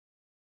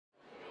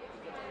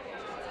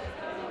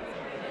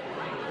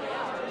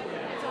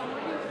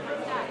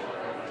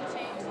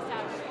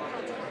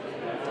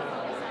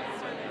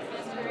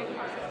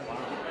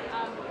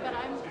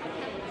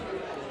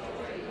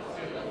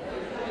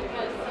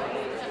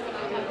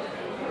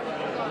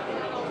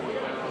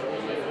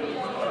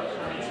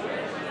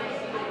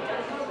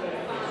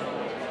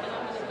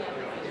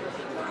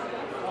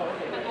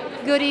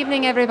Good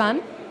evening,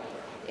 everyone.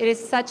 It is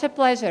such a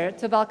pleasure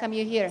to welcome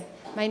you here.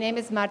 My name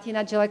is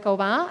Martina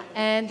Jileckova,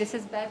 and this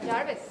is Beth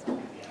Jarvis.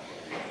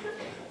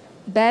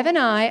 Bev and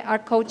I are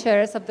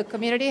co-chairs of the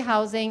Community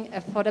Housing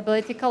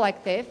Affordability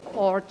Collective,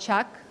 or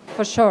CHAC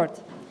for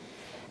short.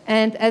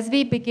 And as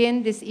we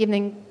begin this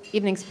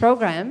evening's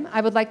program, I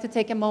would like to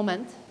take a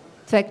moment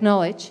to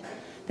acknowledge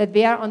that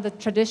we are on the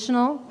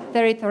traditional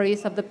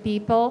territories of the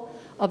people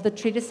of the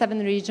Treaty 7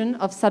 region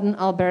of southern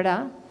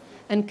Alberta,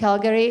 and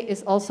Calgary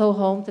is also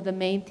home to the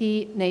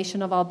Métis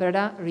Nation of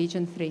Alberta,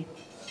 Region 3.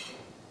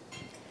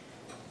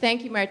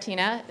 Thank you,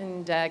 Martina,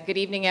 and good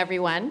evening,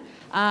 everyone.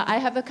 I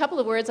have a couple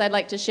of words I'd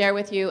like to share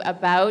with you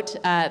about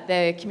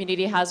the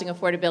Community Housing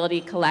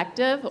Affordability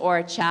Collective,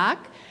 or CHAC.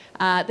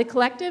 The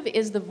collective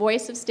is the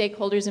voice of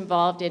stakeholders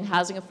involved in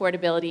housing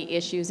affordability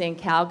issues in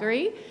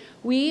Calgary.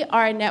 We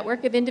are a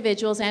network of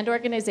individuals and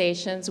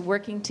organizations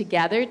working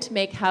together to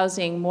make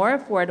housing more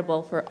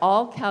affordable for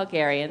all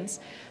Calgarians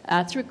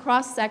through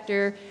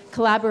cross-sector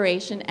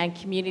collaboration and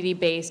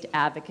community-based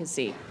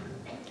advocacy.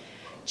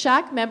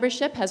 CHAC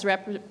membership has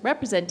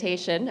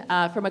representation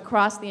from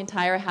across the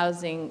entire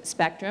housing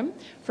spectrum,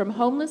 from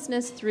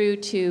homelessness through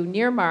to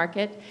near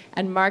market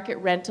and market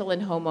rental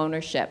and home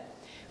ownership.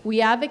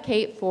 We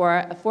advocate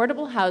for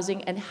affordable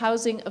housing and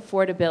housing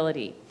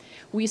affordability.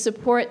 We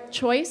support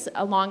choice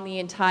along the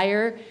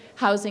entire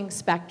housing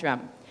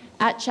spectrum.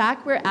 At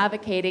CHAC, we're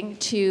advocating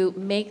to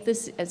make the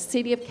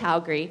city of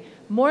Calgary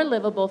more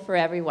livable for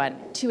everyone,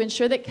 to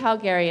ensure that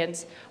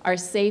Calgarians are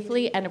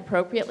safely and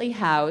appropriately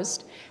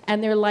housed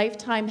and their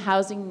lifetime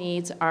housing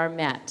needs are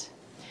met.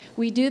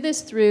 We do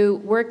this through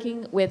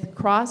working with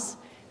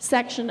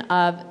cross-section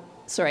of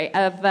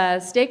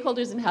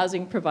stakeholders and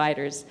housing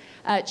providers.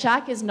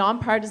 CHAC is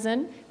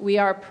nonpartisan. We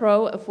are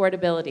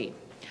pro-affordability.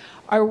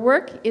 Our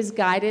work is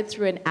guided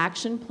through an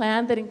action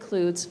plan that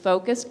includes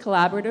focused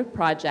collaborative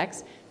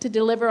projects to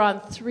deliver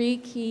on 3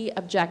 key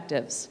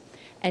objectives: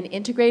 an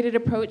integrated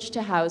approach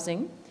to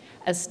housing,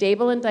 a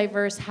stable and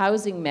diverse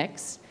housing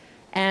mix,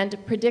 and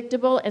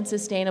predictable and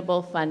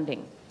sustainable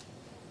funding.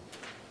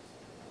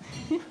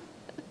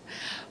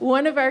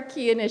 One of our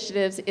key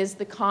initiatives is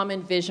the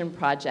Common Vision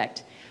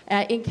Project.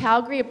 In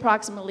Calgary,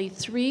 approximately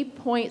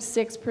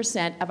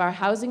 3.6% of our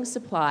housing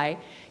supply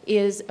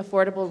is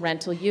affordable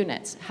rental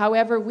units.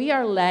 However, we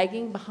are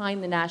lagging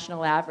behind the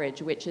national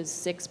average, which is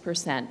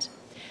 6%.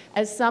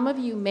 As some of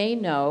you may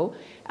know,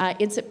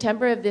 in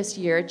September of this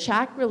year,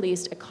 CHAC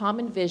released a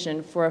common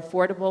vision for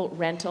affordable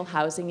rental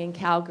housing in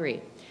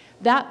Calgary.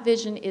 That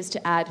vision is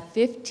to add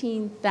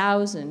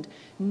 15,000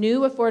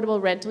 new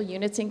affordable rental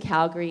units in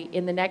Calgary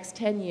in the next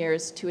 10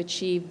 years to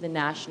achieve the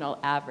national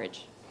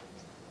average.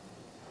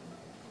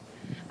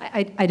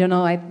 I don't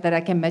know that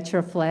I can match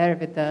your flair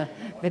with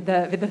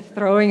the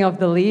throwing of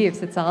the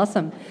leaves. It's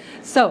awesome.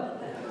 So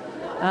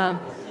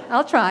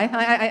I'll try.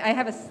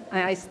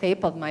 I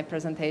stapled my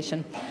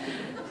presentation.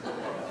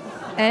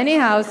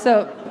 Anyhow,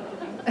 so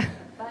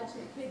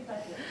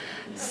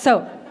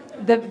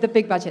the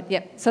big budget,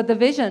 yeah. So the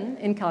vision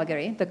in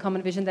Calgary, the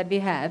common vision that we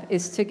have,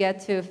 is to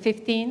get to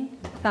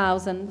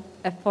 15,000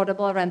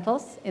 affordable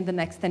rentals in the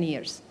next 10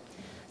 years.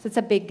 So it's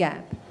a big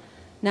gap.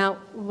 Now,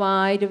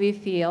 why do we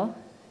feel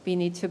we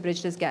need to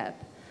bridge this gap?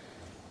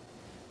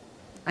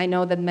 I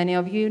know that many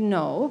of you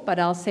know, but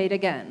I'll say it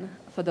again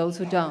for those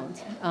who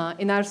don't.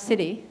 In our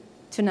city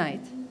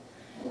tonight,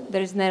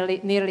 there's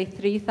nearly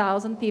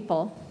 3,000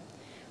 people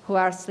who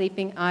are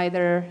sleeping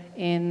either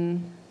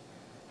in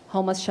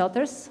homeless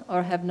shelters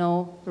or have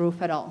no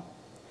roof at all.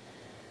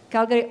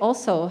 Calgary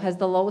also has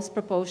the lowest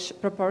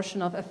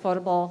proportion of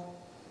affordable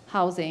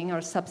housing or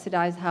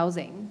subsidized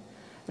housing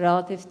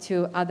relative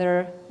to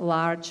other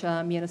large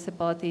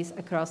municipalities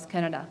across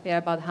Canada. We are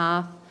about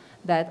half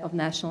that of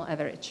national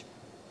average.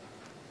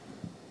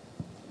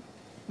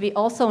 We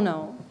also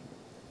know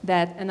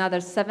that another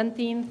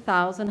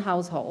 17,000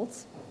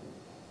 households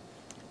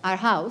are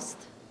housed,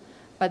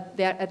 but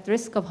they're at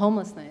risk of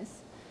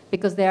homelessness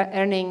because they are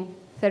earning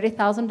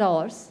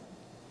 $30,000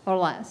 or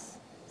less,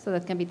 so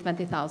that can be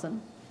 $20,000.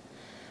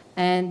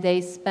 And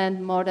they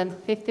spend more than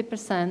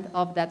 50%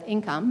 of that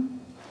income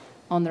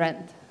on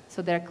rent.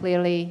 So they're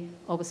clearly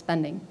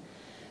overspending.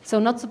 So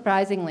not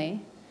surprisingly,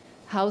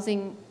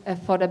 housing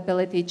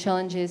affordability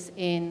challenges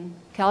in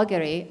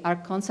Calgary are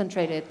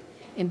concentrated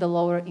in the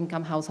lower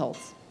income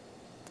households.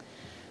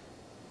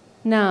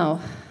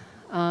 Now,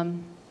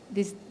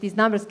 these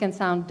numbers can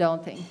sound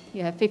daunting.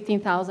 You have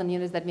 15,000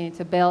 units that we need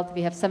to build.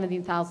 We have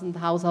 17,000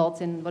 households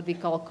in what we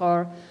call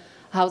core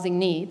housing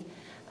need.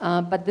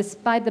 But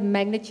despite the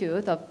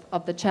magnitude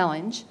of the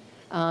challenge,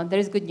 there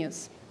is good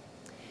news.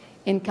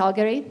 In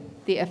Calgary,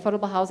 the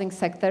affordable housing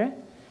sector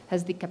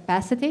has the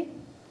capacity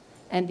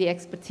and the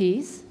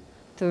expertise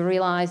to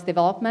realize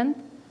development,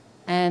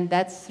 and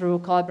that's through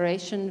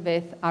collaboration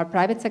with our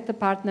private sector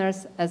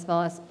partners as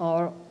well as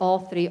all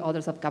 3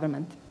 orders of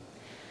government.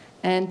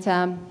 And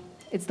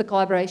it's the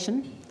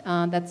collaboration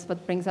that's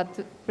what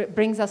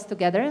brings us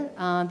together.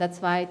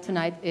 That's why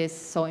tonight is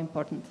so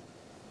important.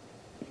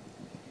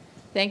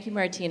 Thank you,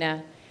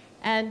 Martina.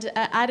 And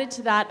added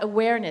to that,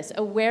 awareness.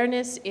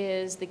 Awareness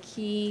is the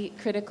key,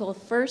 critical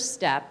first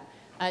step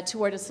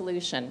toward a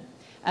solution.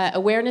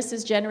 Awareness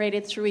is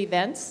generated through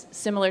events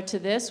similar to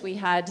this. We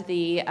had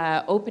the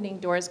Opening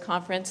Doors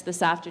Conference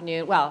this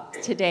afternoon, well,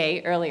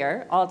 today,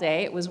 earlier, all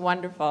day. It was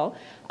wonderful.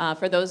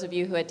 For those of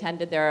you who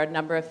attended, there are a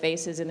number of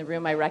faces in the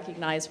room I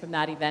recognize from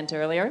that event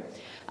earlier.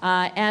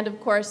 And of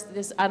course,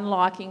 this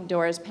Unlocking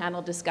Doors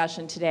panel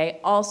discussion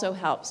today also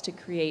helps to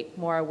create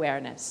more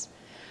awareness.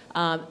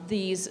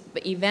 These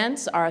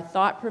events are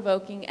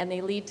thought-provoking and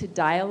they lead to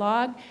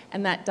dialogue,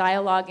 and that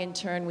dialogue in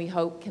turn we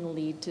hope can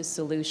lead to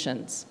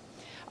solutions.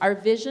 Our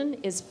vision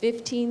is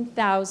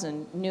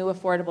 15,000 new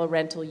affordable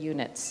rental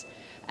units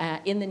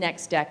in the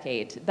next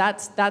decade.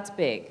 That's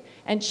big.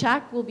 And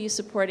CHAC will be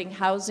supporting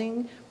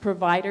housing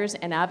providers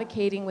and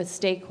advocating with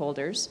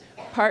stakeholders,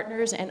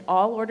 partners, and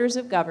all orders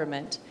of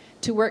government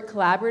to work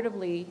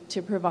collaboratively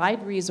to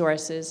provide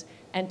resources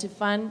and to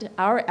fund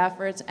our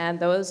efforts and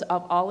those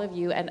of all of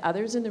you and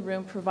others in the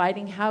room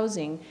providing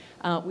housing.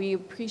 We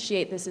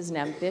appreciate this is an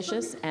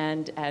ambitious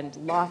and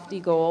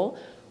lofty goal,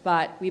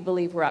 but we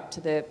believe we're up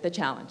to the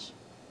challenge.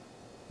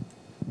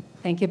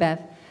 Thank you,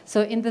 Beth.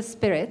 So in the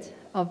spirit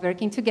of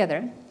working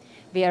together,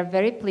 we are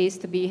very pleased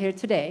to be here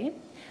today,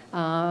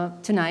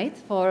 tonight,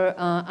 for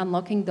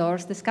Unlocking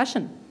Doors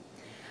discussion.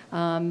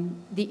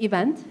 The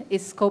event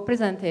is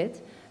co-presented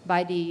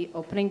by the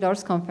Opening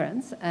Doors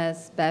Conference,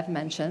 as Bev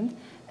mentioned,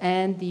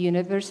 and the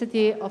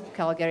University of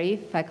Calgary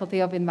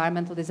Faculty of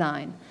Environmental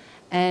Design.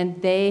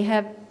 And they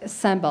have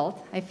assembled,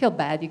 I feel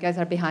bad, you guys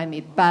are behind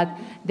me, but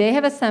they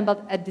have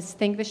assembled a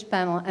distinguished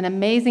panel, an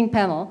amazing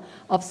panel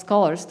of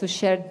scholars to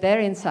share their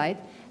insight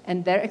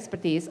and their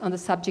expertise on the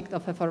subject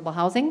of affordable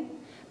housing,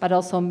 but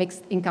also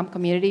mixed income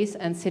communities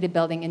and city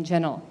building in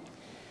general.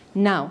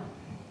 Now,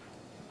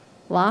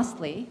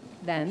 lastly,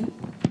 then,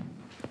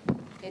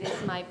 it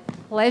is my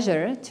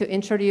pleasure to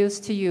introduce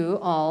to you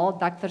all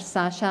Dr.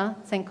 Sasha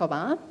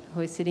Tsenkova,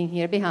 who is sitting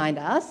here behind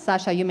us.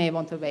 Sasha, you may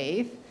want to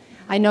wave.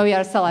 I know you're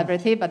a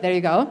celebrity, but there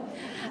you go.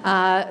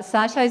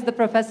 Sasha is the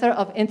professor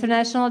of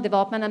International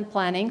Development and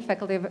Planning,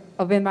 Faculty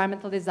of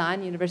Environmental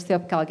Design, University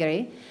of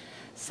Calgary.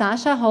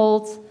 Sasha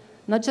holds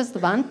not just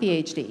one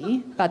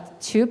PhD,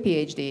 but 2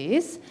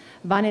 PhDs,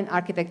 one in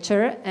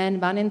architecture and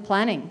one in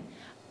planning.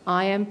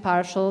 I am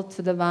partial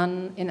to the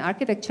one in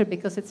architecture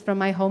because it's from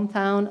my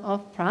hometown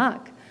of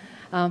Prague.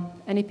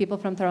 Any people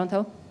from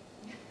Toronto?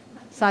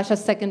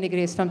 Sasha's second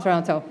degree is from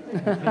Toronto.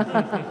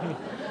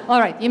 All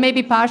right, you may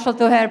be partial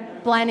to her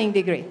planning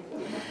degree.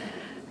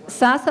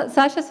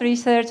 Sasha's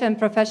research and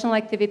professional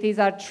activities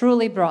are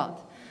truly broad.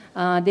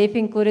 They've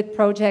included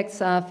projects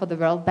for the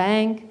World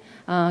Bank,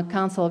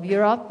 Council of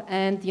Europe,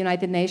 and the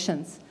United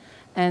Nations.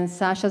 And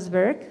Sasha's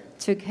work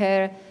took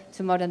her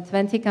to more than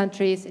 20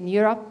 countries in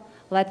Europe,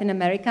 Latin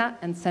America,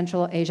 and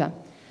Central Asia.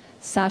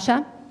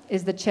 Sasha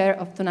is the chair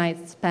of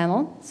tonight's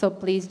panel, so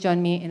please join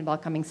me in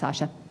welcoming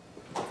Sasha.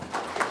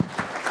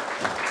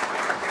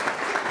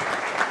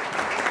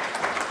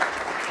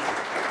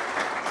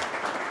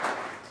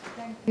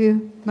 Thank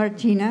you,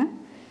 Martina.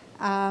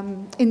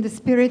 In the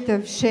spirit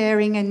of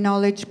sharing and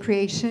knowledge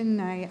creation,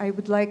 I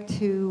would like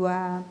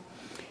to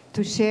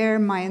share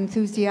my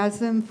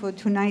enthusiasm for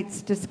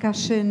tonight's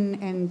discussion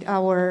and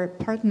our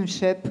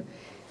partnership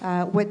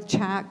with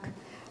CHAC,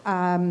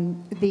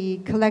 the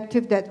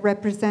collective that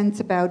represents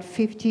about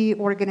 50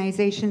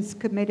 organizations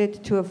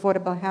committed to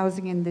affordable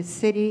housing in the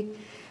city,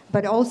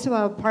 but also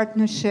our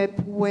partnership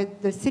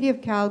with the City of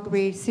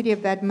Calgary, City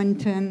of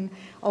Edmonton,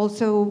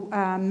 also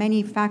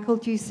many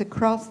faculties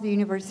across the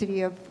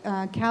University of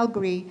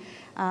Calgary,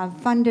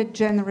 funded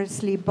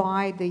generously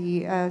by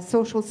the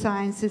Social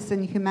Sciences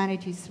and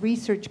Humanities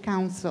Research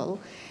Council,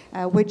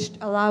 which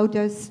allowed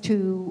us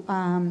to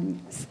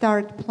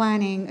start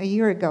planning a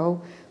year ago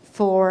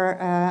for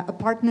a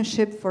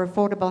partnership for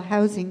affordable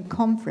housing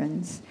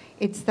conference.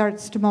 It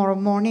starts tomorrow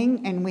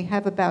morning, and we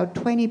have about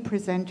 20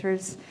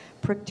 presenters,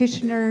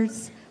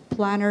 practitioners,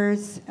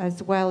 planners,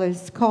 as well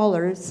as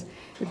scholars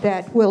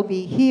that will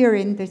be here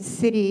in the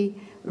city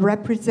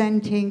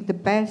representing the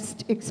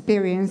best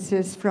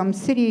experiences from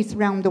cities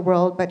around the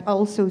world, but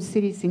also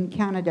cities in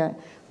Canada,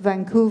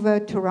 Vancouver,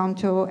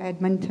 Toronto,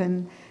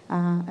 Edmonton,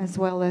 as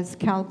well as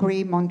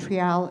Calgary,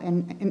 Montreal,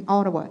 and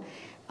Ottawa.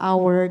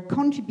 Our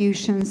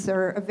contributions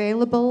are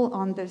available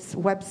on this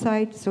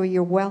website, so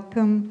you're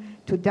welcome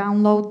to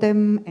download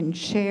them and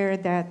share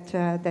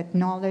that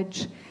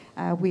knowledge.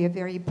 We are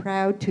very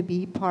proud to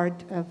be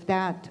part of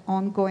that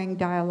ongoing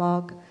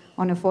dialogue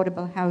on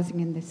affordable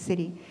housing in the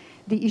city.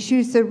 The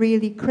issues are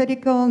really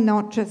critical,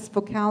 not just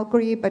for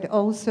Calgary, but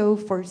also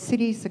for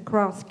cities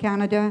across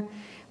Canada.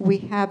 We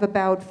have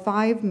about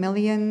 5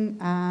 million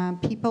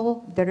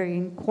people that are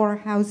in core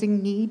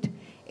housing need.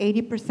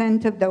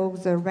 80% of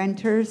those are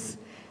renters,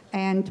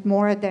 and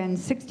more than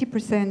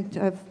 60%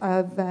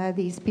 of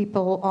these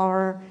people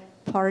are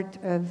part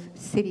of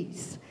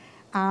cities.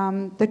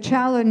 The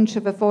challenge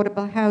of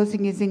affordable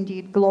housing is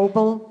indeed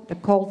global. The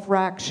call for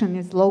action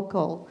is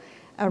local.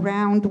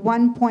 Around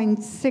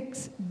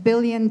 1.6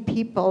 billion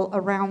people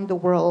around the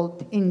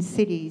world in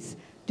cities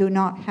do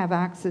not have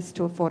access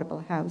to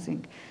affordable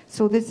housing.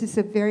 So this is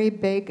a very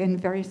big and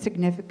very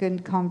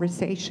significant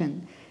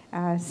conversation.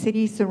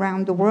 Cities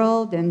around the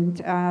world, and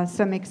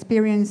some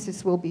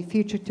experiences will be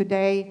featured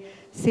today.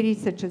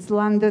 Cities such as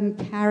London,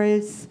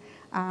 Paris,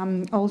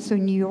 also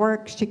New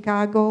York,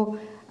 Chicago,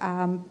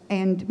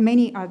 and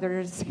many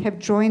others have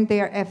joined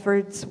their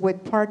efforts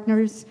with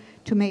partners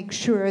to make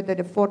sure that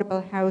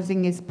affordable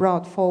housing is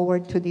brought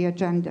forward to the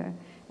agenda.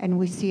 And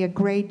we see a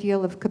great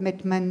deal of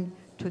commitment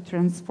to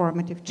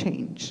transformative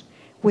change.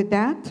 With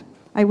that,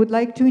 I would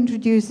like to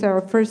introduce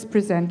our first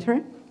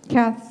presenter.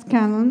 Kath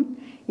Scanlon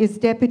is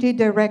Deputy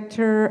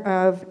Director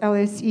of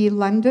LSE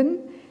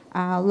London,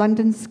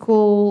 London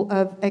School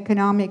of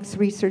Economics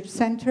Research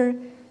Center.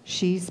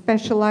 She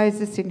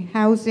specializes in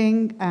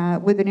housing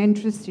with an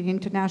interest in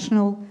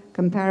international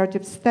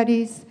comparative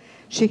studies.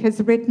 She has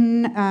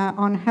written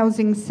on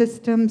housing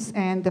systems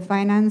and the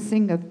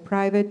financing of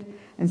private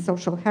and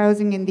social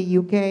housing in the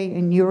UK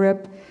and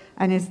Europe,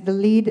 and is the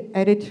lead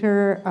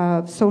editor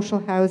of Social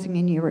Housing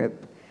in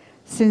Europe.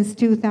 Since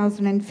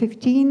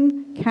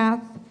 2015,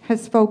 Kath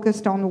has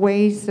focused on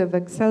ways of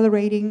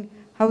accelerating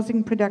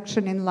housing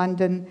production in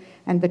London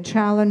and the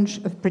challenge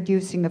of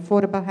producing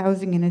affordable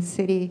housing in a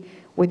city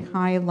with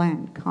high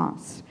land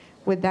costs.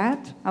 With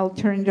that, I'll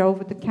turn it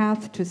over to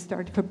Kath to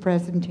start her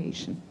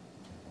presentation.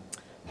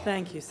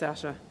 Thank you,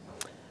 Sasha.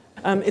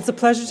 It's a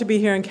pleasure to be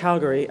here in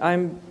Calgary.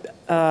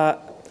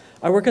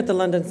 I work at the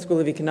London School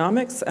of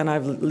Economics, and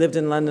I've lived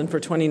in London for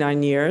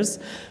 29 years,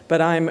 but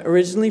I'm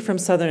originally from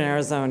southern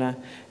Arizona.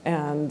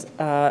 And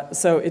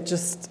so it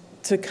just,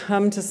 to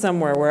come to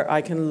somewhere where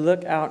I can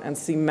look out and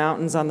see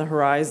mountains on the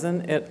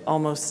horizon, it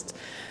almost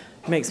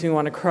makes me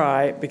want to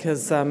cry,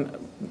 because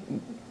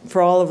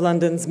for all of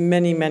London's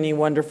many, many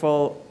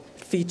wonderful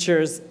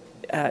features,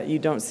 you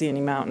don't see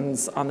any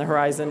mountains on the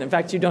horizon. In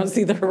fact, you don't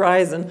see the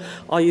horizon.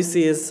 All you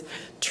see is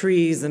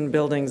trees and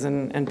buildings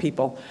and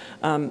people.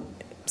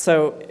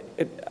 So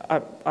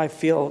I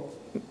feel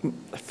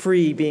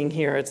free being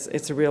here.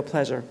 It's a real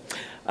pleasure.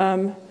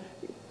 I'm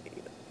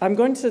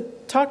going to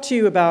talk to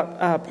you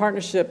about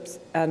partnerships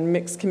and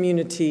mixed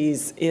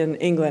communities in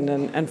England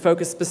and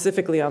focus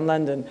specifically on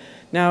London.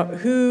 Now,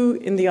 who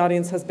in the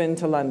audience has been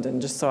to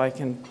London, just so I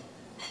can...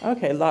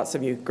 Okay, lots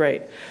of you,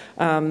 great.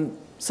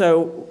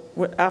 So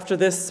after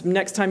this,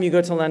 next time you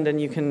go to London,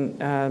 you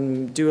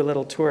can do a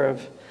little tour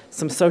of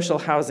some social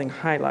housing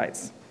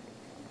highlights.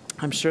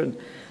 I'm sure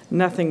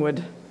nothing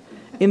would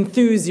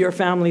enthuse your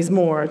families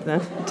more than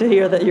to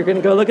hear that you're going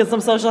to go look at some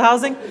social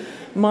housing.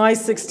 My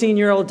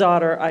 16-year-old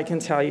daughter, I can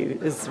tell you,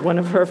 is one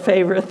of her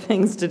favorite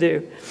things to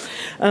do.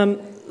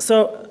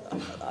 So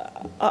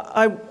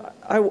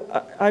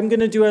I'm going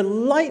to do a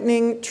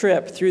lightning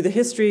trip through the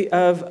history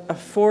of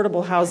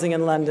affordable housing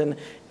in London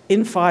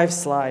in 5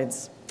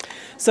 slides.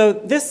 So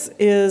this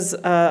is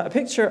a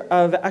picture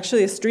of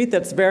actually a street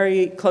that's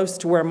very close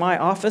to where my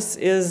office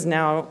is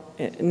now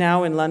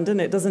in London.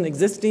 It doesn't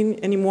exist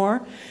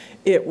anymore.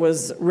 It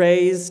was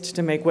raised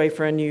to make way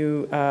for a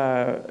new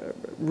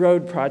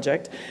road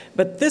project.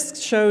 But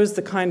this shows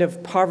the kind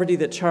of poverty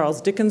that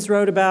Charles Dickens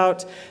wrote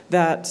about,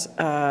 that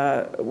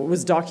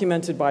was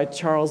documented by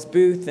Charles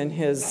Booth in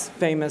his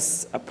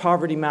famous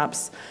poverty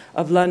maps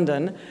of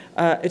London.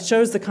 It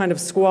shows the kind of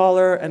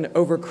squalor and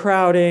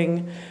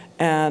overcrowding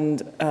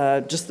and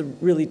just the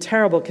really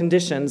terrible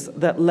conditions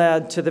that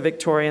led to the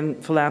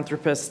Victorian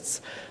philanthropists'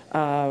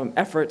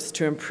 efforts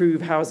to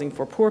improve housing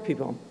for poor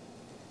people.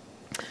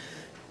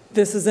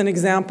 This is an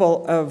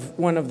example of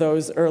one of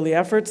those early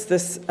efforts.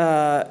 This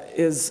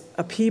is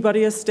a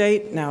Peabody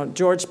estate. Now,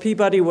 George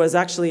Peabody was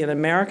actually an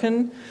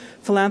American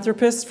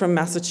philanthropist from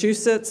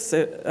Massachusetts.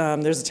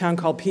 There's a town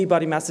called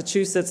Peabody,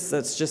 Massachusetts,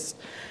 that's just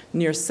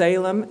near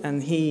Salem,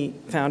 and he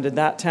founded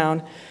that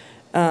town.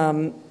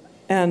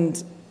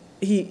 And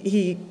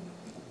he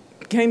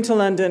came to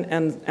London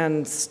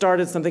and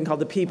started something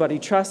called the Peabody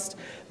Trust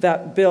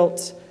that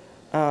built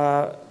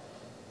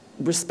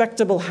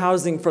respectable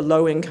housing for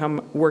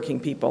low-income working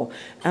people.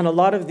 And a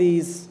lot of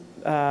these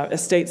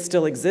estates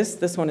still exist.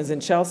 This one is in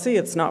Chelsea.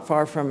 It's not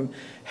far from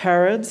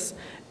Harrods,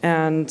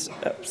 and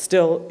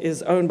still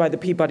is owned by the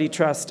Peabody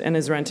Trust and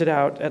is rented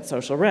out at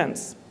social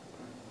rents.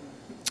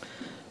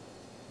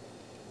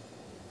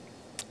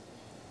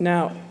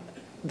 Now,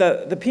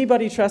 the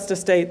Peabody Trust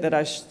estate that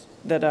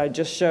I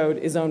just showed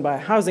is owned by a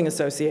housing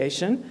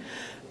association,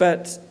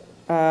 but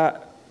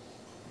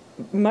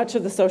much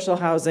of the social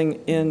housing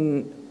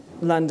in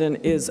London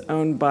is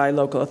owned by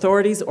local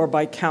authorities or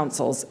by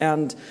councils.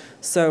 And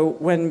so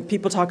when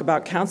people talk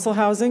about council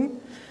housing,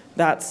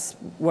 that's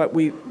what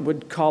we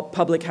would call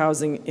public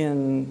housing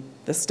in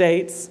the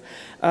States.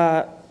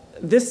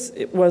 This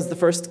was the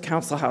first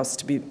council house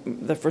to be,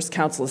 the first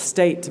council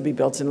estate to be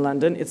built in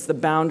London. It's the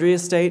Boundary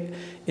Estate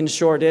in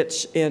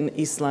Shoreditch in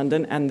East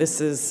London, and this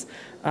is,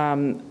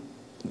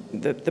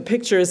 the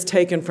picture is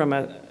taken from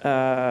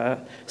a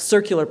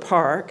circular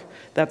park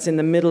that's in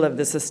the middle of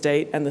this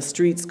estate, and the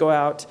streets go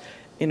out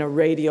in a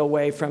radial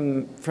way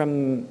from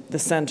the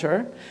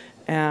center.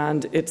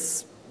 And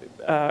it's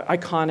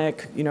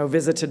iconic,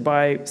 visited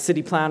by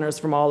city planners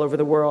from all over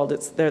the world.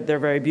 They're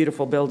very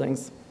beautiful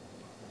buildings.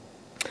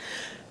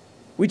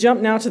 We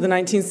jump now to the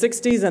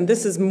 1960s, and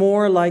this is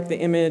more like the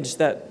image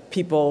that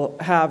people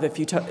have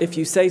if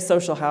you say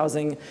social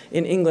housing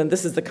in England.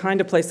 This is the kind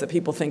of place that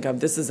people think of.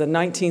 This is a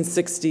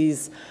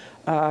 1960s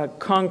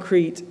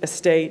concrete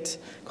estate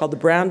called the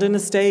Brandon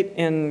Estate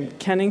in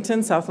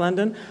Kennington, South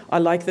London. I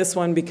like this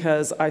one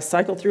because I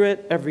cycle through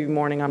it every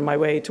morning on my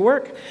way to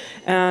work.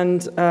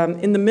 And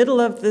in the middle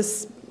of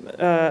this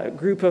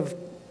group of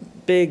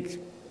big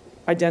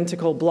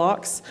identical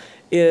blocks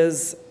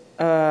is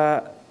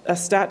a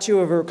statue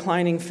of a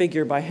reclining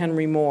figure by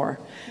Henry Moore.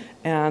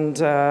 And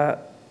the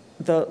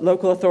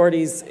local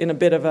authorities, in a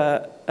bit of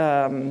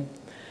a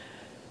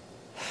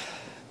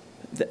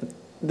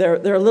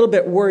they're a little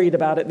bit worried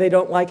about it. They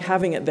don't like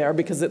having it there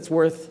because it's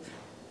worth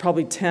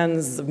probably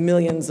tens of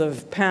millions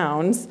of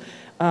pounds.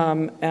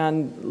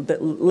 And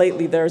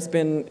lately there's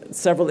been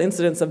several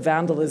incidents of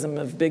vandalism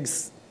of big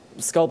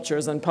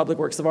sculptures and public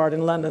works of art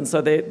in London.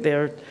 So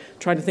they're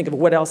trying to think of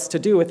what else to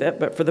do with it.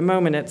 But for the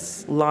moment,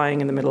 it's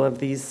lying in the middle of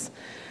these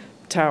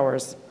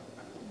towers.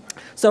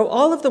 So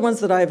all of the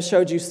ones that I have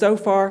showed you so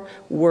far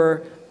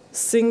were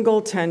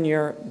single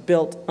tenure,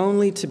 built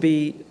only to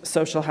be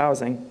social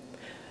housing.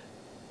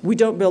 We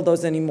don't build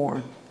those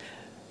anymore.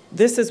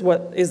 This is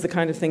what is the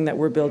kind of thing that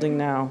we're building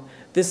now.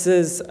 This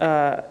is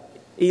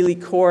Ely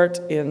Court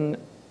in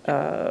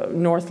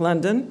North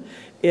London.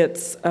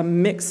 It's a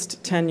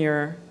mixed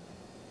tenure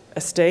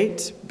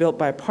estate built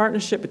by a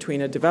partnership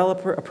between a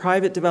developer, a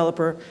private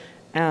developer,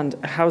 and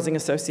a housing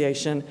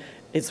association.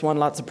 It's won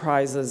lots of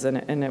prizes,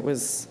 and it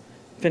was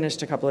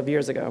finished a couple of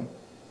years ago.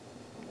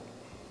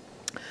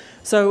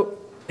 So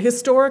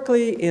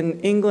historically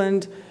in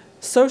England,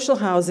 social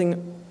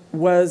housing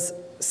was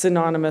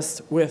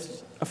synonymous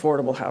with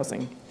affordable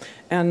housing.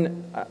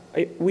 And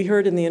we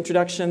heard in the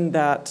introduction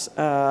that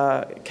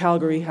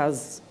Calgary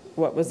has,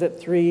 what was it,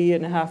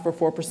 3.5%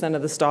 or 4%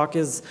 of the stock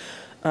is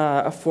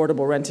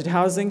affordable rented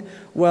housing.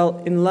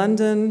 Well, in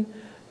London,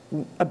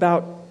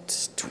 about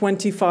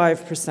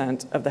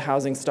 25% of the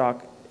housing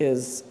stock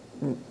is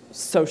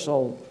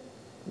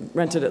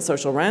rented at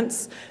social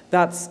rents.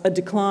 That's a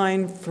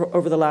decline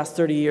over the last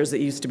 30 years. It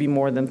used to be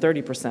more than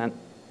 30%.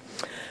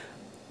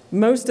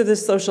 Most of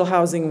this social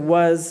housing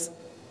was,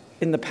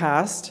 in the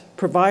past,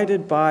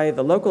 provided by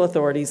the local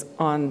authorities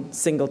on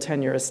single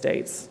tenure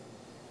estates.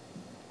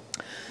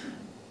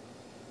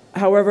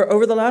 However,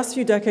 over the last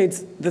few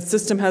decades, the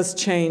system has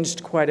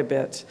changed quite a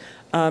bit.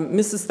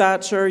 Mrs.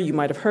 Thatcher, you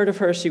might have heard of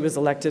her. She was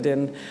elected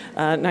in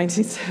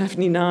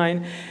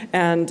 1979,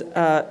 and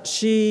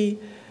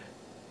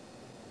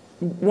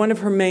one of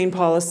her main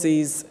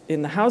policies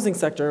in the housing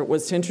sector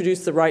was to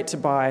introduce the right to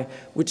buy,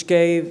 which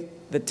gave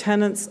the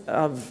tenants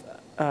of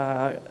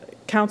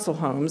council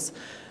homes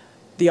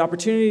the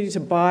opportunity to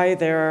buy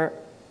their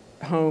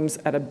homes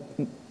at a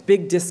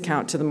big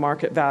discount to the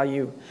market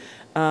value.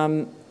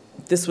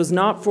 This was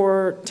not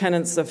for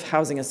tenants of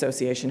housing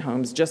association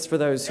homes, just for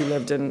those who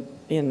lived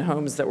in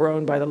homes that were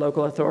owned by the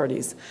local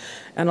authorities.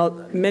 And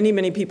many,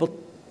 many people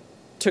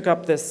took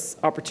up this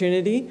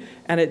opportunity,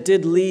 and it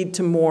did lead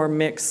to more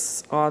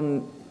mix on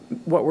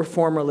what were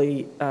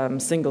formerly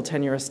single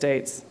tenure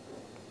estates.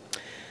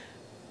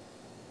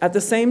 At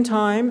the same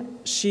time,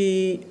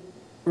 she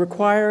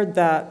required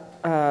that,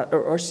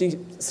 or she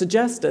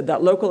suggested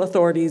that local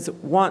authorities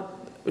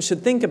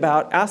should think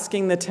about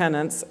asking the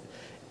tenants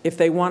if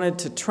they wanted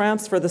to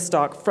transfer the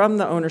stock from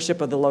the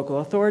ownership of the local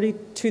authority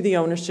to the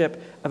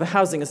ownership of a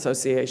housing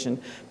association,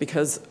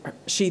 because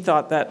she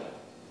thought that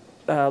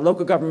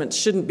local governments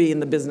shouldn't be in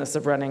the business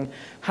of running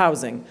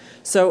housing.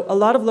 So a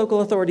lot of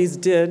local authorities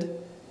did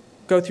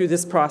go through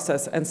this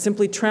process and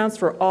simply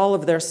transfer all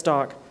of their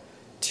stock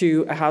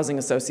to a housing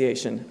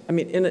association. I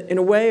mean, in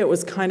a way, it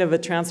was kind of a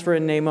transfer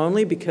in name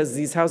only, because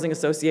these housing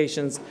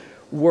associations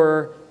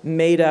were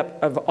made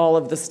up of all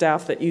of the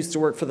staff that used to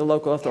work for the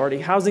local authority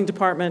housing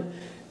department,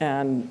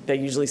 and they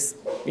usually,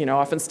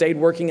 often stayed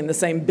working in the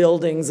same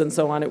buildings and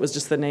so on. It was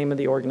just the name of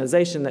the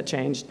organization that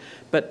changed.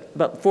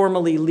 But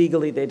formally,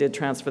 legally, they did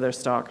transfer their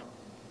stock.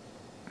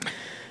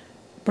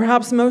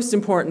 Perhaps most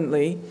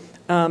importantly,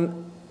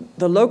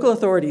 the local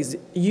authorities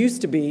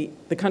used to be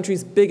the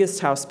country's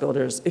biggest house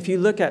builders. If you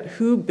look at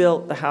who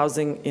built the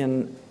housing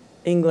in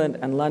England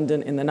and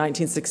London in the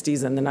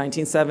 1960s and the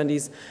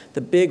 1970s,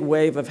 the big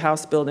wave of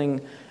house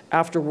building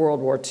after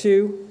World War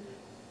II,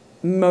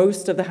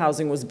 most of the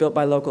housing was built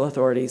by local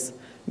authorities.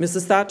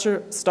 Mrs.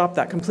 Thatcher stopped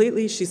that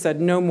completely. She said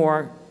no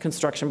more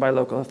construction by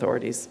local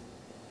authorities.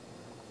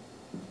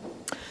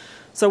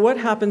 So what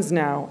happens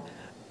now?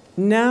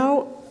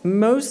 Now,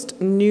 most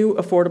new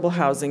affordable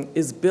housing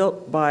is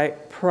built by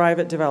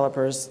private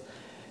developers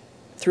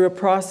through a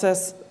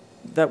process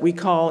that we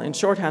call, in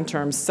shorthand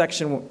terms,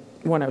 Section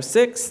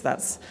 106.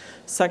 That's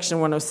Section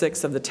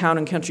 106 of the Town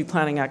and Country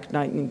Planning Act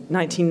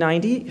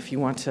 1990, if you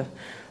want to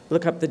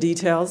look up the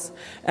details.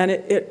 And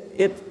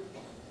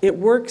it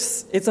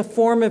works, it's a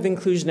form of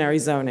inclusionary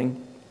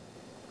zoning.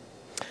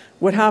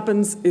 What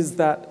happens is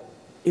that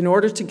in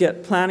order to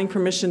get planning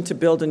permission to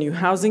build a new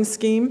housing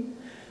scheme,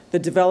 the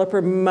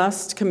developer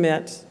must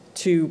commit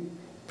to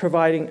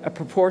providing a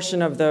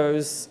proportion of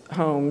those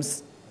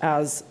homes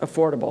as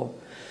affordable.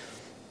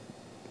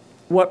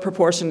 What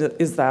proportion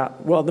is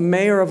that? Well, the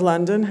Mayor of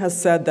London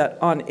has said that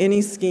on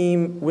any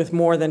scheme with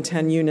more than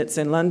 10 units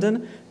in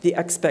London, the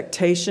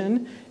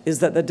expectation is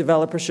that the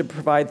developer should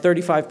provide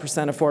 35%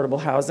 affordable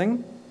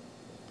housing.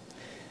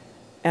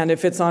 And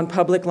if it's on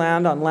public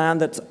land, on land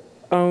that's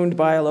owned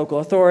by a local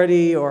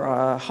authority or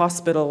a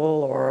hospital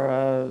or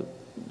a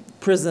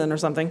prison or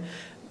something,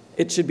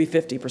 it should be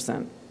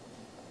 50%.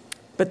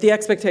 But the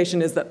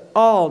expectation is that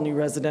all new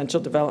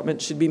residential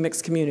development should be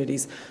mixed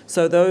communities.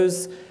 So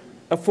those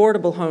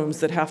affordable homes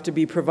that have to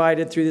be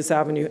provided through this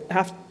avenue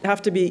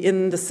have to be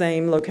in the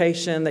same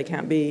location. They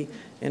can't be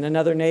in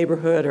another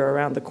neighborhood or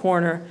around the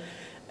corner.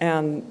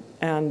 And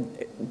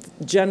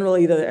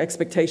generally the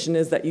expectation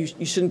is that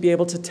you shouldn't be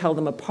able to tell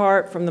them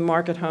apart from the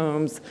market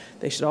homes.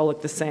 They should all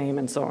look the same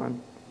and so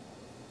on.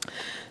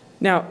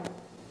 Now,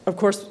 of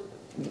course,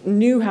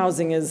 new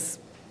housing is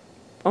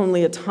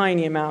only a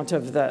tiny amount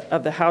of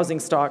the housing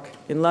stock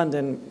in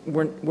London.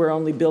 We're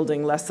only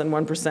building less than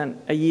 1%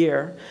 a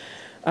year.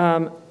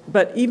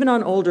 But even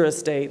on older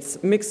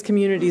estates, mixed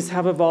communities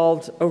have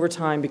evolved over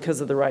time because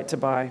of the right to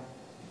buy.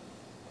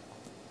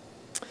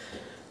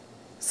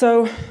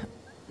 So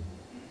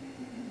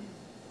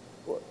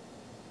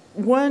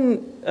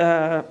one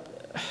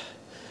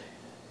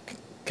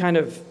kind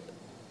of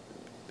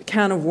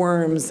can of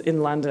worms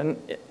in London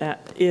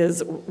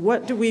is,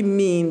 what do we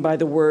mean by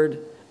the word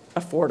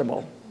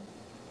affordable?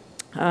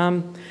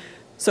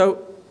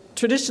 So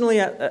traditionally,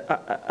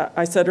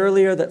 I said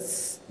earlier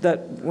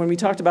that when we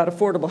talked about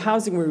affordable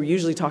housing, we were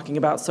usually talking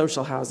about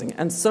social housing.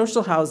 And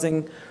social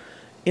housing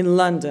in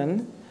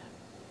London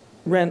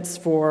rents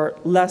for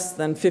less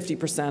than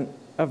 50%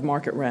 of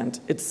market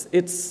rent.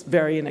 It's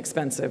very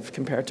inexpensive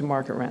compared to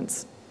market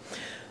rents.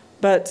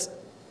 But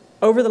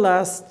over the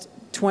last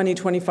 20,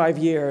 25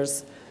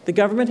 years, the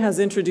government has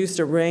introduced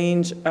a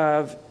range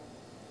of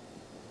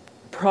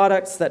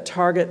products that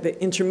target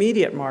the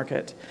intermediate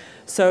market.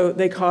 So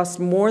they cost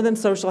more than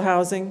social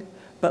housing,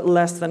 but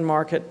less than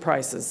market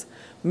prices.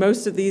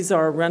 Most of these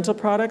are rental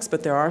products,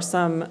 but there are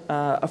some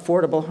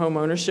affordable home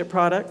ownership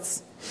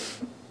products.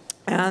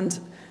 And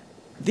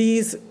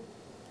these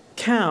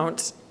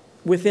count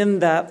within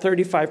that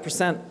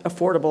 35%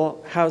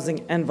 affordable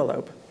housing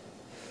envelope.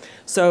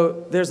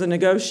 So there's a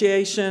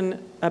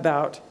negotiation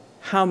about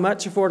how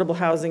much affordable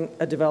housing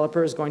a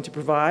developer is going to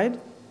provide.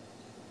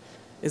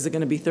 Is it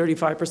going to be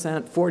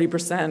 35%,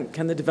 40%?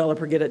 Can the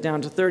developer get it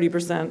down to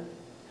 30%?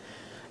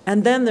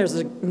 And then there's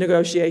a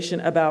negotiation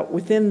about,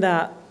 within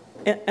that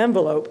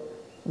envelope,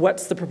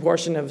 what's the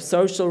proportion of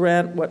social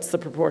rent, what's the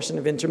proportion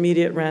of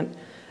intermediate rent,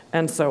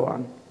 and so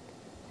on.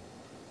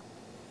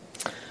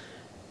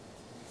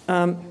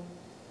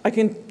 I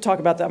can talk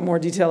about that in more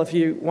detail if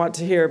you want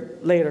to hear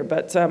later,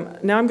 but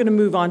now I'm going to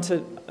move on to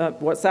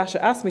what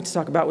Sasha asked me to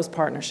talk about, was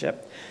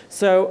partnership.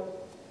 So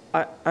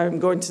I'm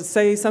going to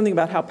say something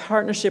about how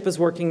partnership is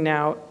working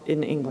now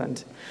in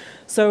England.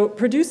 So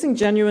producing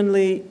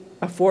genuinely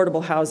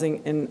affordable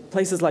housing in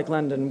places like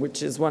London,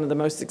 which is one of the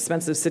most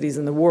expensive cities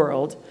in the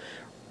world,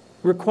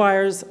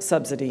 requires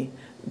subsidy.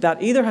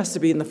 That either has to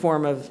be in the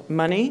form of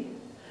money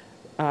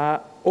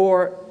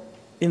or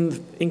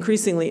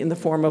increasingly in the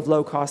form of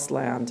low-cost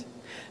land.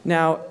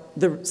 Now,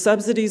 the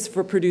subsidies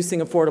for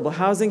producing affordable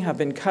housing have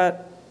been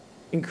cut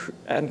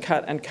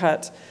and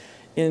cut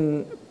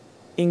in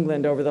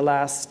England over the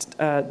last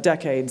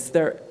decades.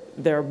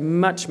 They're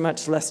much,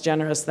 much less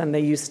generous than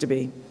they used to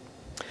be.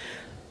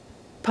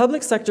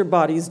 Public sector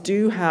bodies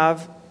do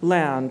have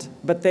land,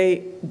 but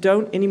they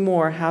don't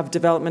anymore have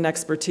development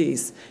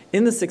expertise.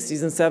 In the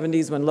 60s and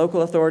 70s, when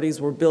local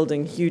authorities were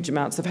building huge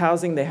amounts of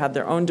housing, they had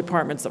their own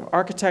departments of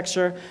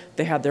architecture,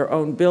 they had their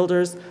own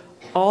builders.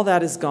 All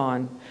that is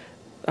gone.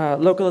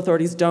 Local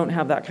authorities don't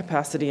have that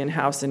capacity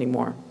in-house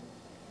anymore.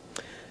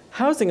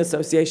 Housing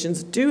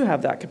associations do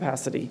have that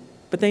capacity,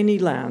 but they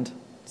need land.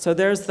 So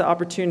there's the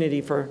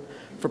opportunity for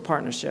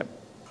partnership.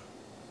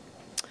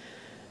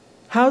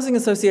 Housing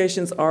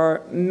associations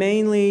are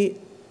mainly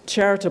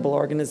charitable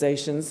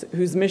organizations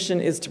whose mission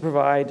is to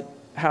provide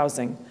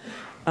housing.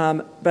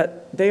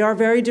 But they are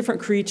very different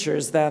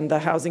creatures than the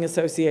housing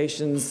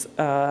associations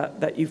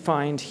that you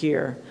find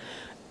here.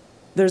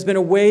 There's been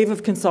a wave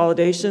of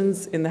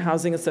consolidations in the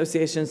housing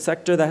association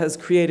sector that has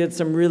created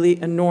some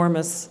really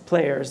enormous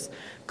players.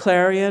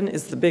 Clarion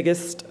is the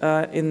biggest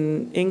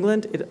in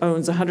England. It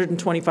owns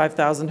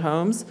 125,000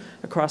 homes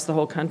across the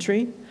whole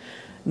country.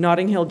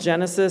 Notting Hill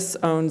Genesis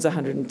owns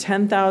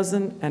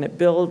 110,000, and it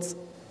builds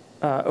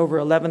over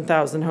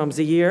 11,000 homes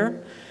a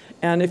year.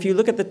 And if you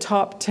look at the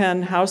top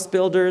 10 house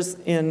builders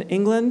in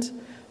England,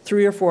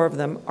 3 or 4 of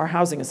them are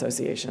housing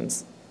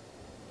associations.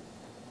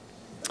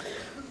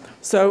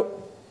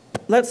 So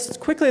let's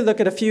quickly look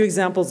at a few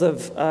examples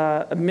of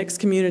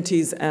mixed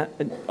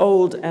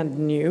old and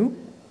new,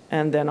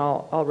 and then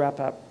I'll wrap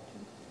up.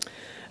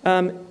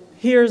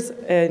 Here's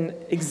an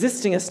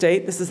existing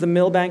estate. This is the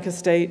Millbank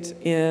estate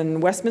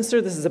in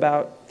Westminster. This is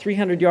about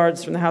 300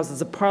 yards from the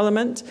Houses of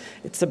Parliament.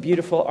 It's a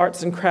beautiful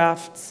arts and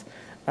crafts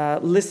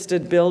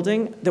listed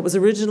building that was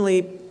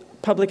originally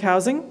public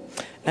housing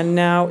and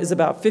now is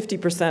about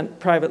 50%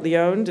 privately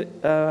owned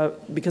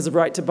because of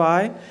right to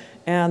buy.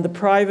 And the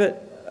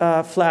private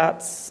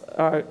flats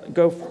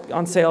go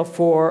on sale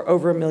for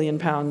over £1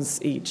 million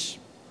each.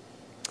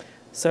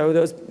 So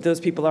those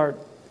people are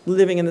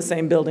living in the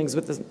same buildings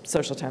with the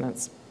social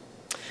tenants.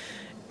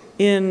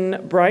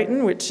 In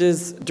Brighton, which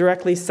is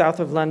directly south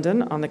of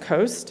London on the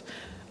coast,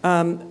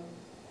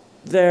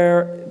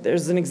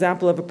 there's an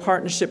example of a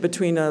partnership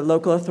between a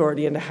local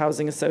authority and a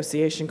housing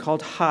association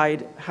called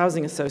Hyde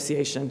Housing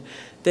Association.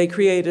 They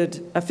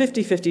created a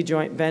 50-50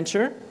 joint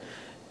venture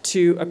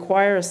to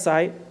acquire a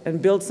site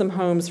and build some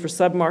homes for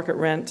sub-market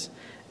rent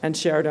and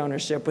shared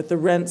ownership, with the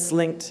rents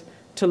linked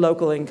to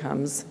local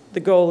incomes.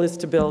 The goal is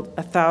to build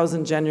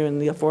 1,000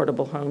 genuinely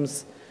affordable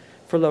homes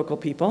for local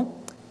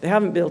people. They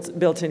haven't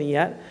built any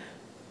yet,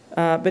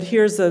 but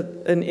here's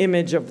an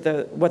image of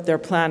what they're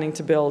planning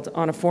to build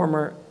on a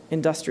former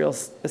industrial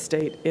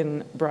estate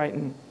in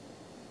Brighton.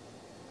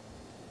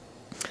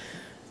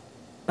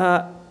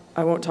 I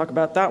won't talk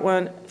about that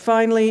one.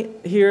 Finally,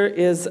 here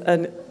is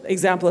an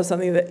example of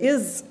something that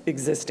is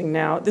existing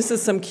now. This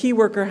is some key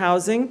worker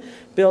housing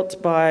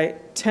built by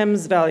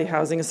Thames Valley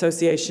Housing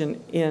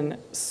Association in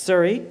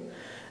Surrey.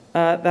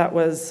 That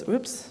was,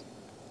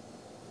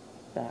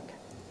 back.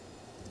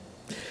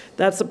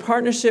 That's a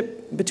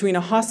partnership between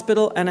a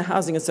hospital and a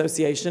housing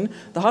association.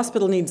 The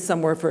hospital needs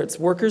somewhere for its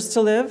workers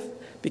to live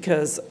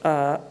because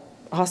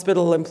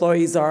hospital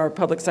employees are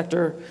public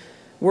sector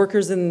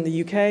workers in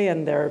the UK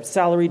and their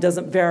salary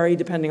doesn't vary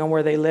depending on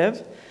where they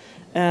live.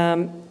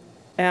 And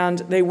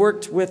they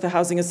worked with the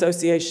housing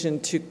association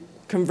to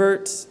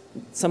convert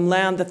some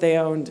land that they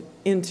owned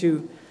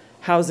into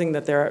housing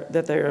that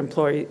their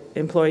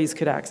employees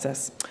could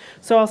access.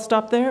 So I'll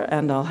stop there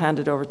and I'll hand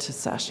it over to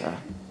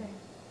Sasha.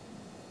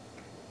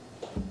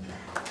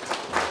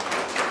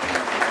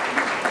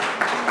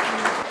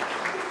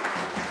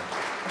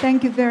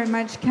 Thank you very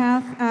much,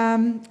 Kath.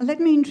 Let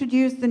me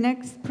introduce the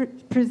next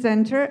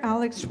presenter.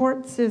 Alex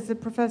Schwartz is a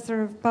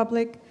professor of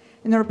public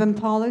and urban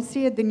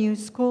policy at the New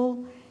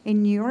School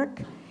in New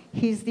York.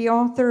 He's the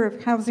author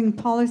of Housing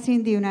Policy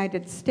in the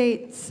United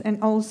States and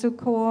also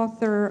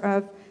co-author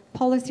of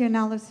Policy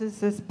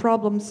Analysis as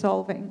Problem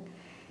Solving.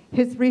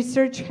 His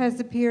research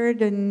has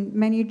appeared in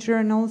many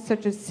journals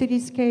such as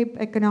Cityscape,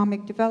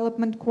 Economic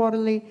Development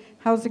Quarterly,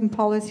 Housing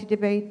Policy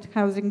Debate,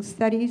 Housing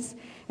Studies,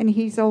 and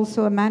he's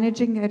also a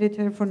managing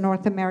editor for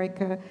North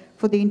America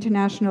for the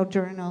International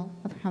Journal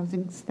of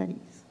Housing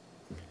Studies.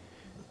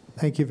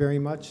 Thank you very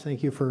much.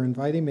 Thank you for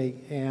inviting me.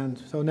 And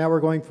so now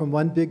we're going from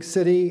one big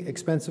city,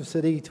 expensive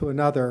city, to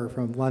another,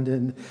 from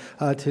London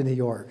to New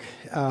York.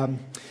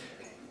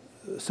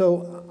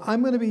 So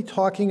I'm going to be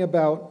talking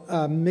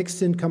about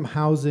mixed income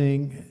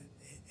housing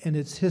and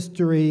its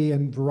history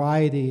and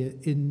variety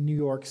in New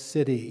York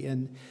City,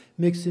 and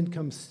mixed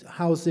income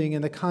housing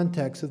in the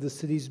context of the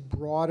city's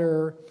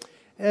broader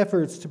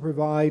efforts to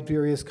provide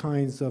various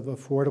kinds of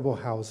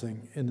affordable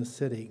housing in the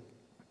city.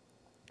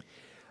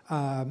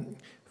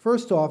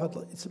 First off,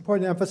 it's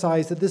important to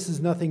emphasize that this is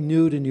nothing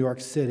new to New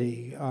York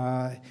City.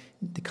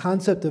 The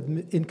concept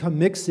of income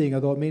mixing,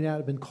 although it may not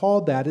have been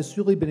called that, has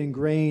really been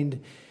ingrained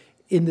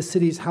in the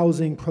city's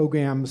housing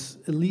programs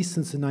at least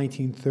since the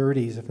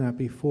 1930s, if not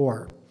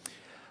before.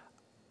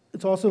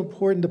 It's also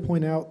important to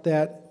point out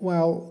that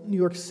while New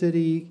York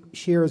City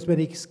shares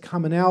many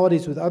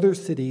commonalities with other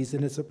cities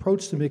in its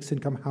approach to mixed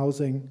income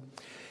housing,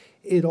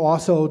 it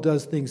also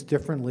does things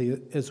differently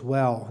as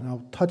well. And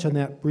I'll touch on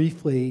that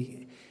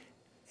briefly.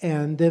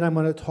 And then I'm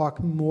going to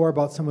talk more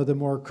about some of the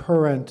more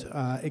current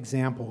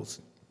examples.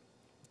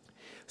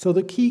 So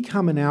the key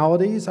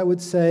commonalities, I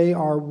would say,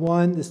 are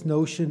one, this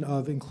notion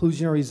of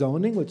inclusionary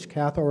zoning, which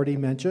Kath already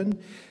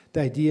mentioned, the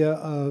idea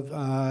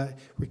of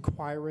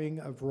requiring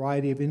a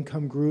variety of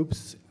income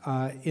groups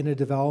in a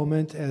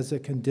development as a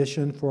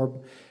condition for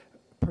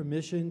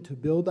permission to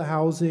build the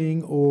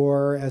housing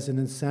or as an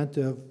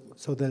incentive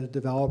so that a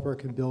developer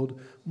can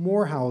build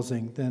more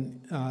housing than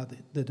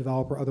the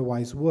developer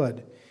otherwise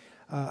would.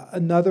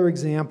 Another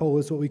example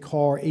is what we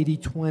call our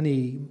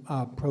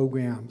 80-20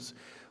 programs,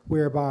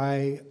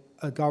 whereby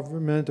a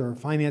government or a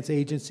finance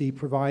agency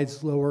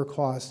provides lower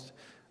cost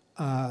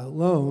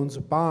loans,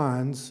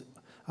 bonds,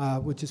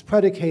 which is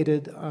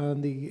predicated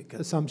on the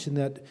assumption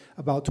that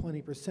about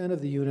 20% of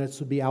the units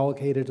would be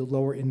allocated to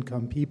lower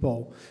income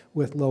people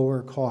with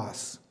lower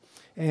costs.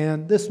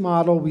 And this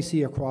model we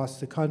see across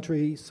the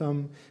country.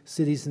 Some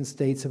cities and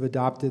states have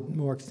adopted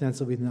more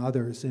extensively than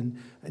others, and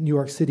New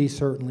York City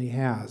certainly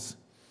has.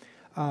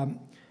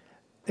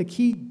 A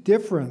key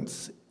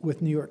difference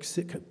with New York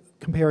City,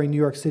 comparing New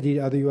York City to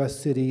other U.S.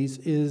 cities,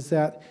 is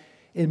that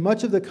in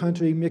much of the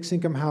country, mixed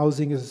income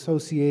housing is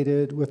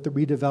associated with the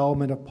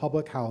redevelopment of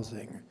public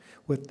housing,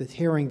 with the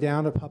tearing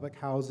down of public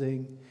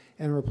housing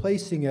and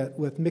replacing it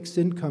with mixed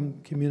income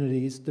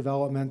communities,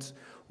 developments,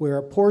 where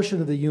a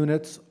portion of the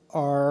units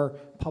are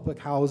public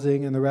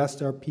housing, and the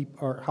rest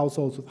are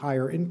households with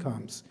higher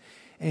incomes.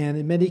 And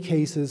in many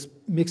cases,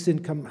 mixed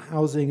income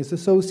housing is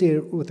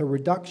associated with a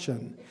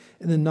reduction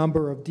in the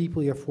number of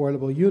deeply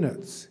affordable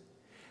units.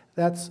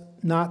 That's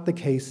not the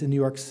case in New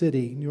York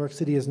City. New York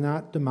City has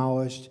not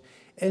demolished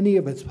any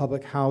of its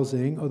public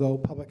housing, although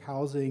public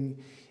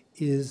housing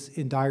is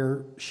in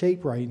dire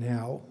shape right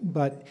now,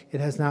 but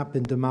it has not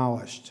been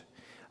demolished.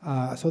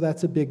 So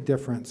that's a big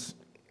difference.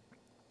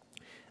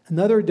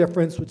 Another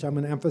difference, which I'm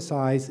going to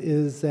emphasize,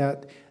 is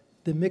that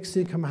the mixed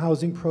income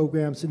housing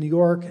programs in New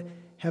York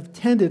have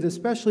tended,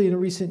 especially in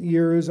recent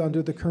years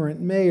under the current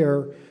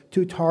mayor,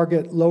 to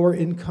target lower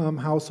income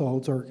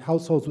households or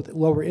households with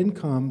lower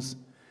incomes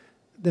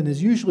than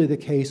is usually the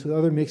case with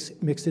other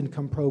mixed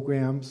income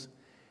programs.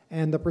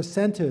 And the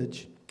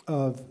percentage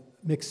of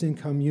mixed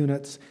income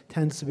units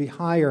tends to be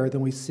higher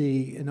than we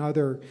see in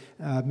other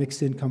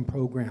mixed income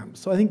programs.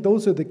 So I think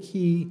those are the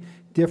key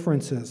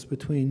differences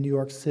between New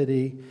York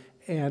City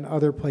and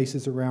other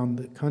places around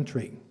the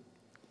country.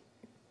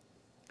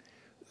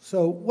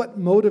 So what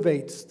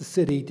motivates the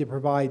city to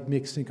provide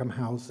mixed income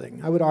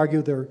housing? I would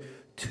argue there are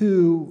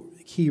two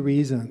key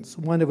reasons,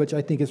 one of which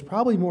I think is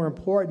probably more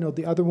important, though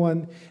the other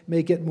one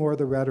may get more of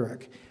the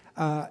rhetoric.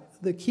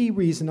 The key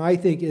reason, I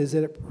think, is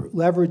that it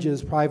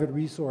leverages private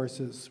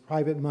resources,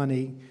 private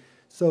money,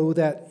 so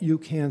that you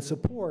can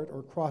support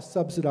or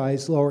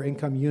cross-subsidize lower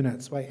income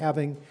units by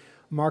having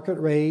market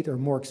rate or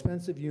more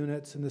expensive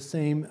units in the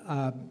same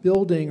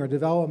building or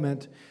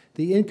development.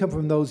 The income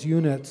from those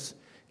units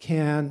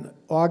can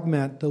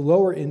augment the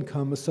lower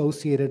income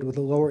associated with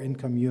the lower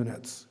income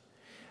units.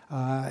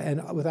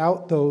 And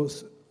without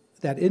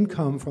that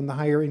income from the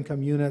higher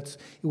income units,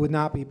 it would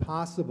not be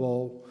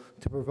possible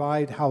to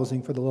provide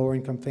housing for the lower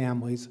income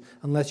families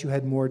unless you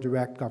had more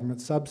direct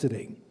government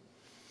subsidy.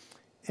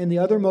 And the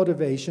other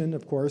motivation,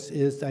 of course,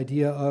 is the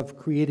idea of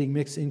creating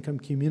mixed income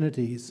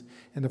communities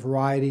and the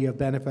variety of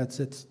benefits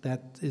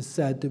that is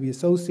said to be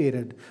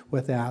associated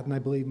with that. And I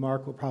believe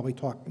Mark will probably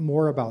talk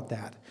more about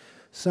that.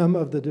 Some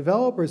of the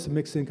developers of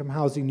mixed income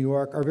housing in New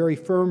York are very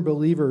firm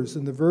believers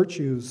in the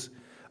virtues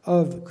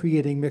of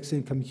creating mixed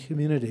income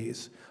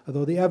communities,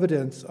 although the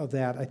evidence of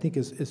that, I think,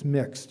 is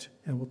mixed,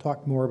 and we'll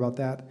talk more about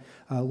that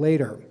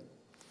later.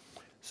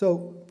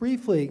 So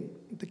briefly,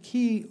 the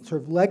key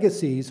sort of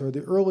legacies or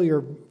the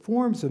earlier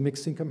forms of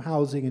mixed income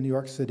housing in New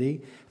York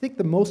City, I think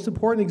the most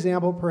important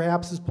example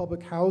perhaps is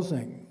public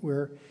housing,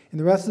 where in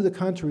the rest of the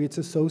country it's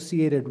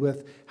associated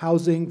with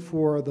housing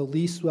for the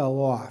least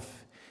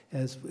well-off,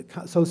 as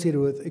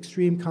associated with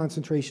extreme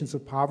concentrations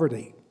of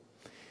poverty.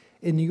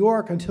 In New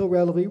York, until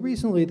relatively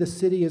recently, the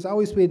city has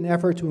always made an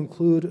effort to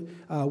include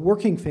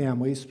working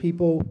families,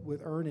 people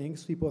with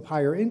earnings, people with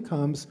higher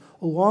incomes,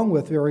 along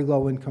with very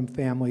low-income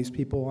families,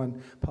 people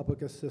on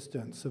public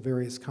assistance of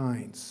various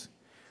kinds.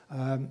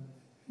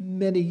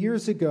 Many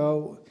years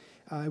ago,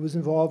 I was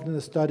involved in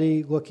a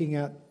study looking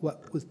at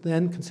what was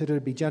then considered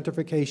to be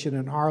gentrification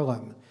in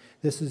Harlem.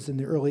 This is in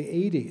the early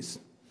 80s.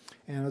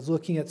 And I was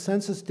looking at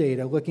census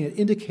data, looking at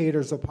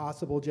indicators of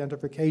possible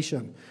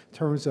gentrification in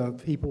terms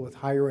of people with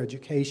higher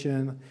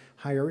education,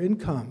 higher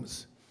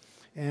incomes.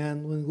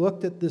 And when we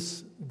looked at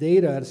this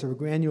data at a sort of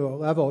granular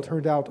level, it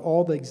turned out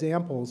all the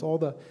examples, all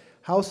the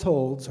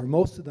households, or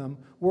most of them,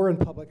 were in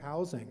public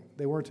housing.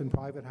 They weren't in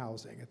private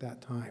housing at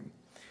that time.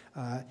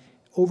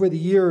 Over the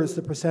years,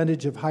 the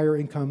percentage of higher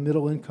income,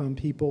 middle income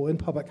people in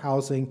public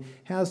housing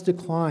has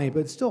declined,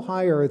 but it's still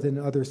higher than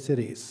other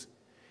cities.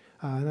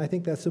 And I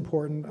think that's an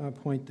important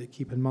point to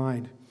keep in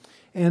mind.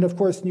 And of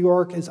course, New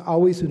York has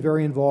always been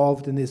very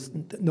involved in this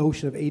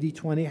notion of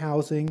 80-20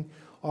 housing,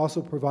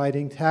 also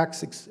providing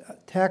tax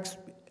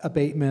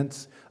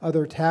abatements,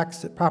 other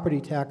property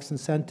tax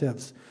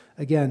incentives,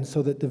 again,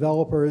 so that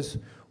developers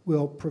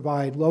will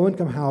provide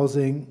low-income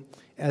housing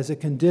as a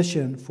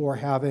condition for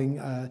having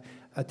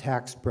a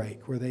tax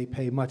break, where they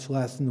pay much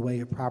less in the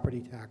way of property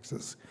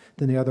taxes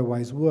than they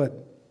otherwise would.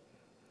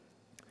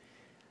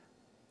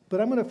 But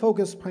I'm going to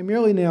focus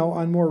primarily now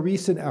on more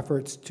recent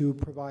efforts to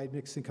provide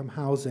mixed income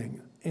housing.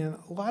 And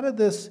a lot of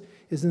this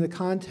is in the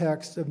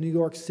context of New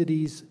York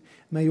City's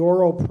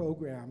mayoral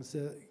programs,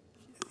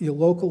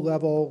 local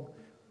level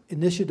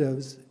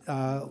initiatives,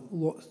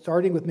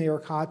 starting with Mayor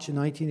Koch in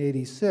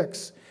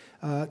 1986,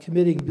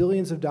 committing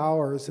billions of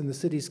dollars in the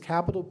city's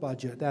capital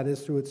budget, that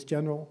is through its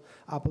general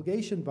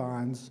obligation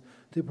bonds,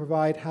 to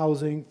provide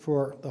housing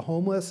for the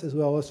homeless as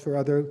well as for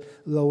other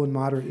low and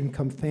moderate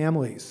income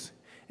families.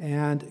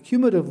 And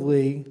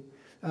cumulatively,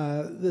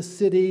 the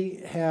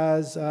city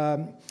has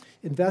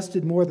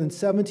invested more than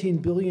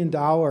 $17 billion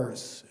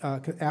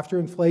after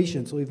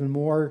inflation, so even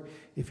more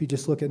if you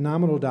just look at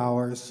nominal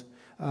dollars,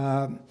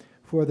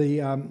 for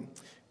the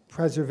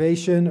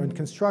preservation and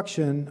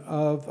construction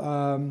of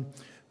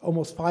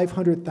almost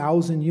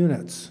 500,000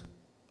 units.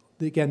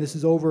 Again, this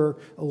is over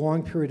a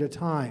long period of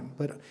time.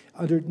 But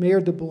under Mayor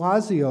de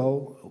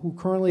Blasio, who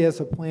currently has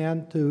a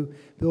plan to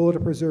build or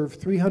preserve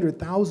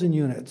 300,000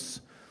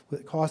 units,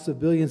 with costs of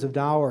billions of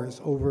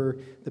dollars over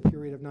the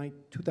period of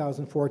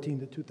 2014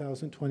 to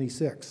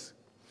 2026.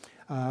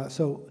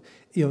 So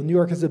New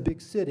York is a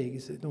big city,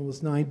 it's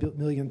almost 9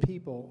 million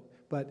people,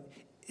 but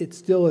it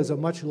still is a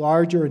much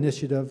larger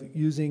initiative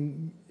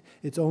using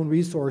its own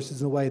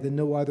resources in a way that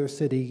no other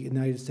city in the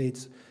United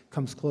States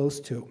comes close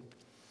to.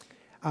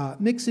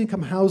 Mixed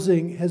income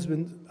housing has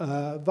been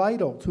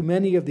vital to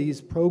many of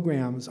these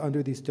programs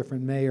under these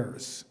different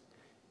mayors.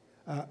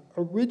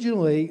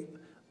 Originally,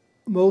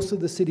 most of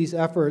the city's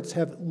efforts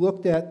have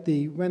looked at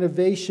the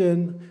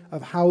renovation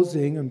of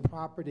housing and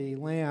property,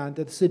 land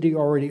that the city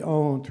already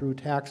owned through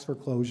tax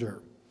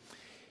foreclosure.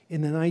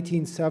 In the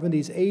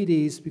 1970s,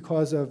 80s,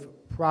 because of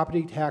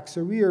property tax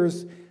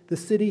arrears, the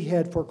city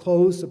had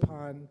foreclosed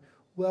upon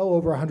well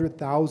over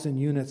 100,000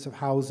 units of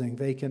housing,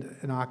 vacant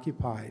and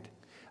occupied.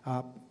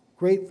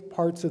 Great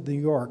parts of New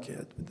York,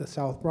 the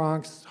South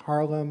Bronx,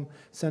 Harlem,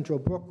 Central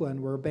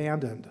Brooklyn were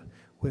abandoned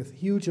with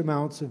huge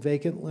amounts of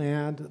vacant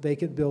land,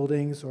 vacant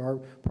buildings, or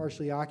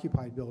partially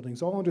occupied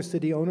buildings, all under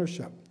city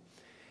ownership.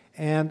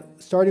 And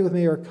starting with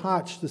Mayor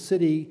Koch, the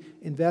city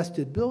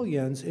invested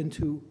billions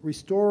into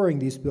restoring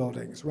these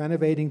buildings,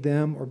 renovating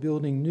them or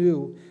building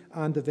new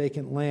on the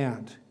vacant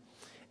land.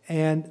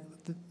 And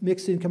the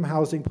mixed income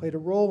housing played a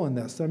role in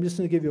this. So I'm just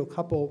going to give you a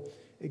couple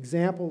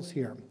examples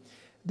here.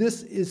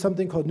 This is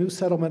something called New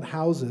Settlement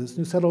Houses,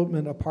 New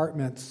Settlement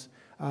Apartments,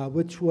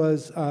 which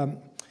was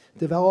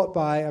developed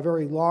by a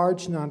very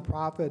large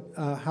nonprofit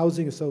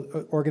housing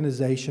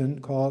organization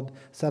called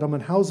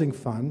Settlement Housing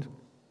Fund.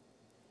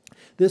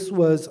 This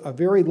was a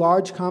very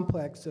large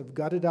complex of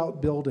gutted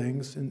out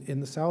buildings in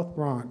the South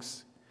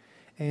Bronx.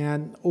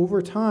 And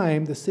over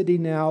time, the city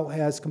now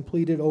has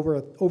completed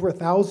over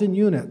 1,000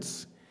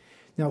 units.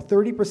 Now,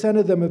 30%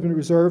 of them have been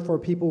reserved for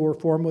people who were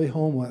formerly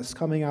homeless,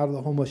 coming out of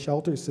the homeless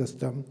shelter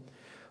system.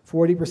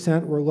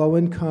 40% were low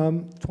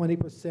income,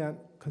 20%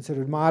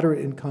 considered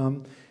moderate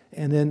income,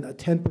 and then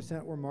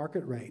 10% were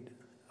market rate.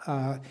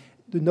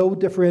 No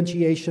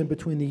differentiation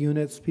between the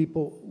units.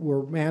 People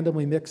were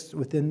randomly mixed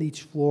within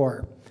each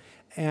floor.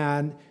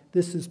 And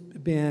this has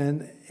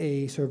been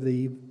a sort of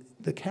the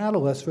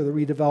catalyst for the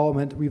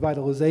redevelopment,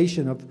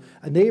 revitalization of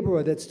a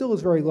neighborhood that still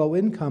is very low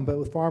income, but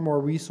with far more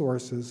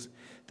resources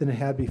than it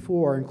had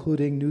before,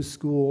 including new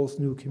schools,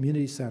 new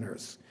community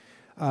centers.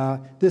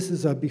 This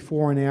is a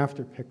before and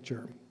after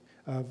picture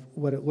of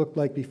what it looked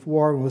like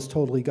before and was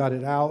totally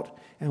gutted out,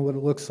 and what it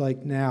looks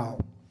like now.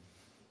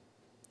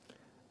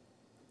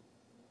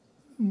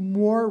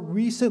 More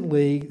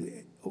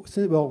recently,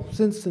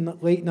 since the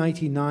late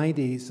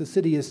 1990s, the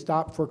city has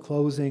stopped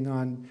foreclosing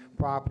on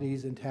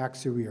properties and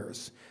tax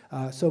arrears.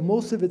 So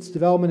most of its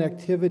development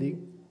activity,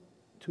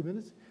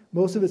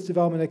 most of its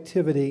development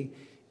activity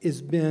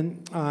has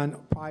been on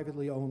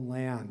privately owned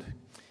land,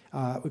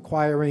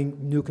 requiring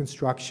new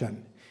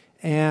construction.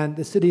 And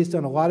the city has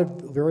done a lot of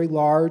very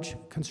large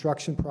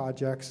construction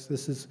projects.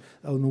 This is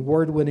an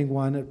award-winning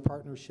one, a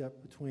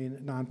partnership between a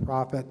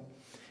nonprofit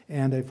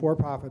and a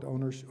for-profit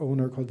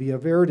owner called Via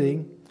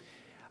Verde.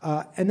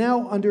 And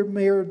now under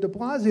Mayor de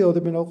Blasio,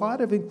 there have been a lot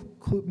of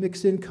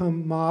mixed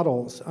income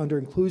models under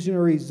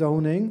inclusionary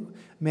zoning,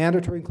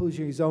 mandatory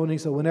inclusionary zoning,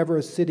 so whenever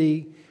a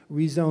city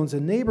rezones a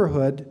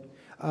neighborhood,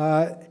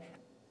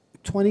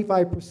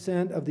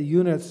 25% of the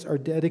units are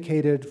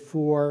dedicated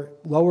for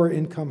lower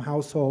income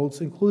households,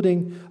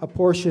 including a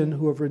portion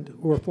who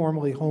are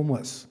formerly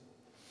homeless.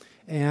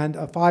 And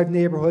 5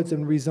 neighborhoods have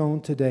been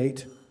rezoned to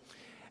date.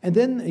 And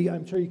then,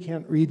 I'm sure you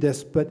can't read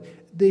this, but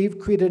they've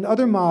created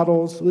other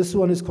models. This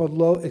one is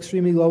called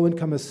extremely low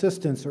income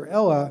assistance, or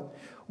ELA,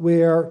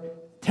 where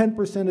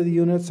 10% of the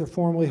units are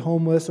formerly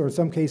homeless, or in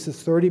some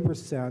cases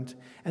 30%,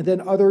 and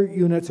then other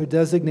units are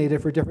designated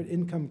for different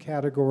income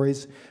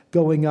categories,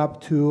 going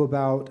up to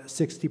about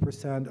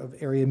 60% of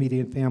area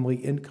median family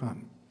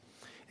income.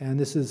 And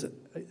this is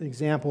an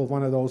example of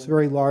one of those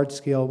very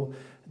large-scale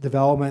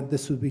development.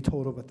 This would be a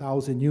total of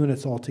 1,000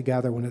 units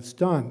altogether when it's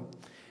done.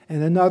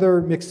 And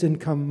another mixed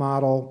income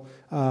model,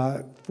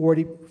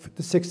 40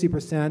 to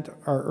 60%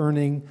 are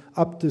earning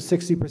up to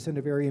 60%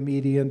 of area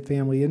median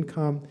family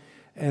income,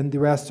 and the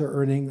rest are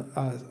earning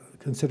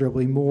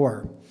considerably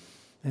more.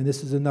 And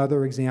this is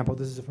another example.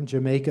 This is from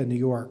Jamaica, New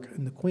York,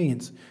 and the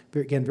Queens.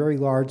 Again, very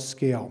large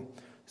scale.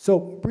 So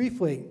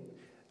briefly,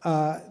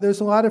 there's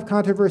a lot of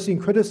controversy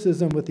and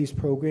criticism with these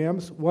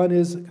programs. One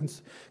is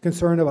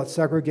concern about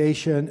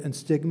segregation and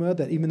stigma,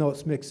 that even though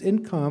it's mixed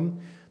income,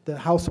 the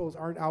households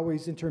aren't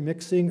always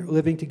intermixing or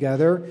living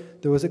together.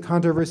 There was a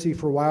controversy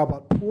for a while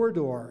about poor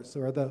doors,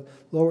 or the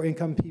lower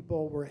income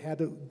people had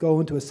to go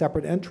into a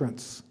separate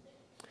entrance.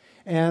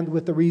 And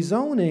with the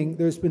rezoning,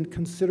 there's been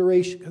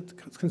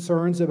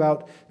concerns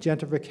about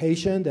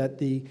gentrification, that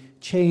the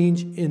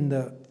change in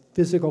the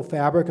physical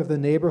fabric of the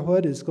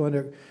neighborhood is going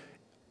to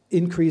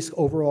increase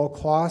overall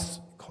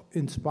costs,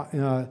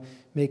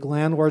 make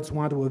landlords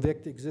want to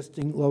evict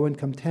existing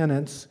low-income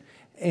tenants.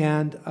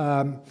 And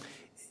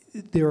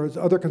there's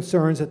other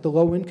concerns that the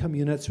low-income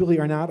units really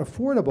are not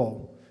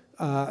affordable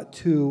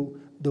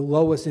to the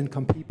lowest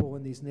income people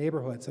in these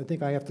neighborhoods. I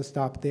think I have to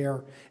stop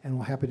there, and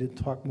we're happy to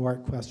talk more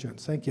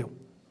questions. Thank you.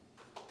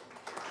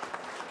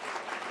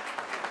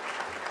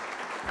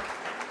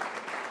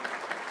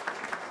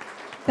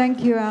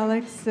 Thank you,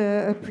 Alex.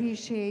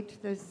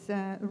 Appreciate this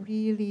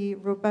really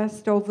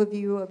robust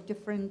overview of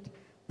different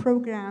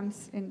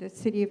programs in the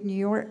city of New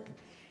York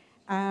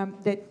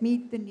that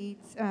meet the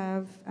needs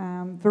of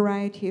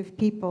variety of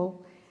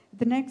people.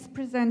 The next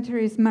presenter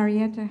is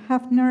Marietta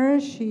Haffner.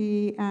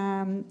 She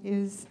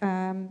is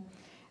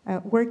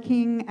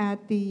working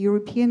at the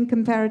European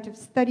Comparative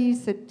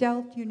Studies at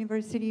Delft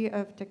University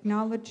of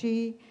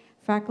Technology,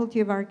 Faculty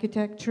of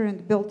Architecture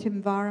and Built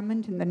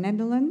Environment in the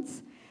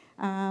Netherlands.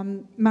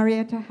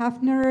 Marietta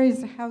Haffner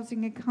is a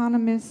housing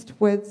economist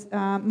with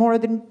more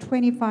than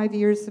 25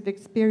 years of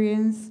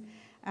experience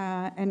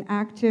and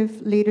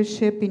active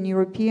leadership in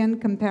European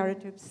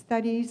comparative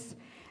studies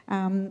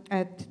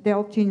at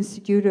Delft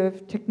Institute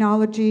of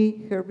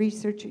Technology. Her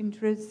research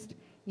interests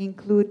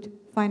include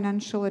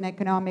financial and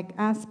economic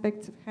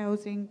aspects of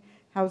housing,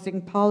 housing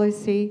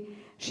policy.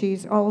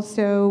 She's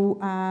also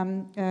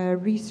a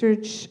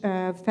research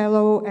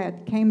fellow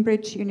at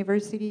Cambridge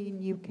University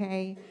in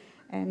UK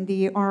and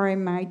the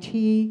RMIT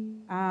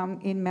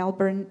in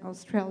Melbourne,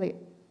 Australia.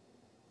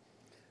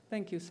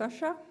 Thank you,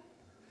 Sasha.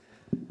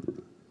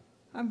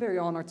 I'm very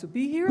honored to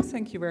be here.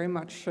 Thank you very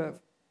much for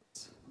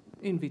this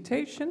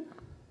invitation.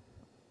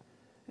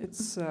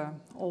 It's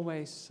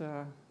always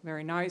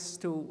very nice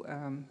to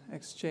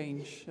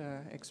exchange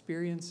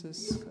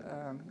experiences.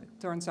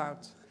 It turns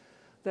out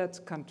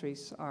that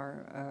countries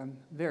are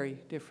very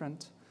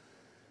different.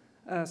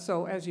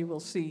 So as you will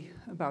see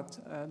about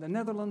the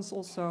Netherlands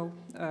also,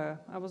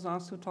 I was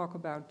asked to talk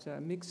about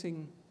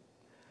mixing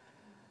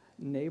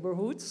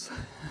neighborhoods,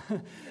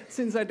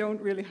 since I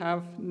don't really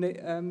have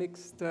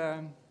mixed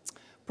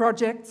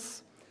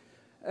projects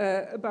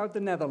about the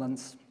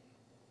Netherlands.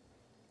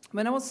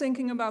 When I was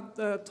thinking about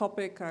the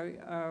topic,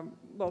 I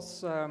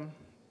was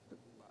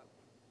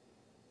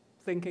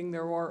thinking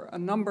there were a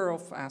number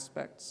of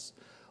aspects.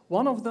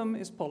 One of them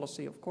is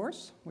policy, of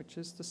course, which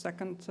is the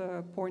second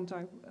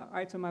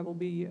item I will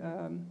be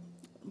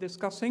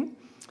discussing.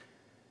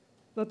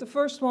 But the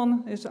first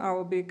one is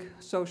our big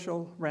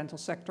social rental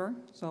sector,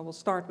 so I will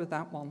start with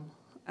that one.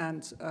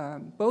 And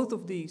both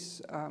of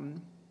these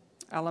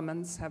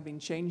elements have been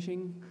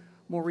changing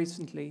more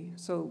recently,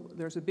 so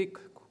there's a big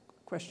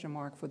question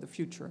mark for the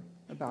future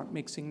about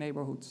mixing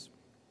neighborhoods.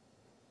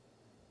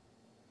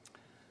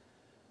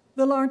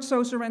 The large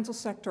social rental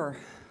sector.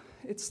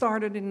 It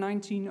started in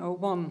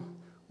 1901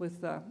 with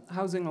the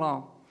housing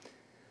law.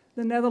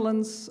 The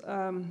Netherlands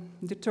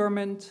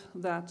determined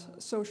that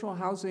social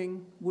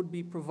housing would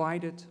be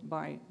provided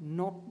by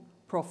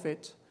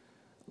not-profit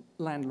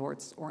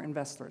landlords or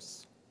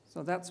investors.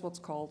 So that's what's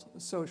called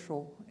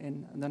social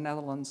in the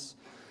Netherlands.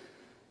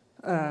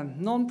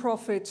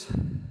 Non-profit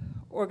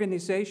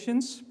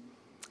organizations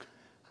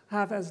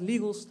have as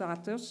legal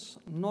status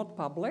not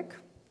public,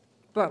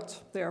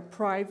 but they are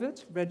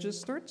private,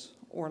 registered,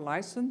 or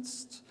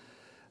licensed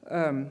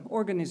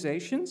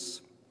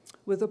organizations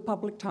with a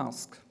public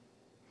task.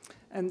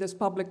 And this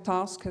public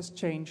task has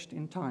changed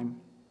in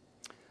time.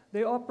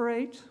 They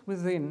operate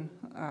within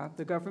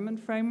the government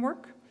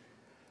framework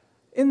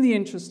in the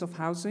interest of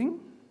housing,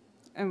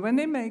 and when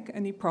they make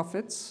any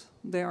profits,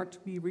 they are to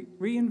be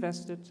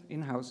reinvested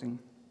in housing.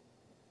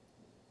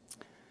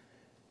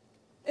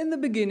 In the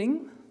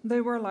beginning,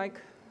 they were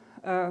like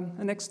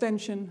an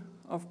extension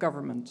of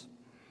government.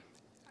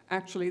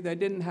 Actually, they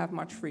didn't have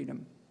much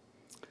freedom.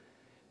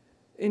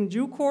 In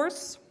due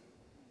course,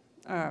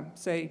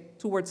 say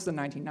towards the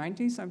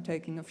 1990s, I'm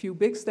taking a few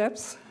big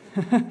steps,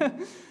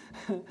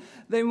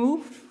 they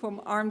moved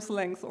from arm's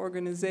length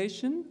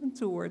organization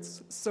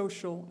towards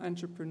social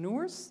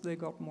entrepreneurs. They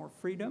got more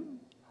freedom,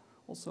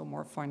 also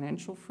more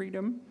financial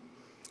freedom,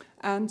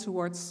 and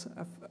towards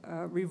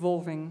a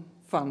revolving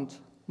fund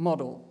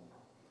model.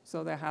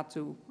 So they had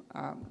to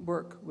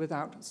work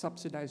without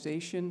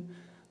subsidization.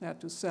 They had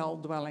to sell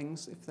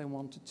dwellings if they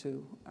wanted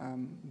to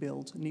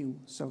build new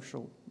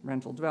social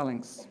rental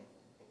dwellings.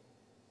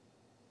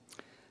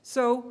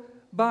 So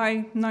by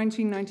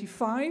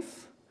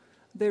 1995,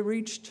 they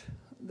reached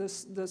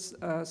this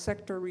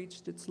sector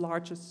reached its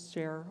largest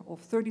share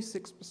of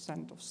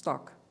 36% of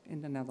stock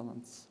in the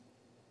Netherlands.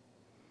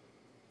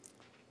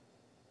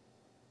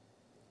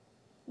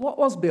 What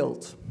was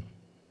built?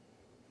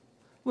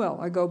 Well,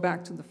 I go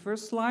back to the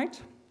first slide.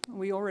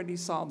 We already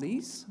saw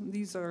these.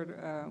 These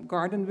are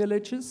garden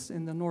villages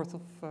in the north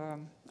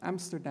of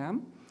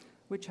Amsterdam,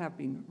 which have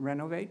been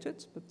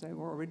renovated, but they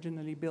were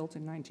originally built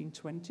in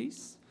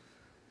 1920s.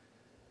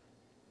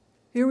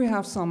 Here we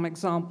have some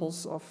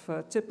examples of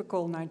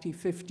typical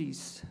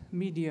 1950s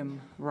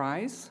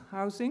medium-rise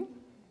housing.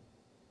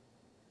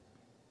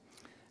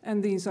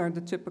 And these are the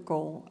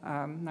typical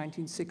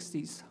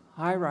 1960s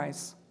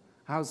high-rise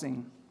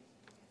housing.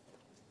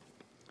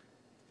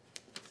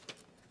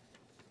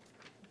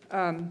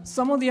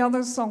 Some of the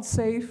others I'll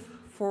save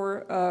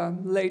for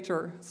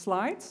later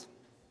slides.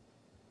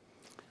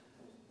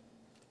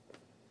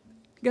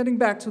 Getting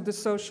back to the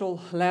social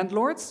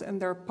landlords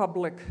and their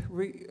public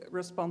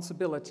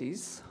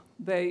responsibilities,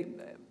 they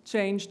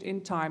changed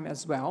in time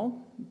as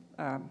well.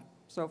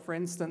 So for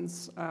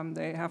instance,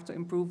 they have to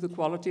improve the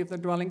quality of the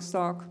dwelling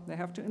stock. They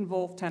have to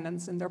involve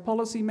tenants in their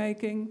policy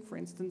making. For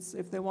instance,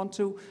 if they want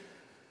to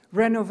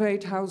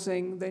renovate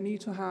housing, they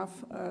need to have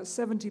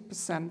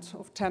 70%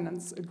 of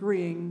tenants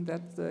agreeing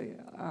that the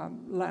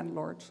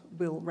landlord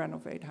will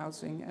renovate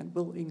housing and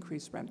will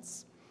increase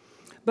rents.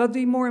 But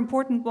the more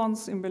important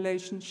ones in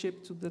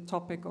relationship to the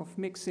topic of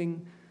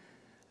mixing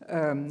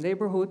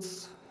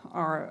neighborhoods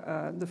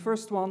are the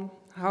first one,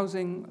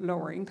 housing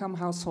lower income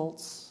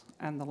households,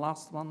 and the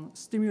last one,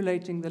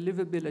 stimulating the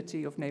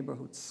livability of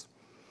neighborhoods.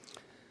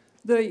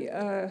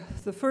 The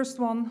first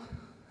one,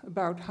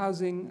 about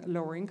housing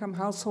lower income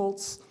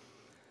households,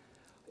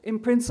 in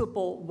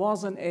principle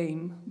was an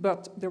aim,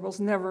 but there was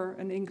never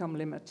an income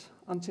limit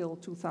until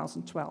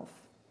 2012.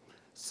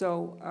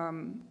 So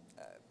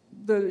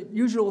the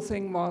usual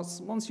thing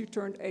was, once you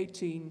turned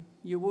 18,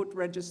 you would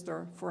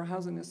register for a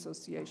housing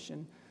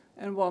association,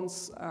 and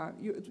once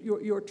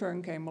your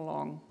turn came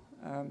along,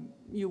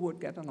 you would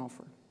get an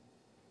offer.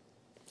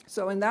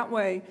 So in that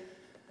way,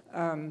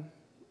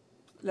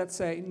 let's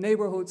say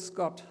neighborhoods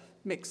got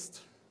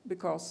mixed,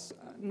 because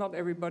not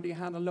everybody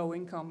had a low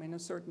income in a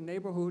certain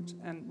neighborhood,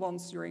 and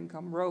once your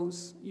income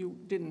rose, you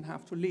didn't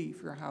have to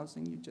leave your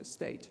housing, you just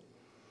stayed.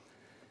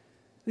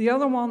 The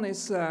other one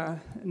is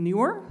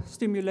newer,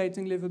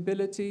 stimulating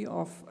livability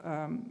of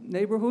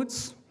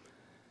neighborhoods,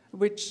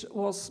 which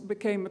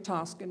became a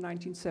task in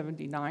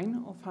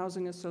 1979 of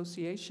housing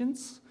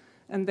associations,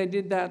 and they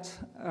did that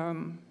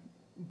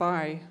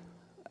by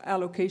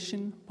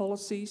allocation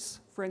policies,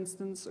 for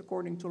instance,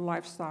 according to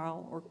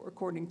lifestyle or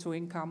according to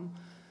income.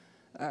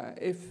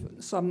 If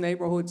some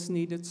neighborhoods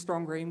needed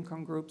stronger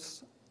income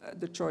groups,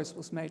 the choice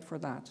was made for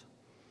that.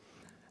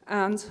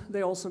 And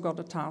they also got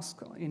a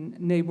task in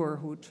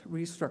neighborhood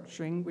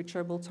restructuring, which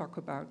I will talk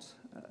about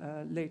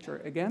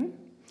later again,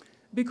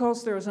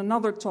 because there is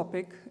another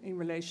topic in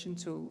relation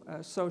to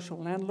social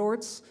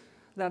landlords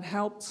that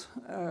helped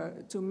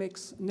to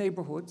mix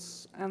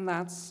neighborhoods, and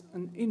that's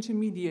an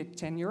intermediate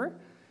tenure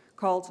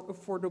called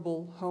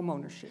affordable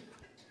homeownership.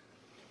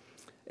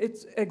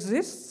 It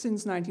exists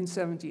since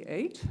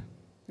 1978.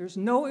 There's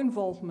no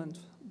involvement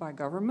by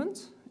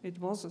government. It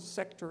was a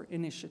sector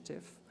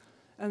initiative,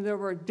 and there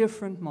were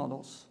different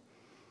models.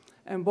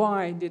 And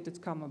why did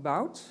it come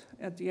about?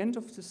 At the end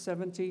of the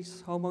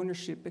 70s,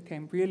 homeownership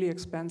became really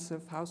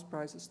expensive, house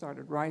prices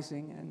started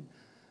rising,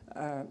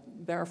 and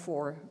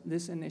therefore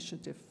this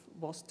initiative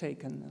was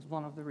taken as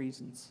one of the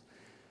reasons.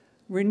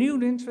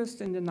 Renewed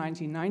interest in the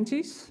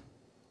 1990s.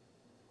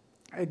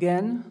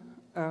 Again,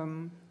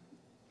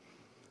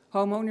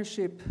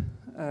 homeownership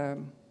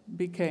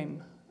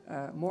became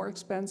more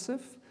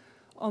expensive.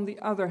 On the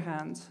other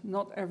hand,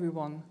 not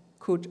everyone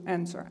could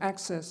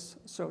access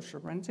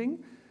social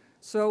renting.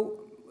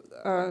 So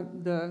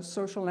the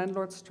social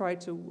landlords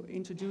tried to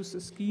introduce a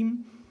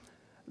scheme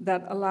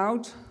that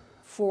allowed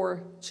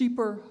for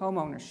cheaper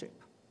homeownership.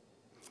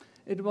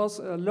 It was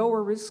a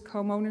lower risk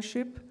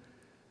homeownership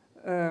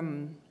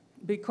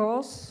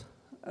because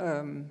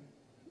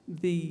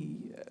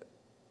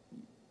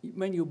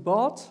when you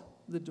bought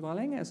the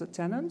dwelling as a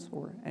tenant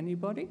or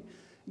anybody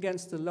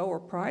against a lower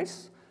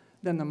price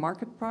than the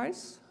market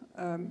price,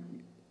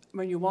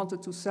 when you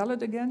wanted to sell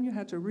it again, you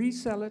had to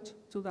resell it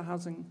to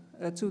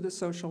the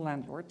social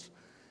landlord,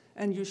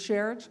 and you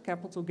shared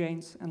capital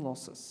gains and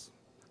losses.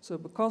 So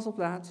because of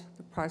that,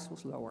 the price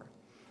was lower.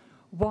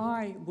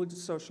 Why would the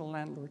social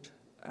landlord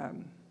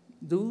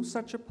do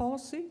such a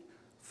policy?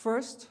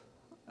 First,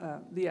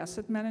 the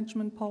asset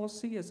management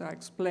policy, as I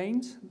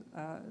explained,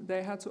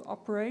 they had to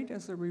operate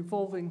as a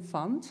revolving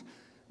fund,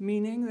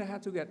 meaning they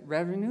had to get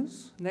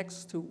revenues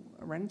next to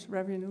rent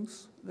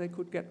revenues. They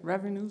could get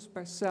revenues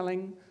by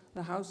selling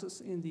the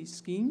houses in these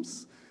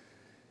schemes,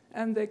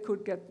 and they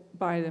could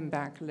buy them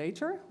back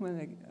later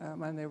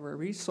when they were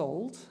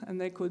resold, and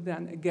they could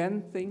then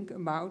again think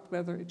about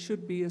whether it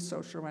should be a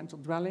social rental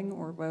dwelling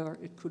or whether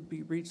it could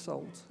be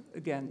resold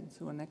again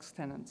to a next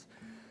tenant.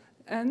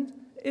 And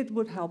it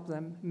would help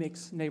them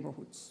mix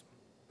neighborhoods,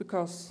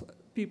 because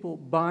people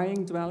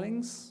buying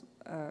dwellings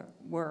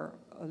were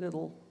a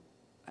little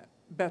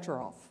better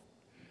off.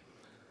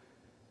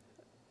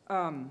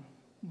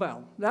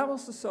 Well, that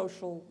was the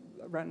social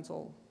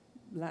rental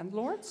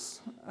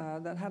landlords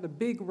that had a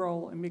big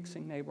role in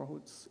mixing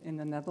neighborhoods in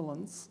the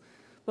Netherlands.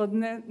 But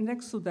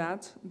next to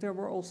that, there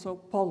were also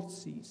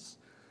policies.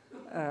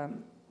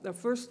 The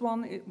first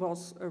one, it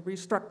was a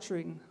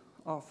restructuring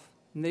of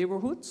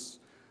neighborhoods,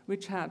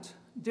 which had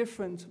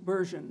different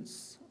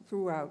versions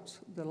throughout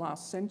the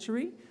last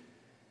century.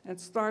 It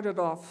started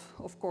off,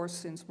 of course,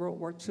 since World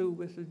War II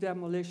with the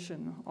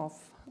demolition of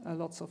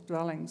lots of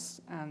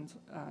dwellings and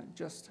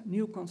just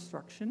new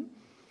construction.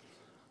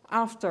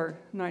 After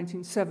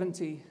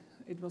 1970,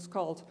 it was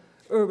called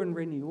urban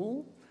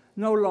renewal,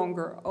 no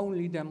longer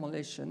only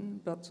demolition,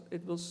 but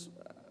it was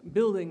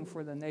building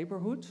for the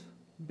neighborhood,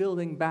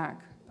 building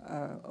back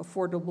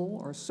affordable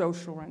or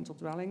social rental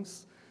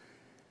dwellings.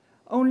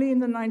 Only in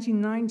the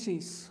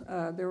 1990s,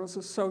 there was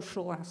a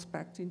social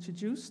aspect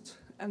introduced,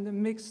 and the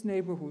mixed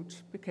neighborhood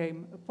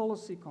became a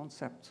policy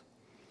concept.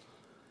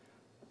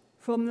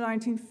 From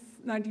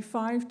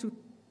 1995 to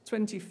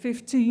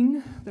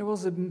 2015, there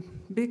was a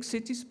big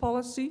cities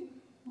policy,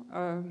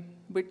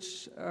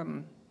 which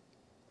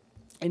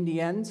in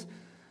the end,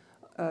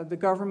 the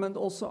government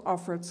also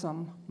offered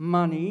some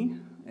money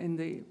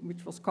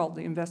which was called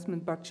the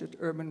Investment Budget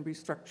Urban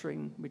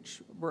Restructuring,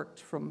 which worked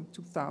from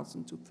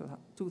 2000 to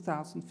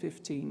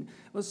 2015.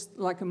 It was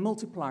like a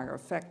multiplier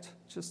effect,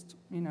 just,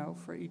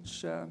 for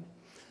each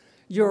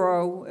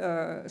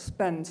euro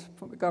spent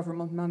for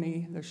government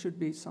money, there should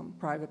be some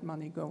private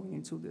money going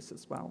into this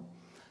as well.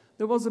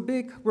 There was a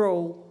big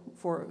role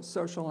for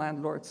social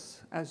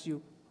landlords, as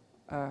you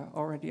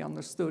already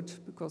understood,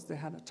 because they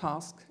had a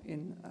task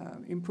in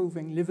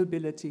improving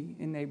livability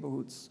in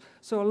neighborhoods.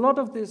 So a lot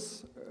of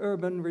this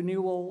urban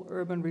renewal,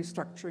 urban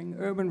restructuring,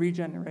 urban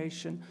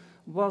regeneration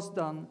was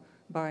done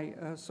by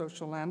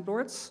social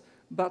landlords,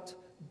 but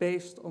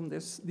based on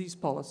these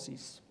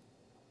policies.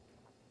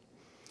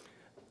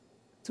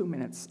 2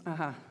 minutes.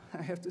 I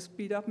have to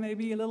speed up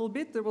maybe a little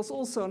bit. There was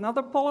also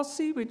another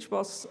policy, which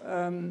was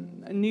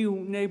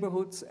new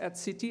neighborhoods at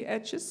city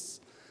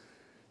edges.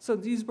 So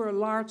these were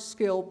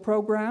large-scale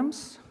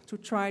programs to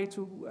try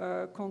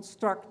to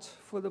construct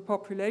for the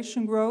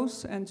population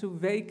growth and to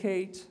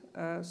vacate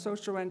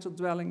social rental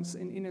dwellings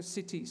in inner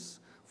cities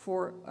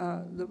for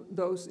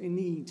those in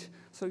need.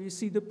 So you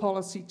see the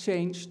policy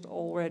changed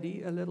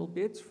already a little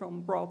bit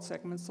from broad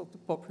segments of the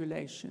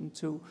population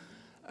to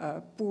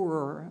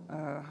poorer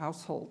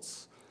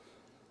households.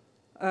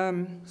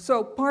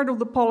 So part of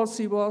the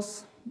policy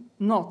was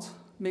not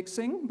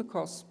mixing,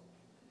 because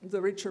the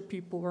richer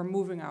people were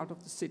moving out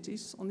of the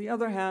cities. On the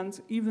other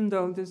hand, even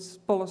though this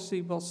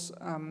policy was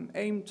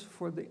aimed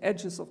for the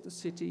edges of the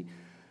city,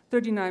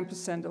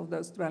 39% of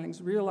those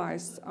dwellings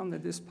realized under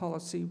this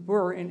policy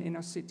were in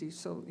inner cities.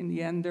 So in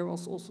the end, there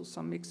was also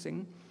some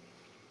mixing.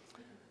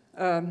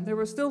 There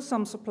were still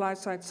some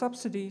supply-side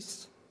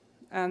subsidies,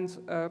 and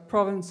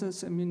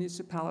provinces and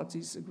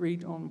municipalities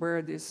agreed on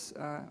where this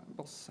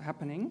was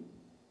happening.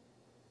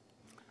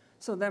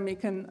 So then we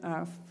can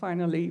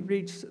finally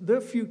reach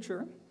the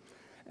future.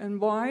 And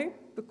why?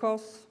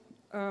 Because,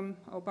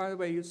 oh, by the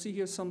way, you see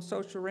here some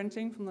social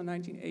renting from the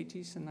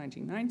 1980s and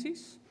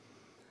 1990s.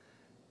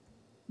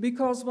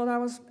 Because what I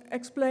was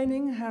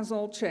explaining has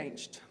all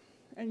changed.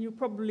 And you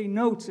probably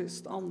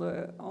noticed on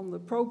the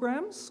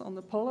programs, on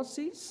the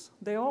policies,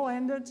 they all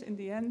ended in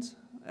the end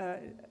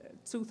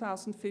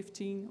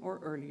 2015 or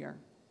earlier.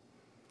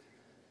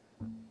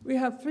 We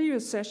had 3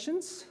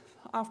 recessions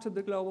after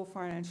the global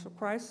financial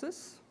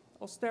crisis.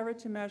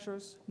 Austerity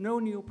measures, no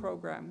new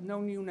program, no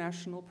new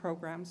national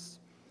programs.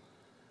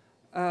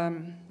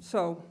 And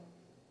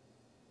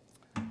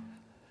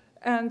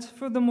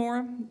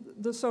furthermore,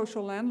 the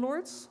social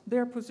landlords,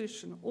 their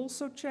position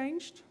also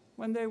changed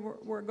when they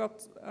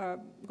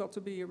got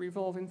to be a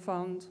revolving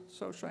fund,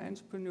 social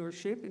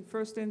entrepreneurship. In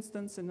first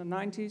instance, in the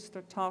 90s,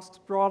 their tasks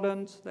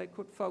broadened. They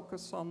could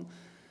focus on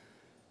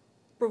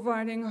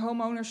providing home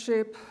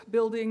ownership,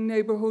 building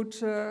neighborhood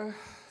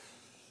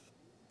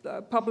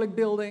public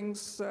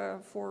buildings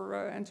for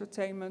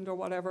entertainment or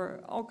whatever,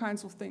 all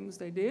kinds of things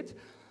they did.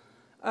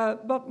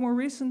 But more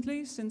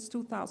recently, since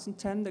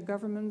 2010, the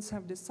governments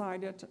have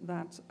decided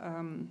that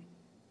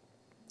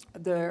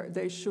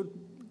they should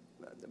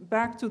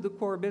back to the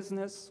core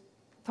business,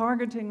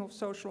 targeting of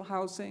social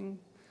housing.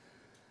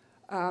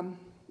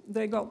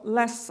 They got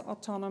less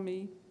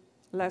autonomy,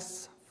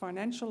 less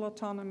financial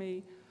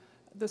autonomy.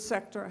 The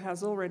sector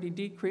has already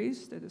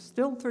decreased. It is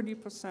still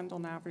 30%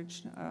 on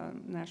average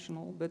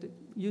national, but it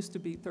used to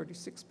be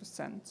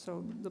 36%.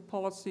 So the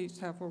policies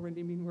have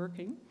already been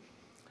working.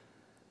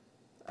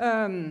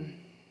 And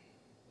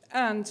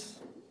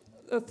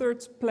a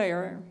third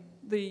player,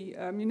 the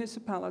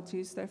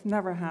municipalities, they've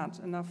never had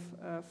enough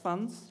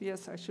funds.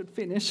 Yes, I should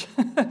finish.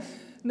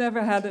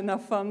 Never had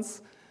enough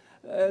funds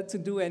to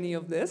do any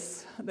of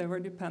this. They were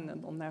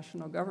dependent on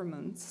national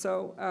governments.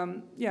 So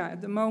yeah,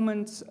 at the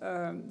moment,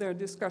 there are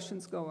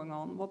discussions going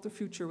on what the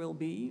future will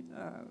be.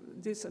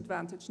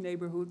 Disadvantaged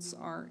neighborhoods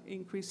are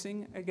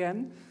increasing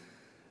again.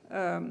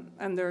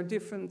 And there are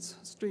different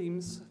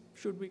streams.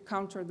 Should we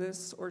counter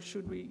this, or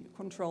should we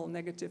control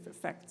negative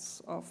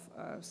effects of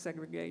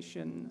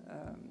segregation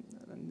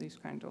and these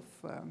kind of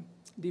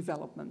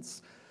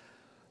developments?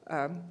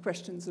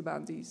 Questions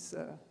about these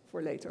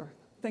for later.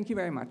 Thank you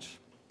very much.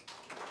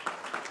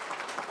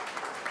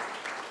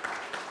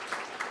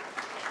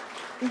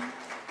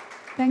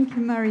 Thank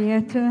you,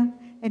 Marietta.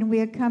 And we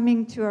are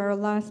coming to our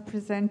last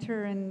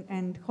presenter,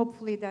 and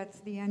hopefully that's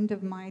the end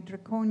of my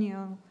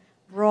draconian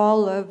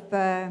role of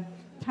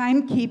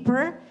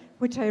timekeeper,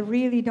 which I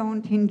really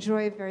don't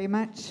enjoy very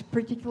much,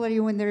 particularly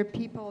when there are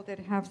people that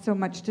have so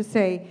much to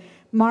say.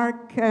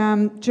 Mark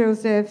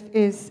Joseph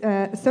is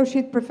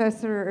Associate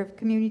Professor of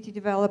Community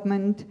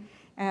Development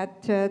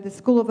at the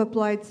School of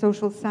Applied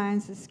Social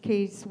Sciences,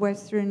 Case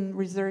Western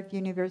Reserve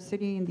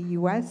University in the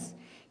US.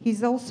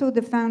 He's also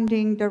the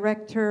founding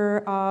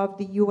director of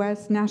the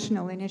US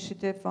National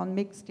Initiative on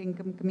Mixed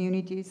Income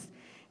Communities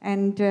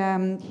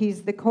And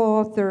he's the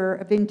co-author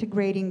of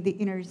Integrating the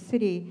Inner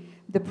City,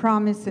 the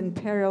Promise and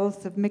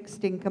Perils of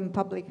Mixed Income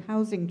Public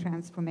Housing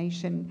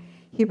Transformation.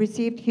 He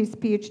received his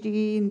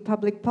PhD in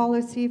public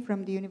policy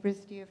from the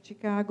University of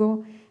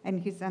Chicago and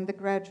his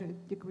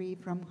undergraduate degree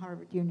from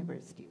Harvard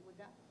University. With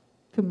that,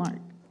 to Mark.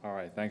 All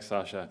right, thanks,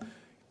 Sasha.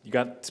 You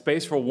got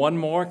space for one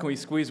more? Can we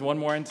squeeze one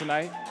more in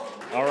tonight?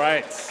 All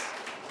right.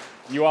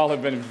 You all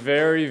have been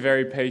very,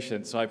 very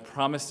patient, so I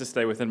promise to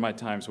stay within my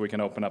time so we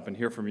can open up and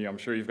hear from you. I'm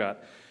sure you've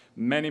got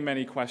many,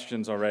 many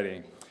questions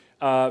already.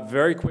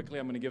 Very quickly,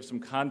 I'm going to give some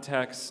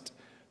context,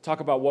 talk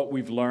about what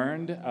we've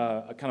learned,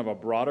 a kind of a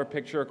broader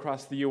picture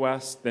across the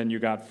U.S. than you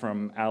got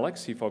from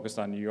Alex. He focused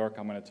on New York.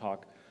 I'm going to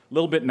talk a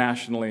little bit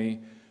nationally.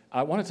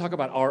 I want to talk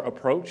about our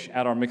approach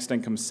at our Mixed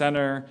Income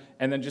Center,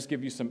 and then just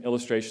give you some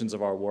illustrations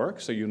of our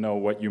work so you know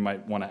what you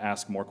might want to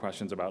ask more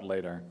questions about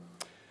later.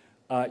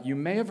 You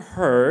may have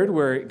heard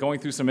we're going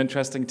through some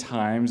interesting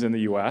times in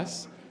the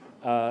U.S.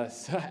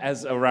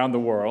 As around the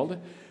world.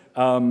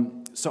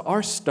 So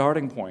our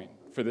starting point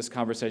for this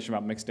conversation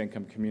about mixed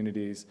income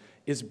communities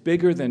is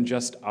bigger than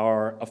just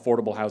our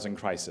affordable housing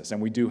crisis.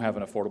 And we do have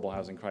an affordable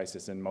housing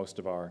crisis in most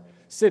of our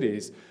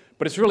cities,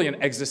 but it's really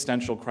an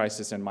existential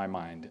crisis in my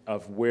mind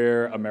of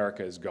where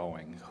America is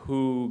going.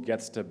 Who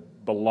gets to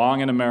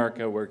belong in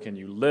America? Where can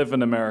you live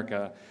in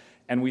America?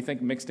 And we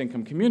think mixed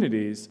income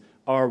communities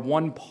are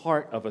one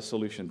part of a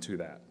solution to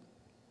that.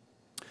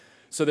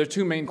 So there are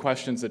two main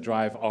questions that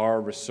drive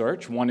our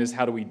research. One is,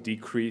 how do we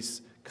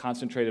decrease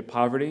concentrated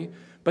poverty?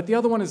 But the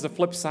other one is the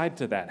flip side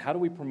to that. How do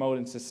we promote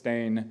and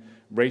sustain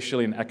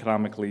racially and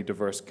economically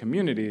diverse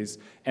communities?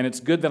 And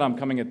it's good that I'm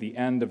coming at the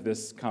end of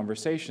this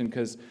conversation,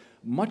 because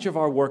much of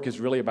our work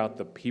is really about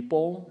the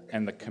people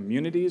and the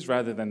communities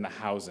rather than the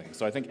housing.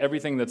 So I think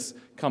everything that's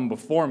come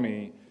before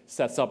me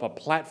sets up a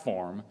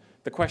platform.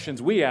 The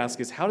questions we ask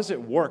is, how does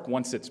it work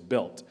once it's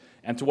built?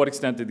 And to what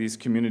extent do these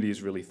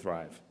communities really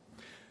thrive?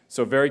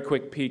 So very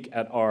quick peek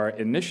at our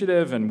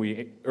initiative, and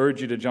we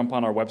urge you to jump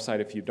on our website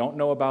if you don't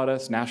know about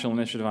us, National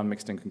Initiative on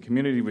Mixed Income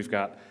Community. We've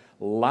got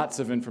lots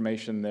of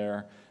information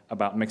there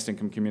about mixed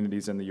income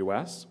communities in the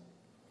US.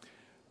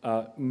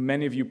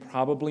 Many of you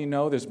probably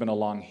know there's been a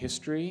long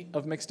history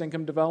of mixed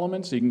income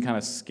development, so you can kind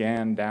of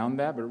scan down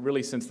that, but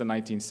really since the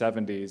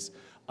 1970s,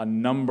 a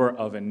number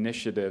of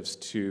initiatives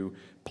to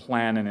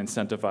plan and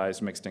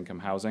incentivize mixed income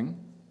housing.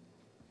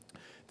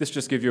 This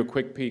just gives you a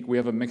quick peek. We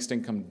have a mixed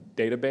income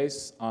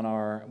database on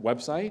our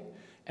website,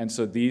 and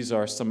so these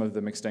are some of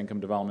the mixed income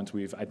developments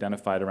we've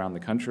identified around the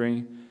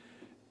country.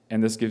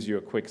 And this gives you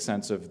a quick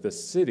sense of the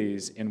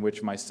cities in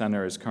which my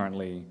center is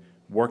currently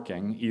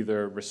working,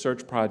 either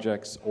research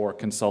projects or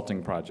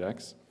consulting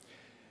projects.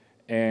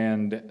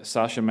 And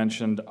Sasha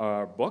mentioned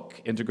our book,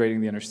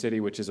 Integrating the Inner City,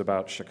 which is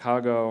about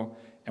Chicago,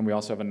 and we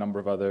also have a number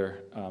of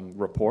other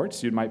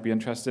reports you might be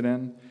interested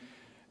in.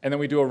 And then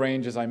we do a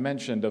range, as I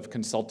mentioned, of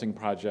consulting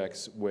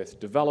projects with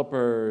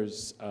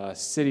developers,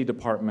 city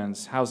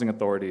departments, housing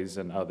authorities,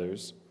 and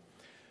others.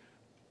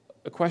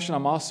 A question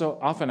I'm also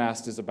often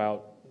asked is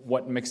about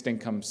what mixed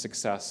income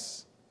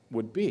success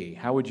would be.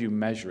 How would you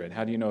measure it?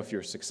 How do you know if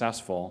you're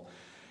successful?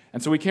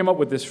 And so we came up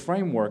with this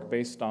framework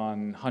based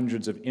on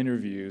hundreds of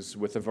interviews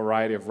with a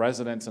variety of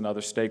residents and other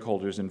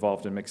stakeholders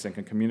involved in mixed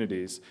income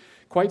communities.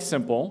 Quite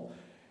simple.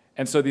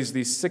 And so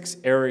these 6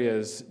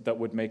 areas that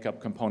would make up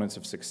components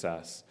of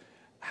success.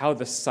 How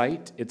the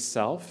site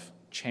itself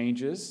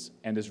changes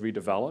and is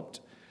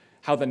redeveloped,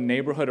 how the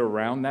neighborhood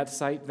around that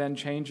site then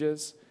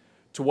changes,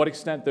 to what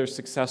extent there's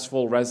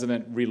successful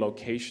resident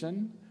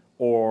relocation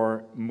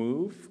or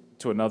move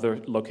to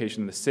another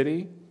location in the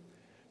city,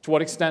 to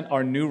what extent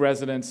are new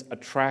residents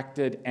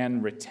attracted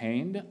and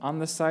retained on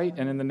the site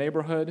and in the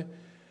neighborhood,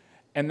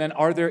 and then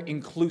are there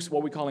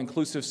what we call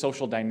inclusive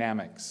social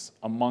dynamics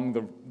among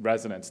the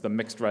residents, the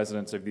mixed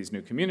residents of these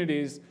new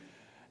communities.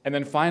 And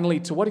then finally,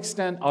 to what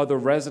extent are the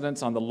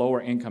residents on the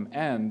lower income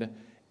end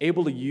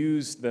able to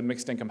use the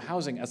mixed income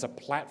housing as a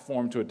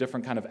platform to a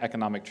different kind of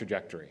economic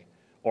trajectory?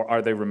 Or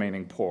are they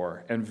remaining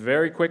poor? And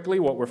very quickly,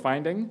 what we're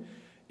finding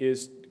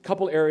is a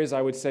couple areas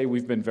I would say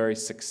we've been very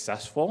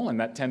successful, and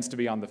that tends to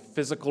be on the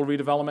physical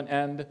redevelopment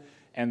end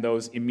and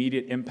those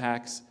immediate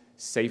impacts,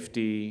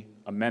 safety,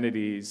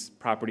 amenities,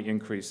 property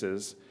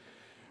increases.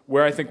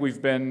 Where I think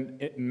we've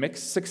been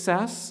mixed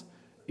success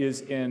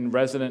is in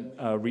resident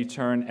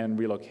return and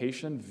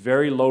relocation.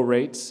 Very low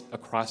rates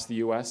across the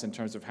US in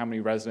terms of how many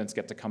residents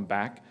get to come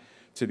back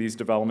to these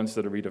developments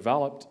that are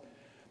redeveloped.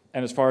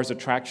 And as far as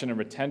attraction and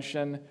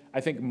retention, I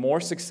think more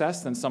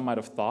success than some might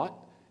have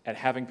thought at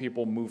having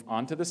people move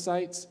onto the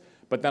sites,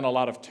 but then a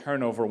lot of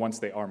turnover once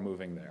they are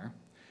moving there.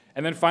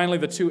 And then finally,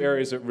 the 2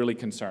 areas that really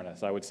concern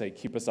us, I would say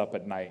keep us up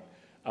at night.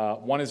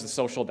 One is the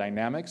social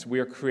dynamics. We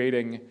are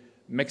creating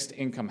mixed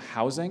income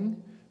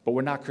housing, but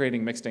we're not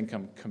creating mixed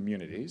income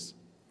communities.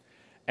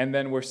 And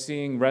then we're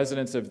seeing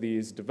residents of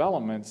these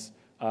developments,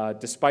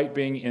 despite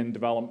being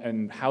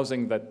in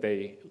housing that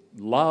they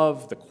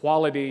love, the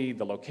quality,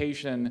 the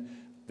location,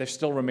 they're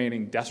still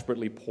remaining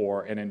desperately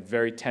poor and in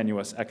very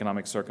tenuous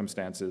economic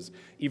circumstances,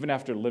 even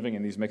after living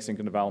in these mixed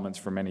income developments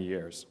for many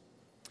years.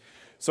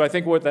 So I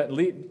think what that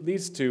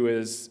leads to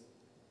is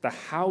the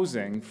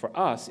housing for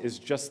us is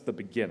just the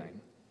beginning.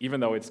 Even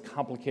though it's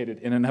complicated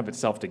in and of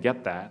itself to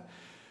get that,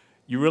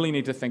 you really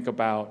need to think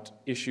about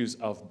issues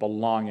of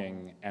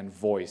belonging and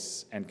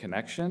voice and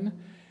connection,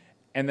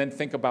 and then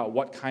think about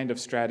what kind of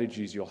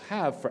strategies you'll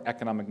have for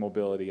economic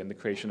mobility and the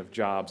creation of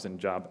jobs and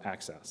job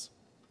access.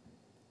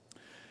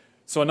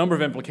 So a number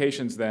of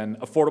implications then.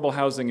 Affordable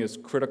housing is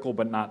critical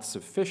but not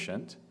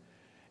sufficient.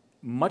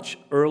 Much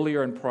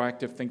earlier and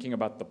proactive thinking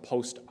about the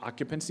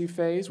post-occupancy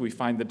phase. We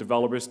find that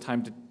developers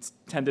tend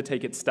to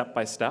take it step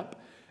by step,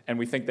 and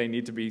we think they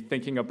need to be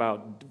thinking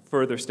about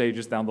further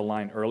stages down the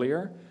line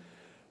earlier.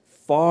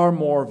 Far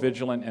more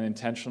vigilant and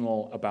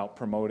intentional about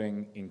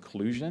promoting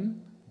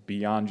inclusion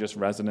beyond just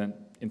resident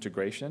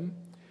integration,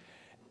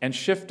 and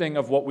shifting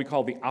of what we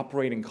call the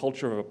operating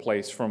culture of a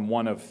place from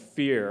one of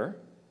fear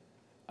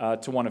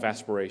to one of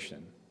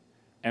aspiration,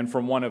 and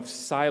from one of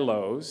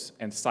silos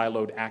and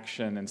siloed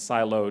action and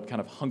siloed kind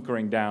of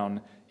hunkering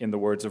down, in the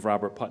words of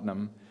Robert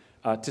Putnam,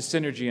 to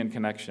synergy and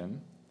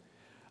connection.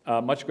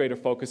 Much greater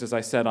focus, as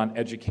I said, on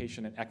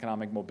education and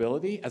economic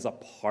mobility as a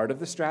part of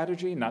the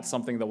strategy, not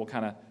something that will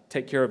kind of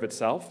take care of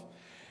itself.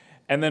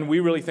 And then we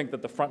really think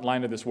that the front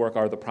line of this work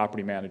are the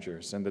property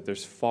managers, and that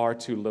there's far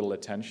too little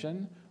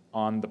attention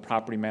on the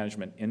property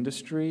management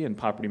industry and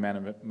property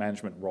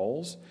management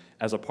roles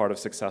as a part of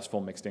successful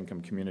mixed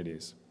income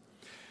communities.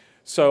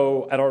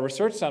 So at our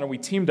research center, we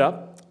teamed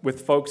up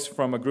with folks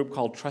from a group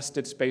called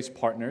Trusted Space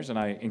Partners, and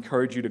I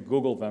encourage you to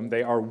Google them.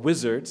 They are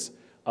wizards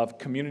of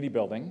community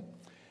building.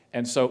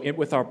 And so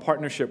with our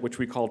partnership, which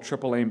we call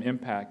Triple Aim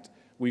Impact,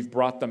 we've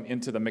brought them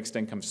into the mixed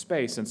income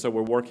space, and so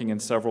we're working in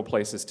several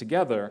places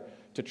together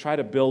to try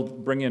to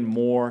bring in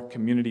more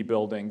community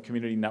building,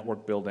 community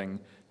network building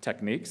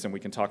techniques, and we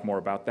can talk more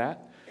about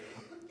that.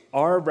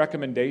 Our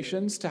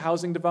recommendations to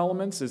housing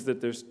developments is that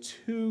there's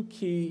two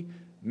key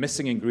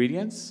missing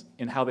ingredients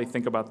in how they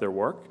think about their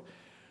work.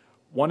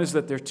 One is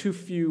that there are too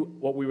few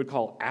what we would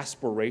call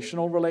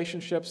aspirational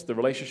relationships. The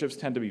relationships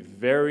tend to be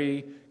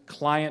very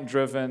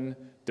client-driven,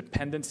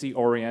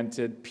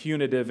 dependency-oriented,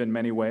 punitive in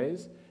many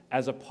ways,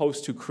 as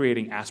opposed to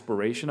creating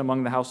aspiration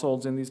among the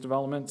households in these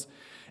developments,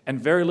 and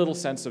very little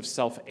sense of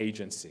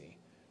self-agency.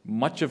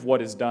 Much of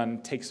what is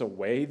done takes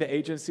away the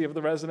agency of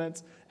the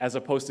residents, as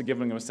opposed to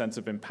giving them a sense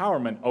of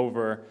empowerment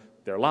over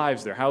their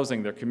lives, their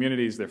housing, their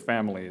communities, their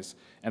families.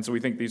 And so we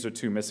think these are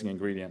two missing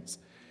ingredients.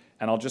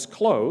 And I'll just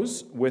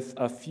close with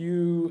a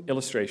few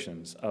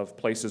illustrations of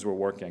places we're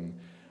working.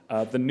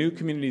 The New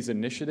Communities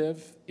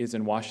Initiative is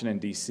in Washington,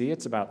 D.C.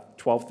 It's about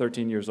 12,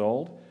 13 years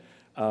old.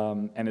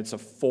 And it's a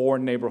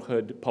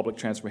 4-neighborhood public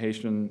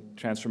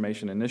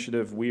transformation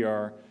initiative. We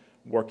are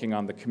working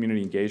on the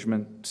community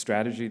engagement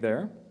strategy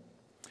there.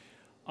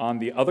 On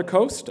the other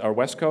coast, our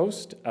west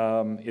coast,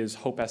 is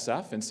Hope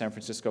SF in San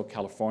Francisco,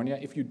 California.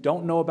 If you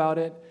don't know about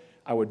it,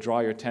 I would draw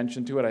your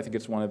attention to it. I think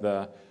it's one of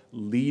the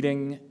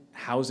leading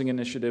housing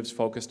initiatives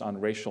focused on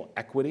racial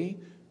equity.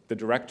 The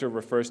director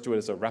refers to it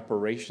as a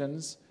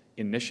reparations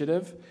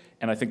initiative,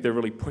 and I think they're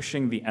really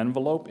pushing the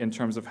envelope in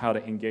terms of how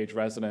to engage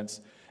residents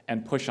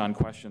and push on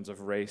questions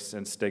of race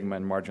and stigma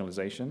and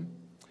marginalization.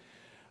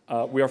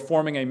 We are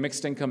forming a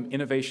mixed income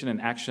innovation and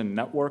action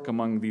network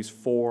among these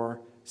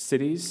 4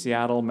 cities,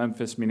 Seattle,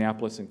 Memphis,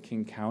 Minneapolis, and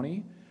King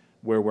County,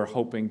 where we're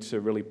hoping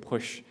to really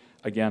push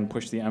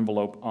the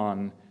envelope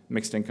on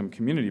mixed income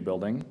community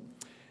building.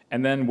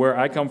 And then where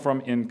I come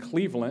from in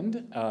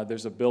Cleveland,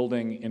 there's a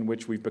building in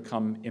which we've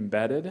become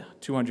embedded,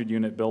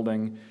 200-unit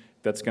building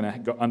that's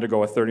going to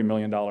undergo a $30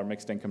 million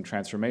mixed income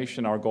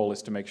transformation. Our goal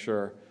is to make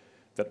sure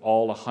that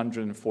all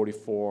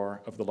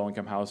 144 of the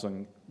low-income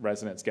housing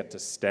residents get to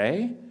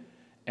stay,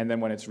 and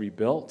then when it's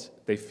rebuilt,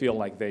 they feel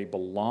like they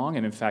belong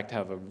and in fact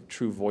have a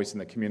true voice in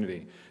the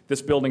community.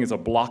 This building is a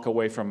block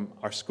away from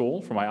our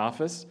school, from my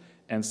office,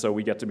 and so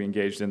we get to be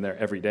engaged in there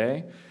every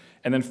day.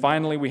 And then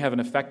finally, we have an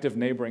effective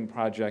neighboring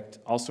project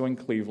also in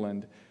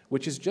Cleveland,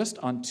 which is just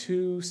on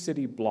 2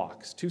 city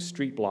blocks, 2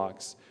 street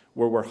blocks,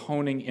 where we're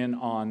honing in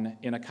on,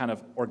 in a kind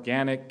of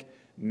organic,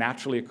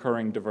 naturally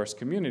occurring diverse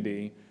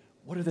community,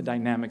 what are the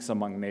dynamics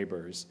among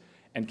neighbors?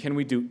 And can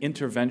we do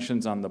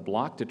interventions on the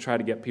block to try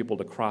to get people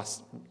to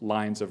cross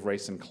lines of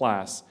race and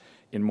class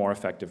in more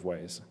effective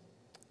ways?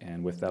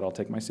 And with that, I'll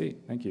take my seat.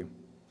 Thank you.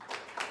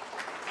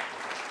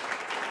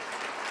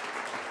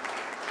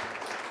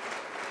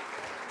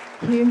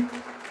 Thank you.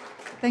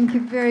 Thank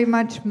you very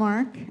much,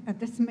 Mark.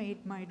 This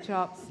made my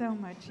job so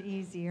much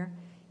easier,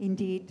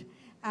 indeed.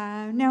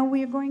 Now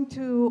we are going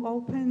to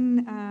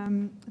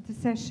open the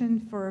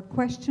session for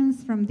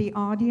questions from the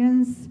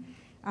audience.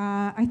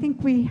 I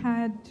think we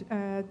had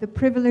the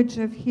privilege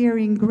of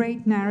hearing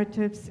great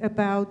narratives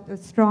about a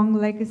strong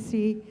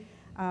legacy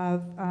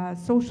of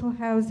social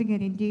housing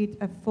and indeed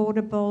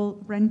affordable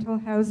rental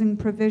housing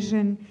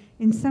provision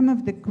in some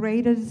of the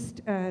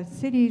greatest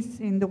cities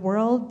in the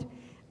world,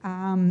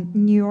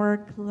 New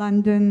York,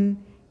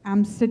 London,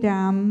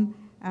 Amsterdam,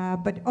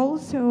 but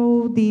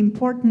also the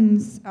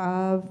importance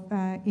of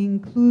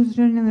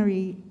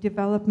inclusionary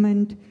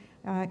development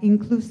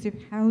inclusive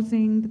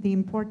housing, the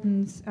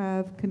importance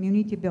of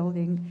community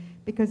building,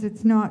 because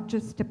it's not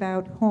just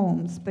about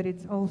homes, but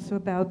it's also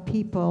about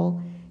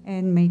people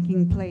and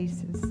making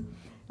places.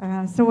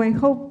 So I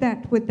hope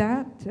that with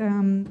that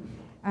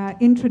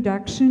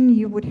introduction,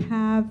 you would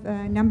have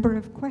a number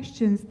of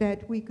questions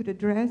that we could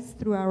address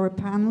through our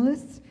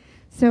panelists.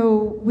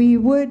 So we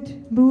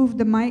would move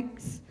the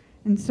mics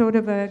in sort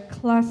of a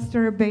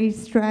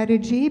cluster-based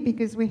strategy,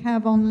 because we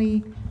have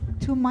only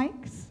 2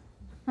 mics,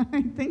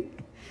 I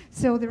think.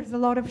 So there's a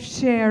lot of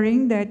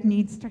sharing that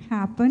needs to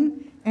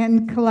happen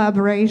and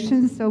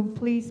collaboration. So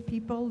please,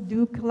 people,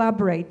 do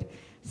collaborate.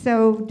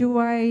 So do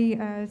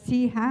I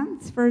see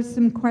hands for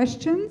some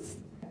questions?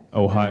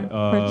 Oh, hi.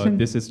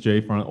 This is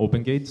Jay from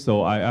OpenGate.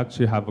 So I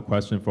actually have a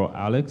question for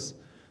Alex.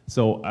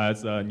 So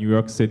as New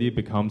York City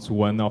becomes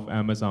one of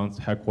Amazon's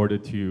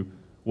headquarters to,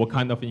 what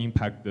kind of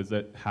impact does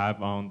it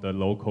have on the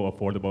local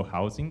affordable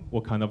housing?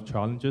 What kind of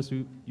challenges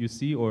you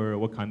see, or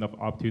what kind of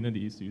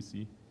opportunities you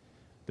see?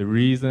 The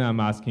reason I'm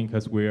asking,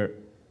 because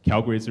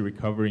Calgary is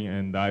recovering,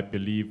 and I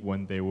believe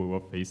one day we will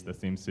face the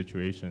same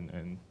situation,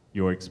 and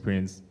your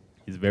experience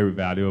is very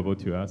valuable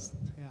to us.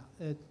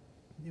 Yeah,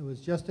 it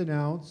was just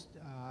announced.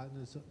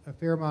 There's a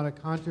fair amount of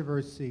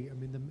controversy. I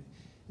mean,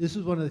 this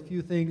is one of the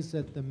few things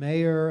that the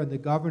mayor and the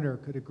governor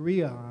could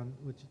agree on,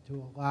 which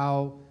to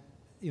allow,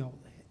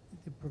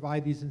 to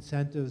provide these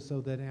incentives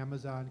so that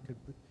Amazon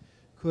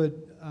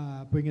could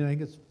bring in, I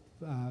think it's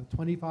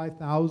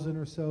 25,000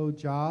 or so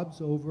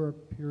jobs over a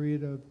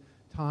period of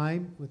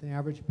time with an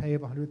average pay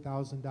of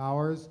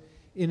 $100,000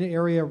 in an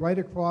area right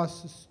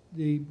across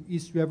the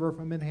East River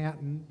from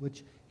Manhattan,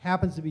 which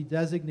happens to be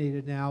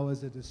designated now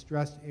as a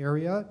distressed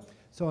area.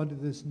 So under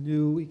this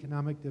new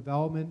economic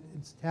development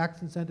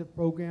tax incentive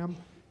program,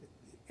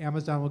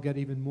 Amazon will get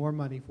even more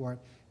money for it.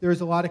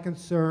 There's a lot of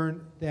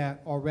concern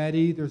that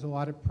already there's a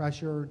lot of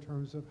pressure in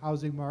terms of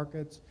housing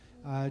markets,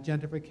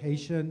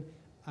 gentrification.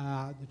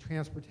 The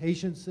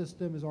transportation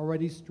system is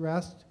already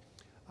stressed.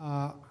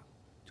 To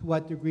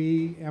what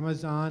degree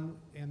Amazon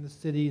and the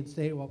city and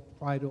state will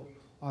try to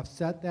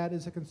offset that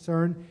is a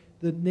concern.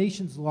 The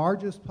nation's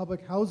largest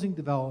public housing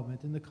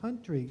development in the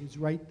country is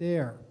right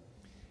there.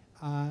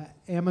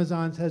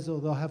 Amazon says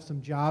they'll have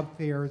some job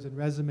fairs and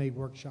resume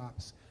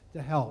workshops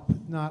to help.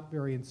 Not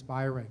very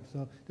inspiring.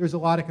 So there's a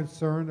lot of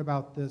concern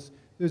about this.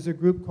 There's a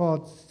group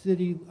called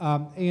City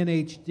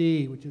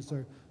ANHD, which is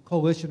a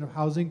coalition of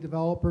housing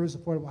developers,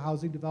 affordable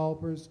housing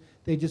developers.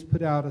 They just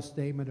put out a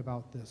statement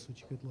about this,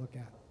 which you could look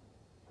at.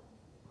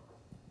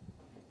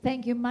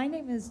 Thank you. My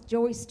name is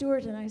Joey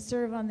Stewart, and I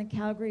serve on the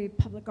Calgary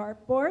Public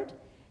Art Board.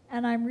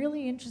 And I'm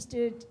really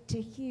interested to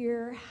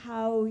hear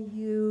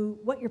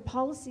what your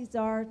policies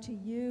are to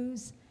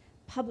use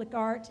public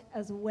art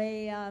as a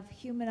way of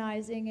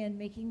humanizing and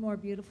making more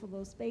beautiful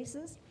those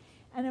spaces.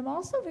 And I'm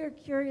also very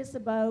curious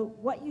about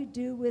what you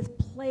do with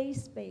play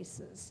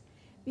spaces,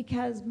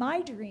 because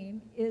my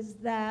dream is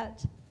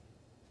that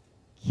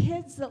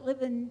kids that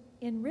live in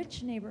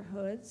rich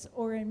neighborhoods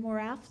or in more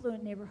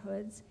affluent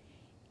neighborhoods,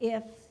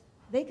 if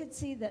they could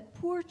see that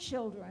poor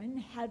children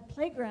had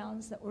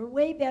playgrounds that were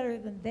way better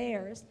than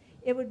theirs,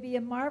 it would be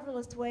a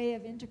marvelous way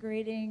of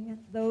integrating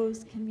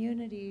those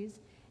communities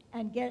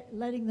and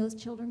letting those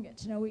children get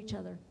to know each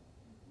other.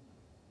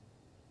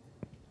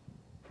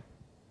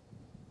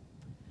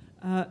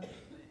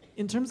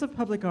 In terms of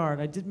public art,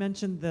 I did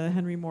mention the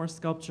Henry Moore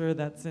sculpture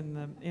that's in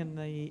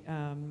the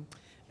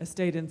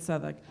estate in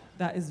Southwark.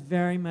 That is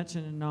very much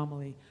an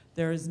anomaly.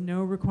 There is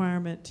no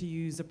requirement to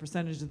use a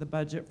percentage of the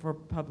budget for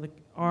public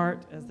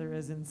art, as there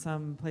is in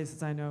some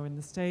places I know in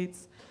the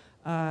States.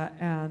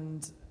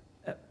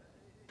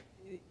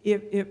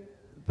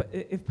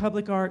 If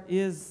public art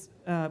is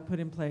put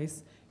in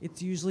place,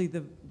 it's usually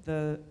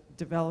the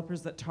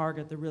developers that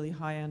target the really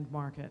high-end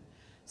market.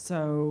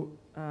 So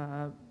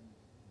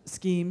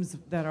schemes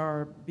that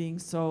are being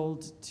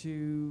sold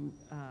to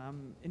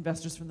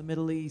investors from the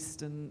Middle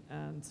East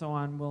and so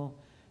on will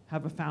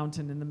have a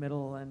fountain in the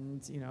middle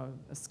and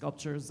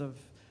sculptures of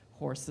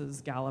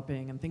horses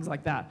galloping and things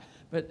like that.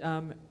 But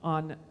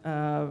on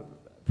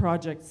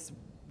projects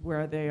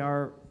where they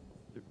are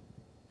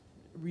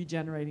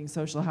regenerating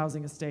social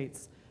housing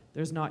estates,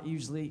 there's not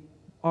usually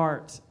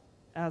art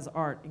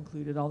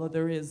included, although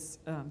there is,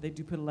 they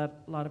do put a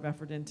lot of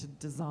effort into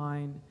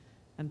design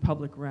and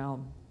public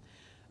realm.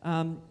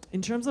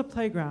 In terms of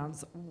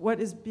playgrounds, what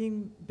is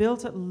being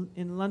built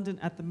in London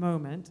at the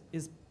moment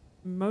is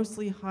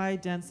mostly high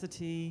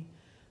density,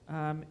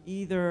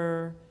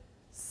 either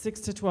 6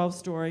 to 12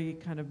 story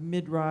kind of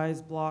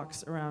mid-rise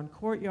blocks around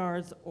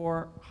courtyards,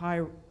 or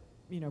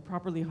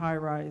properly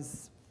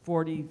high-rise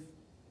 40,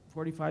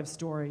 45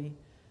 story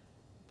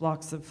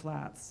blocks of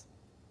flats.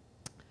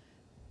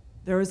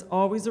 There is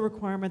always a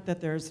requirement that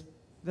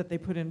they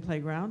put in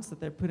playgrounds, that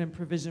they put in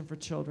provision for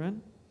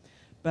children.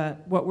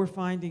 But what we're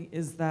finding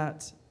is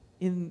that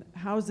in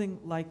housing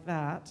like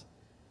that,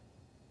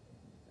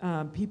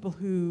 people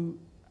who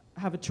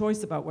have a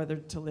choice about whether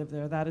to live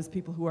there, that is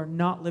people who are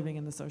not living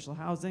in the social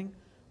housing,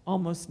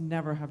 almost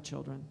never have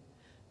children.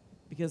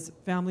 Because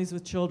families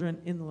with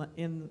children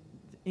in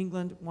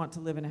England want to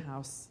live in a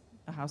house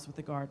with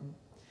a garden.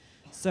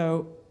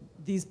 So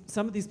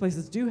some of these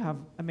places do have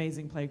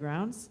amazing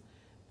playgrounds,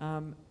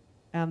 and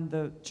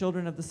the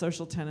children of the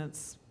social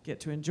tenants get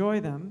to enjoy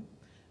them,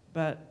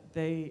 but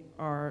they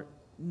are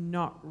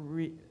not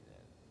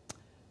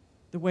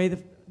the way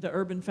the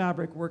urban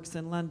fabric works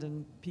in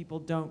London, people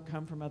don't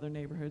come from other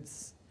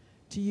neighborhoods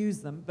to use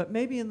them. But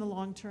maybe in the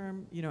long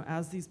term, you know,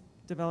 as these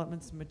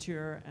developments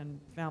mature and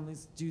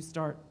families do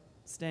start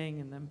staying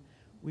in them,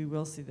 we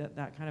will see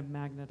that kind of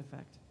magnet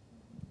effect.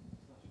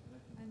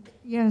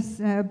 Yes,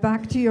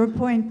 back to your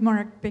point,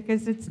 Mark,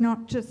 because it's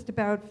not just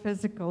about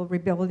physical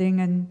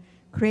rebuilding and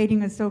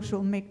creating a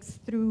social mix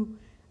through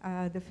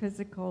the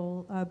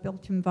physical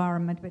built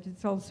environment, but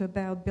it's also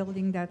about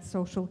building that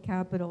social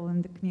capital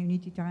and the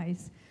community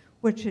ties,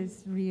 which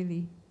is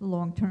really a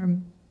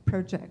long-term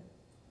project.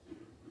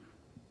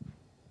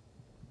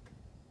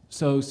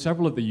 So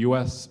several of the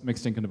US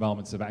mixed income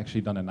developments have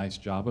actually done a nice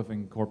job of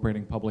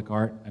incorporating public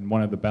art, and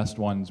one of the best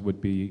ones would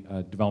be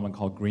a development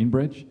called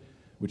Greenbridge,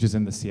 which is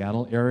in the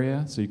Seattle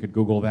area. So you could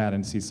Google that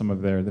and see some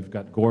of they've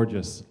got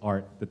gorgeous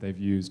art that they've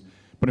used,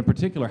 but in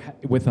particular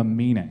with a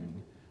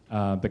meaning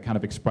that kind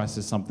of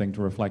expresses something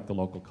to reflect the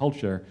local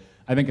culture.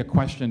 I think a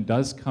question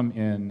does come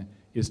in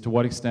is to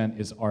what extent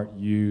is art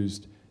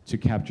used to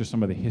capture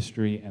some of the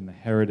history and the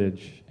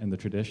heritage and the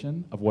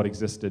tradition of what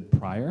existed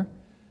prior,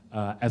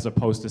 as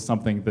opposed to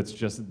something that's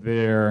just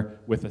there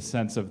with a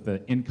sense of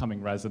the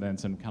incoming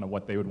residents and kind of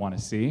what they would want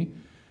to see.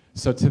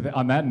 So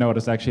on that note, I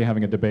was actually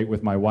having a debate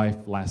with my wife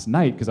last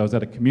night because I was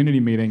at a community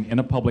meeting in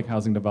a public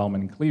housing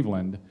development in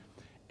Cleveland,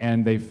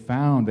 and they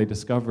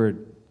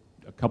discovered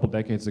a couple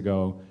decades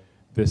ago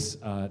this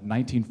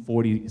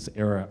 1940s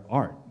era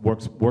art,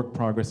 work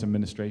progress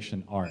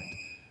administration art,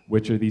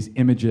 which are these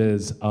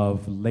images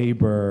of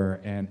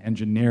labor and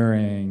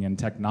engineering and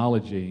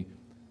technology.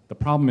 The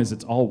problem is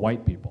it's all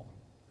white people.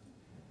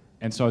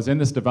 And so I was in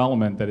this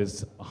development that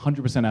is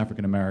 100%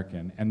 African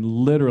American, and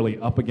literally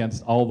up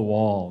against all the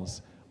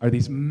walls are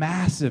these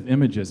massive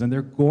images, and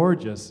they're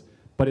gorgeous,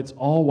 but it's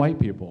all white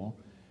people.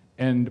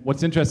 And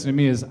what's interesting to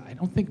me is I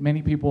don't think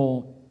many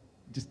people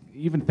just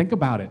even think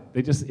about it.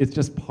 It's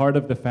just part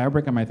of the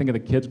fabric. I mean, I think of the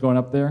kids going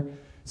up there.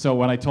 So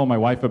when I told my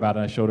wife about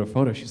it, I showed her a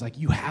photo. She's like,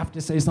 you have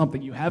to say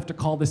something. You have to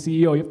call the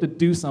CEO. You have to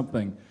do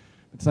something.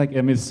 It's like, I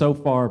mean, it's so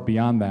far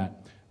beyond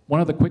that. One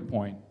other quick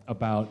point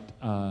about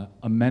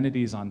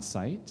amenities on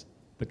site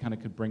that kind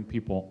of could bring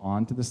people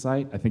onto the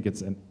site. I think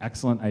it's an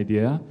excellent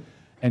idea.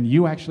 And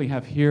you actually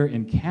have here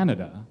in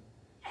Canada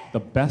the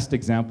best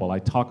example, I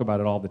talk about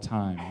it all the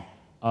time,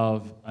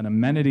 of an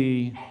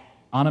amenity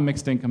on a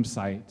mixed income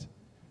site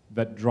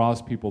that draws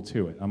people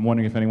to it. I'm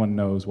wondering if anyone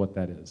knows what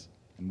that is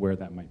and where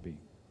that might be.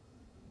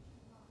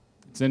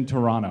 It's in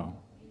Toronto.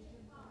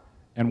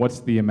 And what's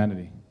the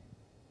amenity?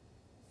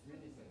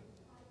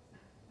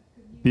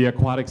 The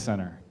Aquatic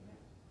Center.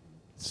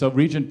 So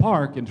Regent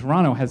Park in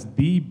Toronto has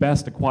the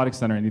best aquatic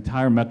center in the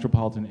entire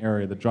metropolitan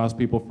area that draws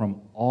people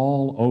from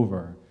all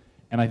over.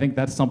 And I think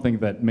that's something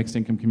that mixed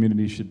income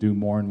communities should do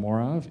more and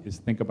more of, is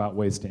think about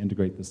ways to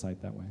integrate the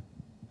site that way.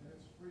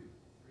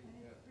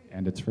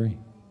 And it's free.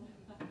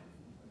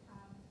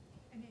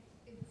 And it's free.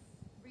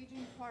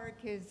 Regent Park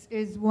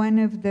is one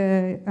of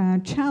the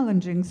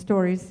challenging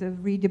stories of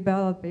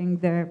redeveloping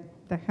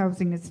the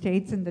housing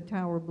estates and the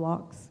tower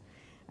blocks.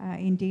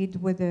 Indeed,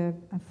 with a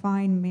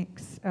fine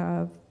mix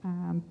of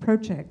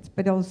projects,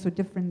 but also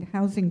different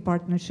housing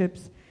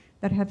partnerships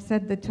that have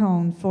set the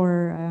tone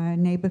for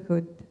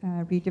neighborhood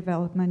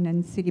redevelopment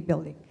and city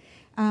building.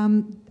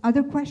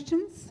 Other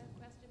questions?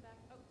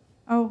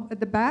 Oh, at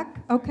the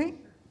back? Okay.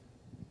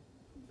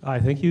 Hi,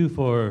 thank you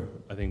for,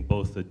 I think,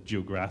 both a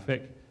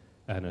geographic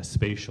and a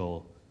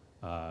spatial,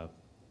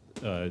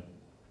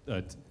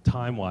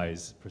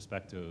 time-wise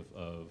perspective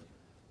of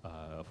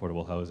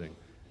affordable housing.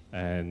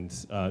 And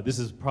this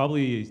is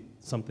probably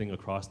something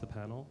across the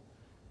panel.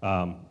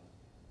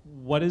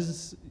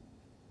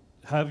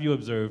 Have you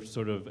observed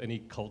sort of any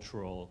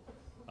cultural,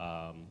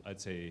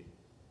 I'd say,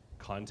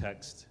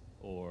 context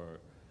or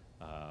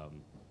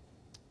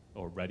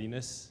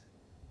readiness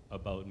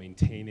about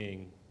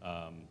maintaining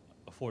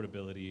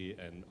affordability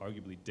and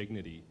arguably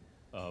dignity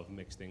of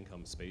mixed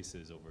income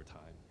spaces over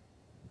time?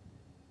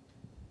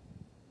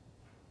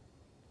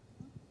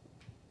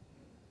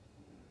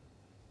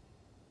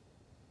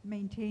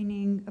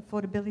 Maintaining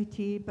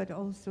affordability, but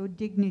also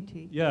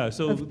dignity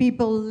so of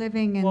people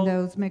living in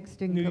those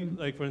mixed income.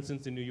 Like for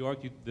instance, in New York,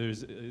 you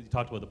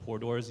talked about the pour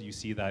doors. You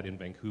see that in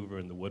Vancouver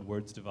in the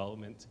Woodwards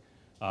development.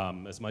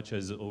 As much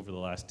as over the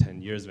last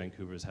 10 years,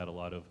 Vancouver's had a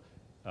lot of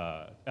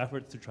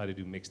efforts to try to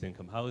do mixed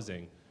income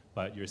housing,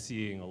 but you're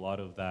seeing a lot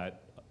of that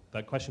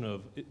question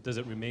of, does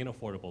it remain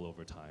affordable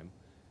over time?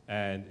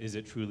 And is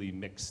it truly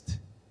mixed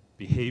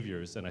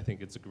behaviors? And I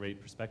think it's a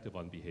great perspective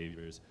on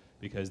behaviors,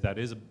 because that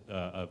is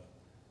a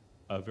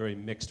very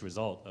mixed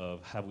result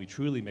of, have we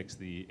truly mixed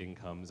the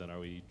incomes, and are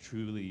we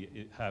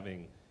truly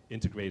having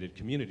integrated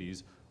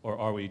communities, or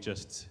are we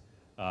just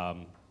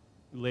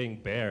laying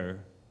bare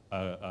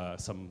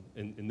some,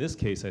 in this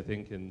case, I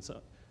think, in some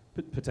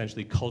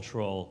potentially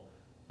cultural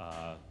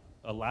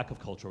a lack of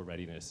cultural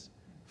readiness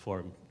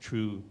for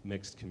true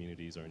mixed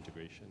communities or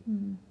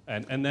integration.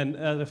 And then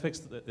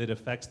it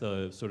affects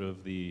the sort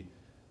of a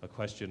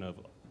question of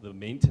the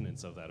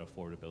maintenance of that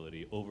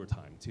affordability over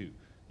time too.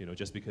 You know,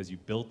 just because you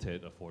built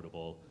it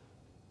affordable,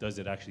 does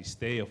it actually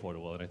stay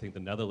affordable? And I think the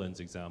Netherlands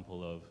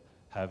example of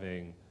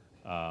having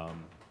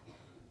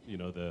you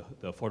know, the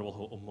affordable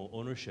home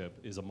ownership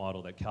is a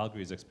model that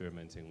Calgary is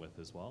experimenting with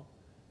as well.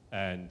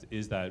 And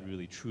is that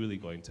really truly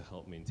going to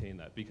help maintain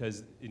that?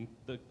 Because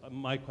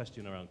my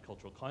question around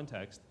cultural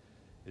context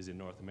is in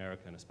North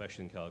America, and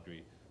especially in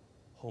Calgary,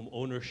 home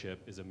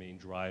ownership is a main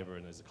driver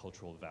and is a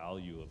cultural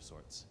value of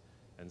sorts.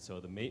 And so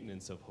the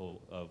maintenance of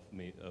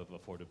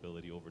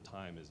affordability over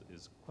time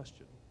is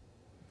questioned.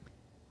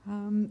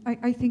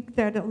 I think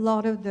that a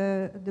lot of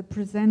the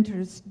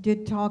presenters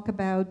did talk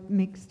about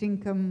mixed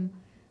income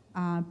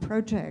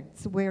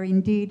projects where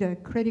indeed a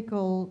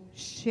critical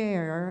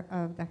share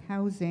of the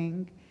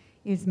housing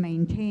is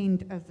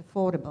maintained as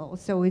affordable.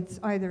 So it's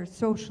either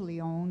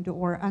socially owned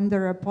or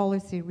under a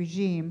policy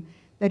regime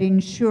that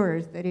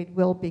ensures that it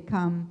will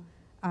become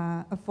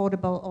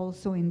affordable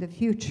also in the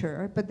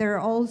future. But there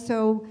are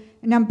also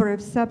a number of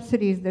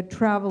subsidies that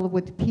travel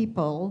with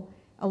people,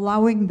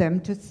 allowing them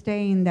to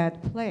stay in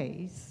that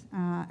place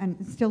and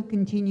still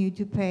continue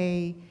to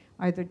pay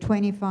either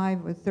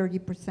 25 or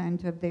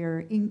 30% of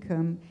their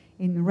income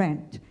in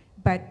rent.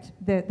 But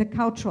the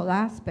cultural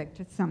aspect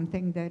is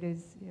something that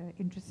is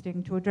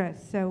interesting to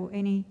address. So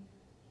any?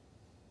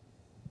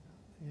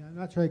 Yeah, I'm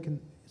not sure I can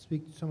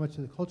speak so much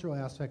to the cultural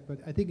aspect, but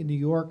I think in New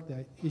York,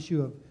 the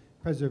issue of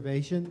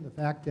preservation, the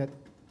fact that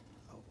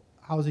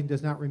housing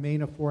does not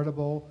remain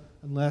affordable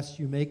unless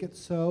you make it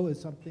so, is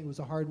something, was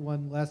a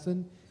hard-won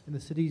lesson. And the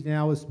city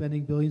now is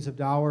spending billions of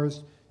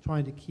dollars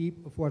trying to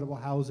keep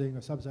affordable housing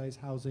or subsidized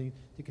housing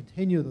to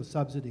continue those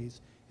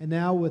subsidies. And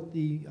now with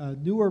the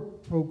newer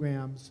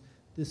programs,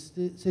 the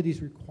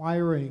city's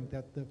requiring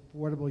that the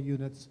affordable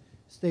units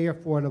stay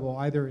affordable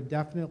either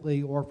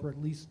indefinitely or for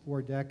at least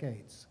 4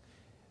 decades.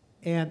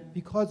 And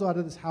because a lot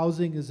of this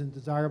housing is in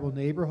desirable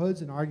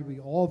neighborhoods, and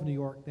arguably all of New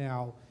York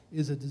now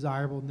is a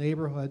desirable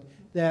neighborhood,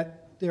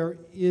 that there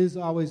is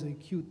always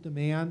acute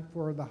demand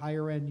for the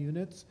higher end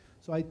units.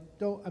 So I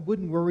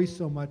wouldn't worry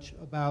so much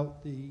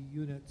about the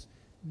units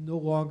no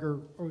longer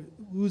or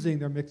losing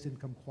their mixed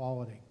income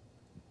quality.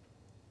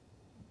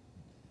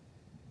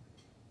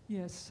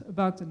 Yes,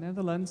 about the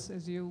Netherlands,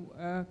 as you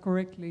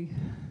correctly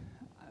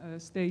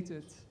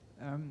stated,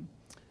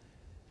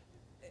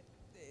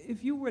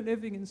 if you were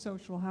living in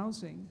social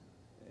housing,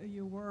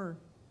 it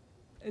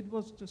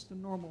was just a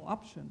normal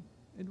option.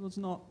 It was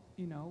not,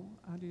 you know,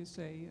 how do you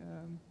say,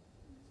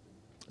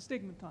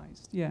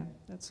 stigmatized. Yeah,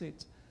 that's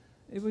it.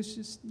 It was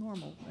just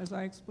normal. As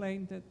I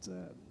explained that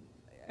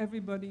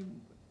everybody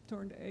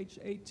turned age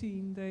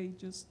 18, they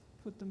just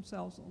put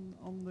themselves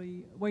on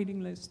the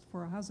waiting list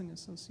for a housing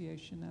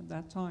association at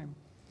that time.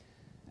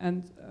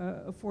 And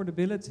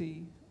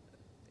affordability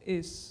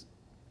is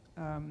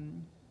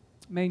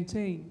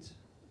maintained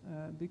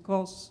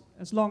because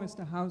as long as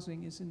the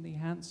housing is in the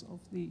hands of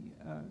the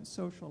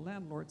social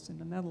landlords in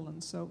the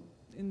Netherlands. So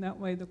in that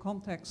way, the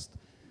context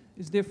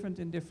is different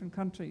in different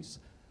countries.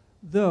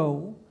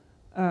 Though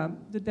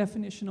the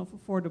definition of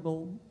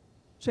affordable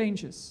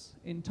changes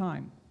in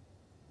time,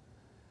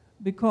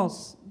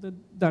 because the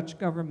Dutch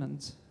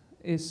government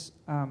is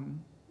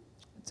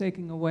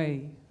taking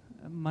away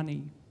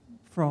money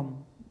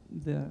from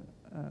the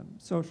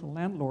social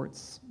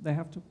landlords. They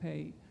have to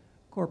pay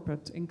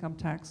corporate income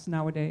tax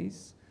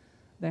nowadays.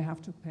 They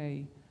have to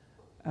pay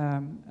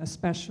a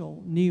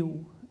special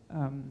new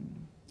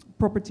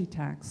property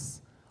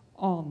tax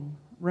on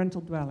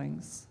rental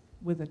dwellings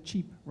with a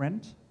cheap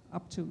rent,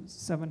 up to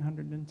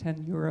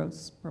 710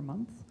 euros per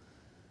month.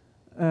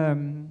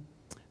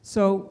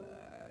 So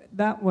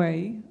that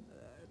way,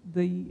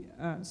 the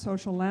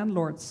social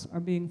landlords are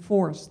being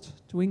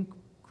forced to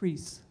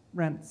increase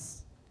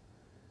rents.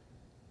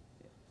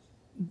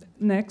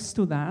 Next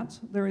to that,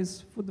 there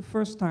is, for the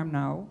first time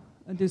now,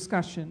 a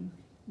discussion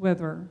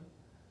whether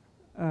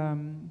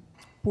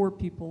poor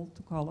people,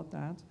 to call it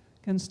that,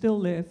 can still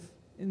live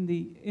in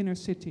the inner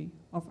city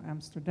of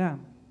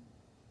Amsterdam.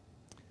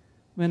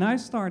 When I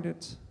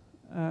started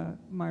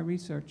my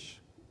research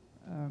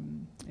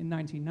in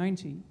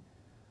 1990,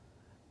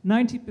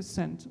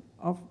 90%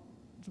 of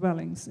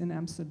dwellings in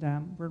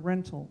Amsterdam were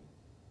rental,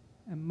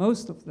 and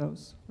most of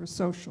those were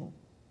social.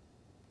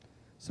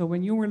 So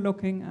when you were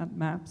looking at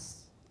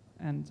maps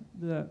and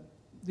the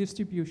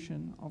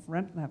distribution of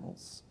rent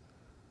levels,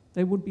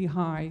 they would be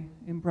high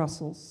in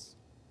Brussels,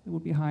 they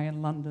would be high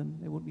in London,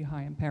 they would be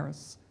high in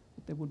Paris,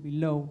 but they would be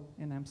low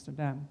in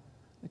Amsterdam,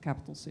 the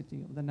capital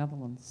city of the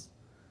Netherlands.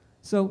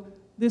 So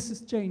this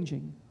is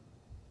changing.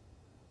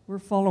 We're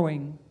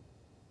following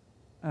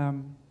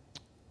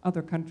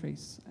other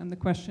countries, and the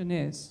question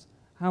is,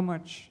 how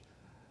much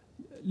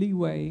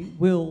leeway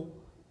will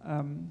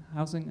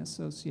housing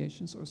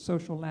associations or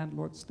social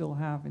landlords still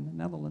have in the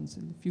Netherlands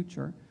in the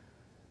future?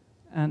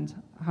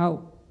 And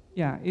how,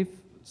 if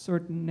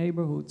certain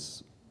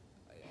neighborhoods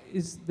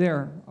is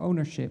their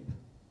ownership,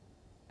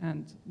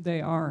 and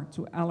they are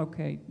to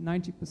allocate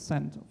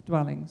 90% of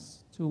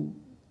dwellings to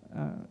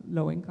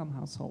low-income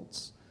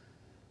households.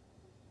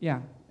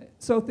 Yeah,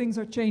 so things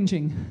are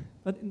changing,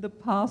 but in the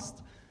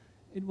past,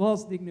 it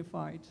was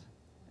dignified,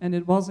 and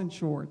it was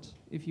insured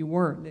if you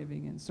were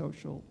living in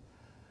social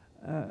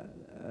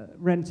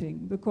renting,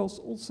 because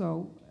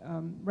also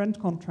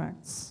rental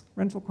contracts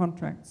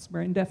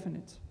were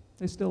indefinite.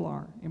 They still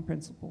are, in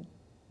principle.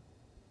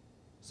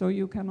 So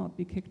you cannot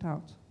be kicked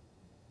out,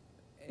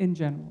 in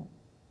general.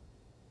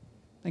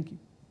 Thank you.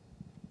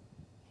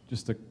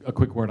 Just a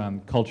quick word on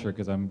culture,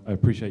 because I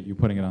appreciate you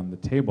putting it on the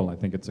table. I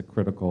think it's a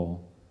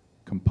critical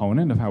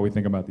component of how we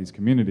think about these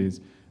communities.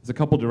 There's a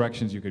couple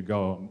directions you could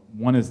go.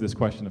 One is this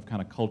question of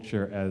kind of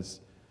culture as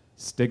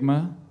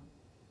stigma,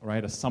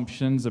 right?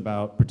 Assumptions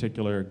about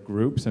particular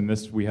groups, and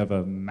this we have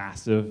a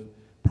massive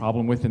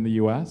problem with in the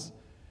US.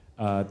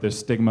 There's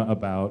stigma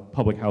about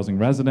public housing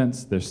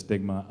residents, there's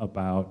stigma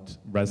about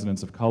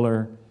residents of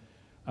color,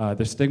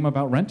 there's stigma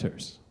about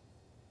renters.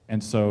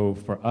 And so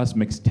for us,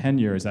 mixed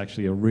tenure is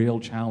actually a real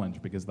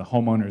challenge because the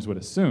homeowners would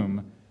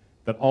assume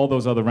that all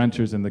those other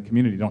renters in the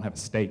community don't have a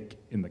stake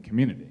in the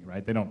community,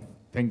 right? They don't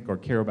think or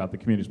care about the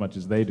community as much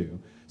as they do.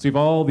 So you have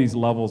all these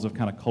levels of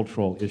kind of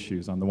cultural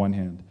issues on the one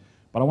hand.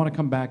 But I want to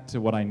come back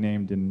to what I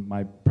named in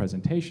my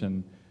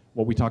presentation,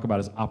 what we talk about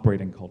as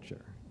operating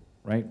culture,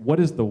 right? What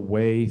is the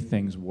way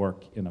things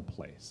work in a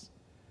place?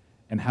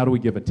 And how do we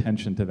give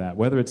attention to that?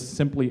 Whether it's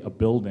simply a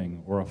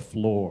building or a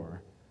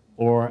floor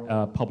or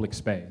a public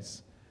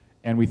space.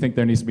 And we think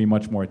there needs to be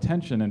much more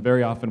attention, and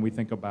very often we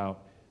think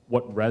about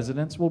what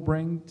residents will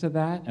bring to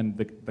that and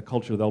the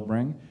culture they'll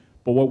bring.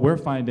 But what we're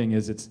finding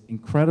is it's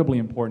incredibly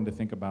important to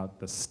think about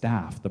the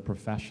staff, the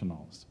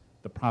professionals,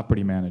 the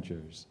property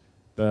managers,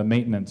 the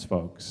maintenance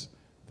folks,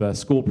 the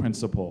school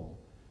principal,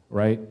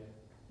 right?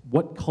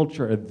 What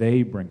culture are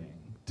they bringing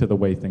to the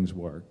way things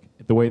work,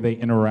 the way they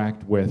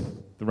interact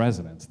with the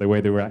residents, the way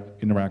they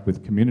interact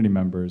with community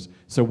members?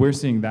 So we're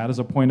seeing that as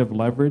a point of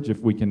leverage if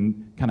we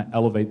can kind of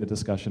elevate the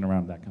discussion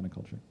around that kind of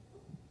culture.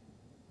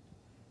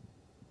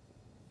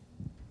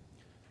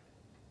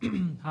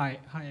 Hi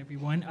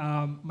everyone.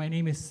 My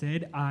name is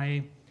Sid.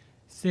 I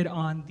sit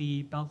on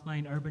the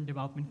Beltline Urban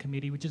Development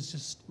Committee, which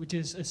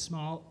is a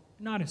small,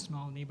 not a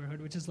small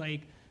neighborhood, which is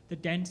like the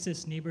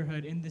densest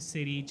neighborhood in the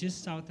city,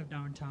 just south of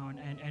downtown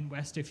and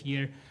west of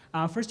here.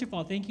 First of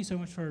all, thank you so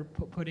much for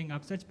putting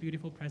up such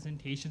beautiful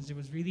presentations. It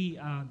was really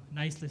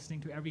nice listening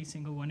to every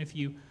single one of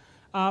you.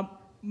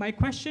 My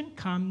question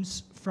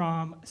comes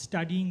from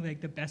studying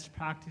like the best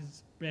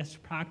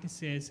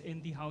practices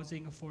in the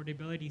housing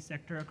affordability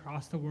sector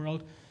across the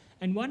world.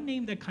 And one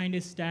name that kind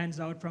of stands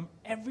out from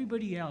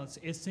everybody else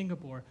is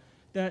Singapore.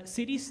 The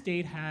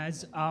city-state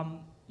has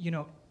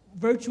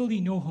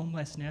virtually no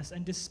homelessness,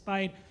 and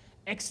despite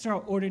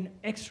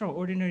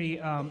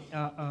extraordinary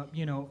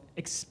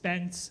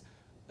expense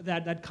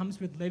that comes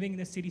with living in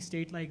a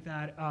city-state like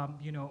that,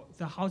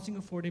 the housing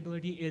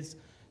affordability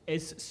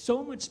is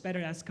so much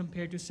better as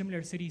compared to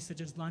similar cities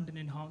such as London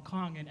and Hong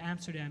Kong and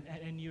Amsterdam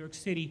and New York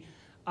City.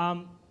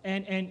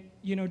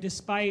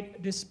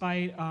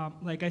 Despite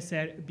like I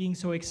said, being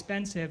so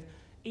expensive,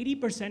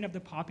 80% of the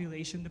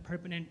population,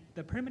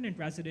 the permanent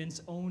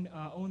residents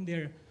own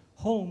their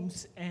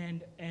homes,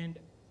 and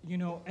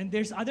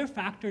there's other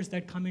factors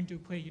that come into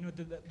play.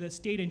 The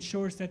state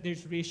ensures that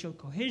there's racial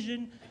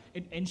cohesion.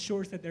 It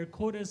ensures that there are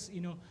quotas,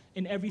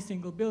 in every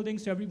single building,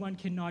 so everyone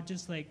cannot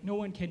just no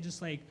one can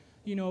just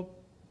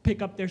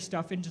pick up their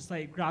stuff and just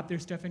grab their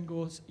stuff and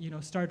go,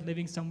 start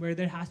living somewhere.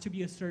 There has to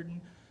be a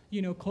certain,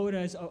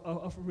 quotas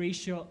of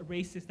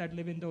races that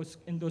live in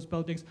those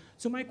buildings.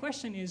 So my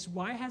question is,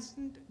 why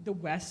hasn't the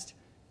West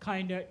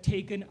kind of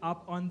taken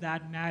up on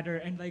that matter,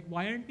 and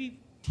why aren't we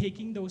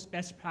taking those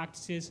best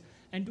practices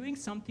and doing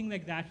something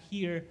like that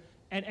here?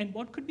 And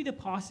what could be the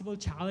possible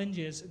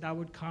challenges that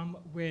would come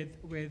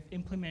with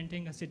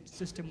implementing a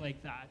system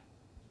like that?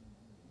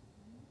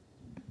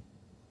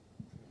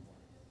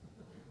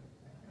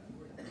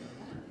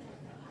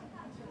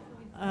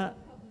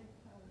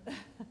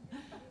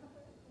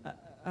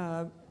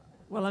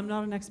 Well, I'm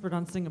not an expert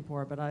on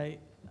Singapore, but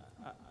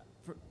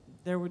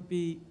there would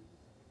be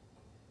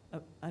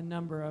a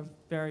number of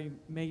very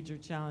major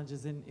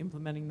challenges in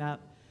implementing that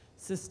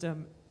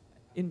system,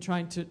 in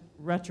trying to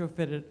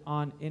retrofit it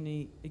on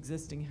any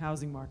existing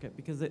housing market,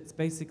 because it's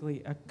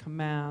basically a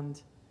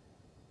command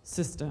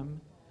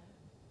system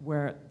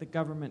where the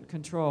government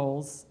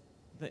controls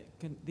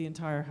the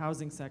entire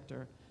housing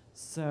sector.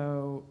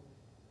 So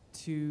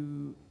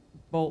to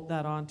bolt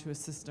that onto a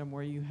system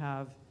where you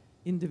have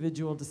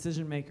individual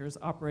decision makers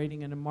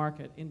operating in a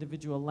market,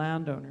 individual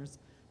landowners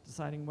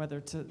deciding whether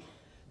to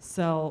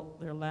sell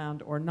their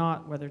land or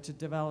not, whether to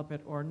develop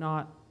it or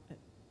not,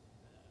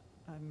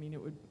 I mean,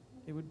 it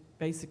would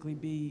basically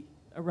be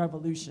a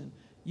revolution.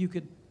 You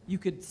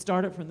could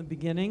start it from the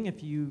beginning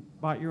if you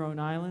bought your own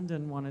island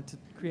and wanted to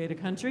create a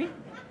country,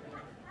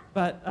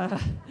 but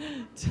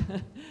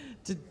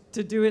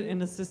to do it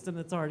in a system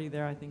that's already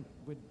there, I think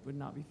would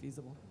not be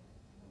feasible.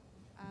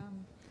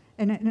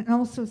 And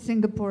also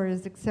Singapore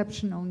is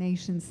exceptional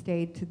nation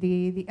state.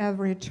 The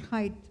average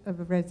height of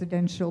a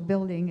residential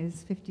building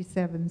is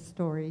 57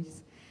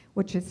 stories,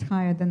 which is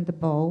higher than the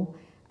Bow.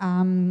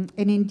 And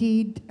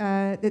indeed,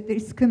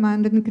 this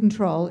command and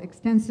control,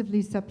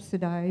 extensively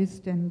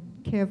subsidized and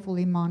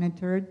carefully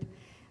monitored,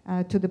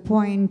 to the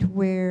point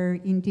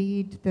where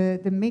indeed the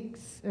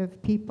mix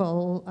of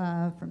people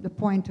from the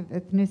point of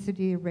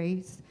ethnicity,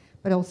 race,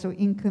 but also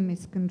income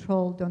is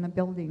controlled on a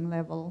building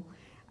level.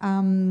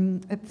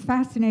 A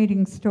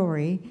fascinating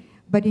story,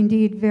 but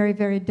indeed very,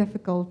 very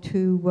difficult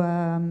to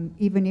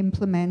even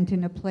implement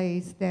in a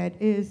place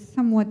that is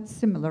somewhat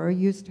similar, or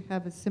used to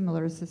have a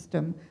similar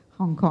system,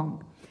 Hong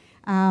Kong.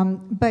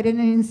 But an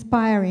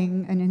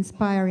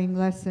inspiring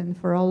lesson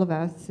for all of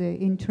us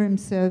in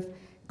terms of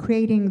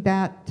creating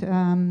that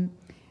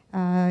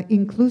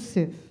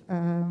inclusive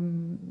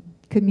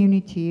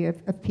community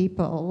of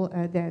people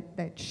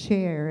that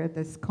share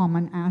this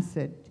common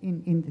asset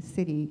in the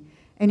city,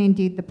 and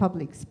indeed the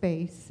public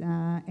space,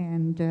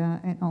 and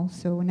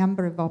also a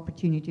number of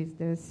opportunities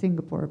that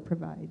Singapore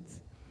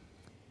provides.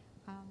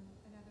 Another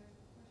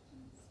question?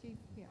 Steve?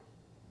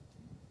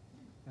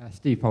 Yeah.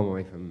 Steve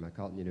Pomeroy from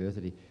Carleton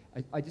University.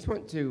 I just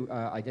want to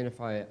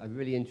identify a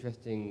really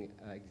interesting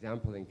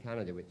example in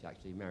Canada, which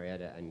actually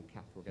Marietta and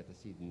Kath will get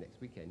to see next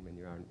weekend when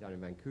you're down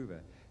in Vancouver.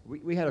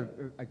 We had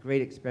a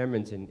great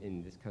experiment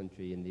in this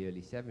country in the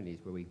early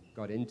 70s where we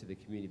got into the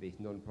community-based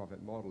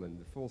non-profit model, and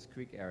the Falls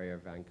Creek area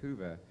of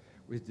Vancouver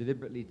was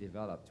deliberately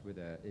developed with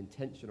an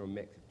intentional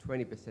mix of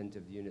 20%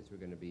 of the units were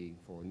going to be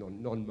for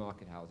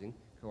non-market housing,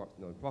 co-ops,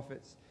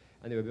 non-profits,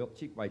 and they were built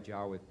cheek by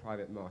jowl with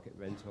private market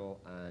rental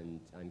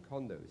and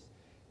condos.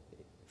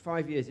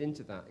 5 years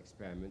into that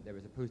experiment, there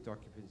was a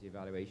post-occupancy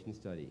evaluation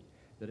study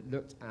that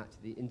looked at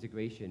the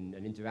integration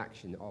and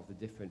interaction of the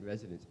different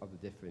residents of the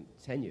different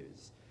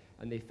tenures.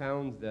 And they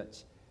found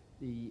that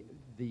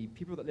the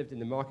people that lived in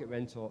the market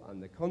rental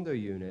and the condo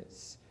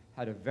units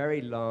had a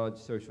very large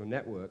social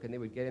network, and they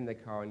would get in their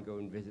car and go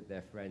and visit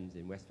their friends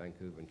in West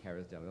Vancouver and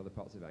Kerrisdale and other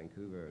parts of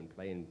Vancouver and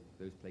play in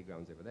those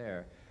playgrounds over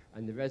there.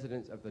 And the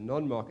residents of the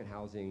non-market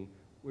housing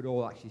would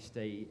all actually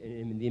stay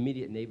in the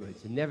immediate neighborhood,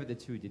 so never the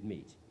two did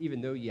meet, even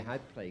though you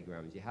had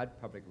playgrounds, you had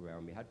public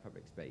realm, you had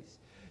public space.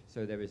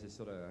 So there was a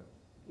sort of,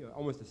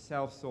 almost a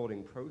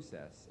self-sorting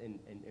process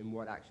in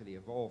what actually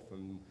evolved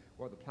from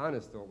what the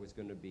planners thought was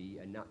going to be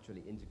a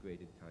naturally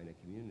integrated kind of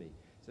community.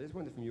 So I just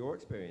wondered, from your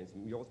experience,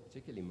 and yours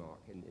particularly, Mark,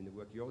 in the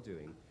work you're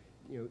doing,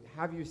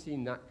 have you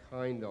seen that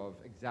kind of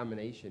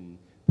examination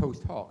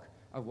post hoc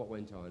of what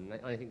went on? And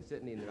I think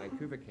certainly in the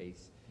Vancouver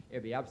case,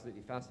 it'd be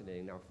absolutely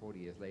fascinating now, 40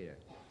 years later,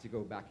 to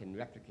go back and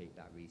replicate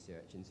that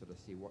research and sort of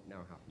see what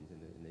now happens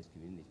in those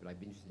communities. But I'd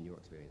be interested in your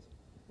experience.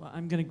 Well,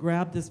 I'm going to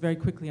grab this very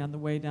quickly on the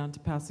way down to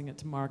passing it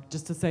to Mark,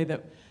 just to say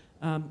that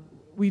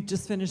we've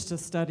just finished a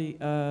study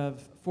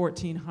of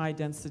 14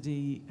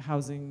 high-density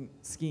housing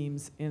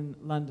schemes in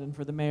London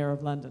for the Mayor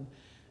of London.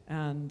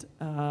 And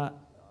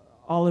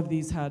all of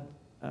these had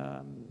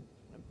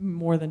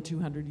more than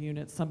 200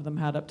 units. Some of them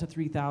had up to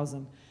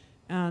 3,000.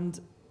 And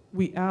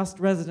we asked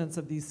residents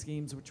of these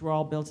schemes, which were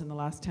all built in the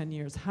last 10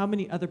 years, how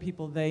many other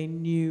people they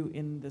knew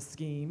in the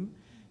scheme,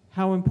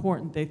 how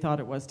important they thought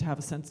it was to have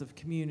a sense of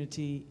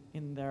community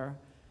in their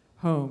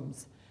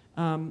homes.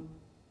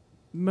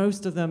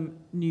 Most of them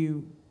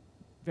knew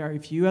very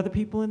few other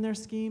people in their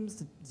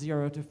schemes,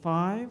 0 to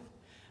 5.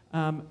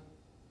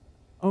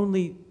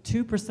 Only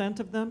 2%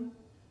 of them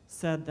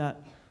said that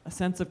a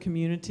sense of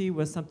community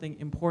was something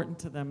important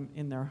to them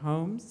in their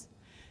homes.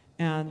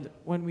 And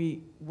when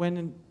we went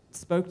and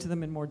spoke to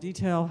them in more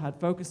detail, had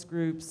focus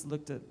groups,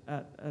 looked at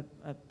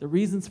the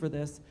reasons for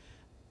this,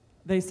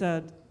 they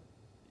said,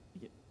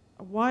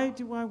 why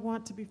do I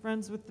want to be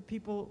friends with the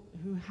people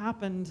who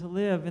happen to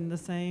live in the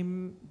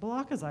same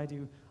block as I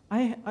do?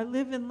 I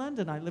live in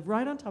London. I live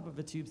right on top of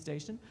a tube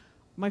station.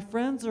 My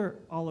friends are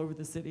all over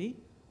the city.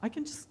 I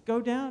can just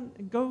go down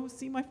and go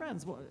see my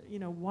friends. Well,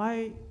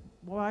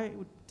 why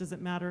does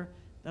it matter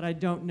that I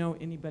don't know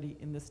anybody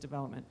in this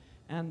development?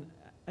 And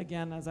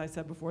again, as I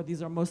said before,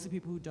 these are mostly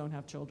people who don't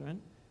have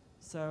children.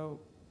 So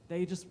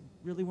they just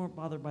really weren't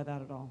bothered by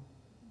that at all.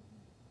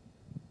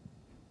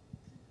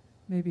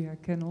 Maybe I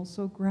can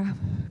also grab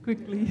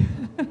quickly.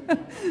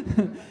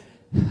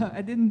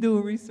 I didn't do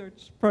a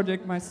research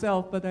project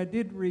myself, but I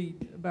did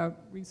read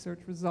about research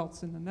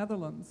results in the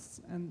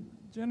Netherlands. And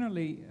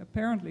generally,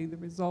 apparently, the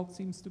result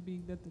seems to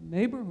be that the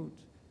neighborhood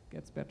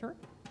gets better,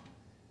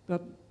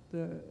 but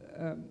the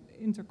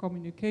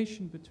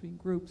intercommunication between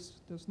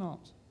groups does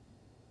not.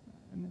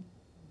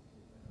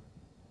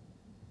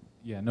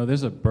 Yeah, no,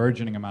 there's a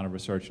burgeoning amount of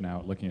research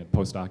now looking at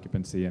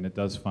post-occupancy, and it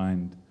does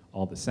find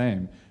all the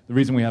same. The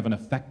reason we have an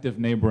effective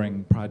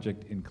neighboring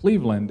project in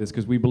Cleveland is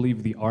because we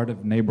believe the art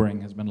of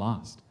neighboring has been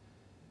lost.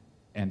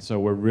 And so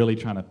we're really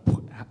trying to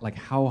put,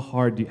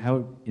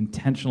 how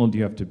intentional do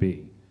you have to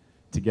be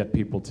to get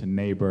people to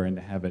neighbor and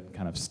to have it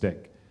kind of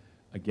stick?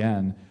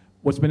 Again,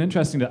 what's been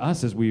interesting to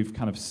us as we've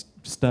kind of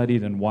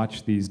studied and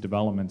watched these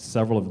developments,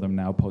 several of them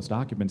now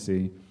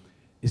post-occupancy,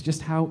 is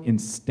just how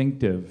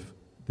instinctive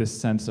this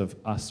sense of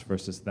us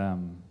versus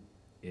them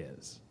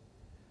is.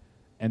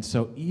 And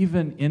so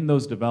even in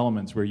those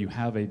developments where you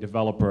have a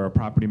developer or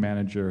property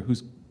manager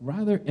who's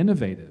rather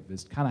innovative,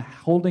 is kind of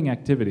holding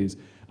activities.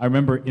 I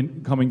remember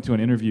coming to an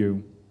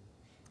interview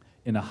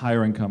in a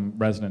higher income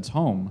resident's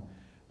home,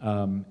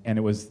 and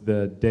it was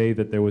the day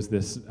that there was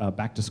this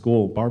back to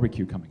school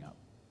barbecue coming up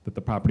that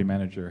the property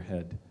manager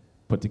had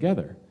put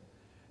together.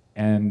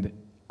 And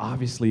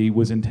obviously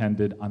was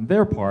intended on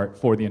their part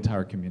for the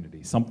entire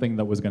community, something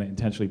that was going to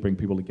intentionally bring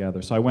people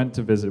together. So I went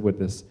to visit with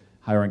this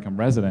higher income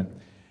resident,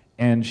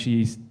 and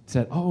she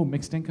said, oh,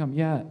 mixed income,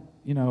 yeah,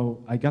 you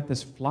know, I got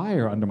this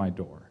flyer under my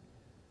door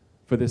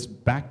for this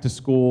back to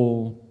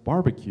school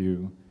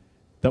barbecue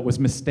that was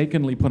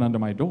mistakenly put under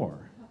my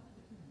door.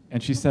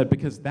 And she said,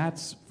 because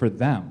that's for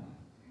them.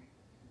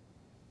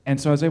 And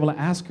so I was able to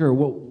ask her,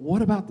 well,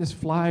 what about this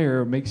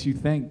flyer makes you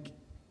think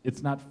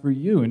it's not for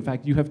you? In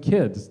fact, you have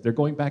kids. They're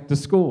going back to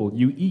school.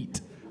 You eat.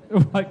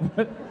 Like,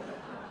 what?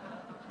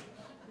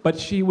 But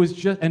she was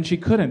just, and she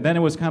couldn't. Then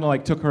it was kind of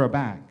like took her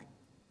aback.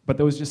 But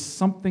there was just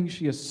something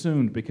she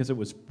assumed because it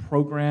was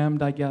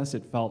programmed, I guess.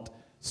 It felt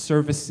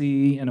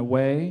servicey in a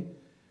way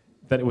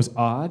that it was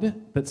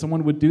odd that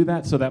someone would do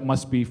that, so that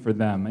must be for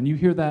them. And you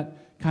hear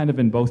that kind of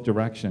in both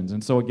directions.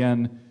 And so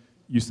again,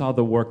 you saw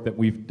the work that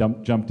we've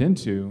jumped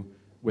into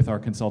with our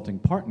consulting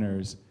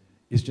partners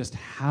is just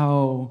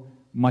how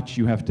much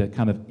you have to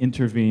kind of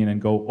intervene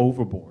and go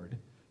overboard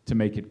to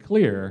make it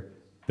clear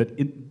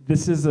that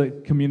this is a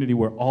community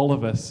where all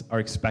of us are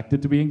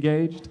expected to be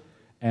engaged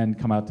and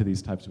come out to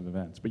these types of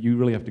events. But you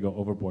really have to go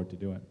overboard to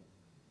do it.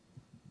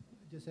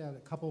 Just add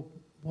a couple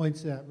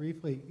points to that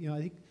briefly. You know, I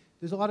think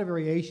there's a lot of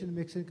variation in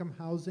mixed income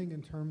housing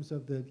in terms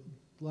of the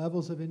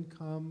levels of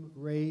income,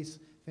 race,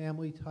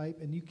 family type,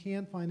 and you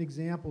can find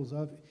examples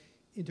of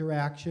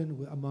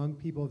interaction among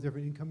people of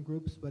different income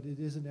groups, but it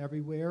isn't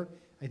everywhere.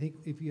 I think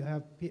if you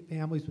have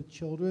families with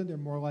children, they're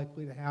more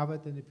likely to have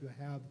it than if you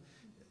have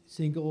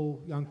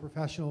single young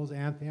professionals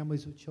and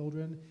families with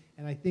children.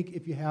 And I think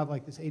if you have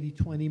like this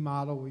 80-20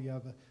 model where you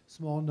have a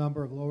small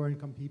number of lower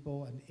income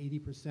people and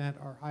 80%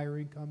 are higher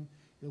income,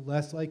 you're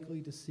less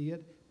likely to see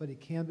it, but it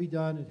can be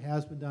done, it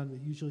has been done,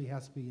 but usually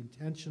has to be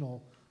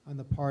intentional on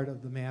the part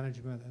of the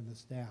management and the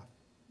staff.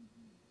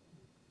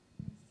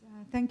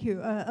 Thank you.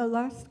 A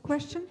last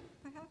question,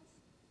 perhaps?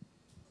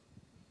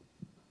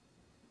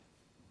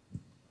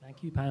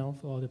 Thank you, panel,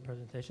 for all the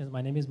presentations.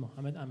 My name is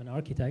Mohammed. I'm an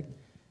architect.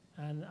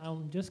 And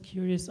I'm just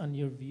curious on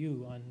your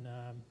view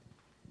on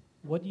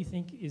what do you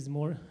think is a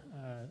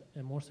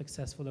more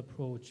successful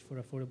approach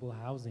for affordable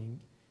housing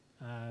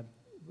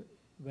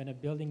when a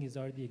building is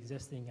already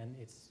existing and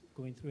it's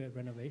going through a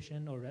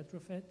renovation or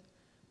retrofit,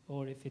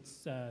 or if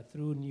it's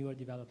through newer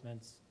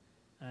developments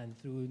and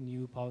through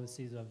new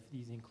policies of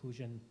these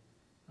inclusion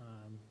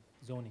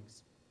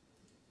zonings?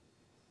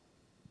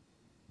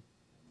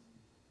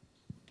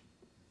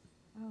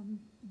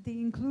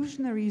 The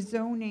inclusionary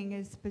zoning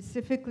is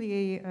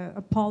specifically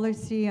a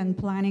policy and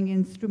planning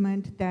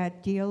instrument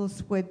that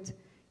deals with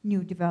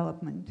new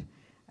development.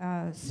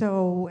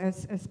 So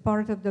as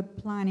part of the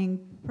planning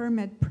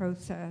permit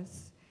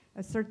process,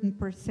 a certain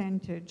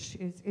percentage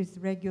is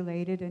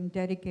regulated and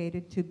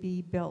dedicated to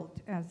be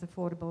built as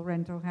affordable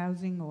rental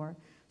housing or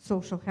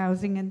social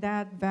housing, and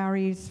that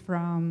varies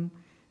from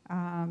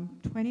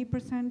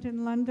 20%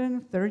 in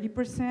London,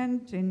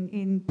 30%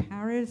 in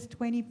Paris,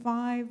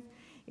 25%.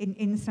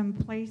 In some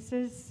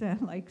places,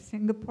 like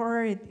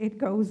Singapore, it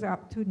goes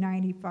up to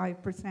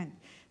 95%.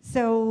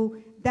 So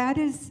that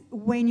is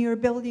when you're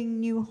building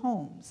new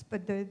homes.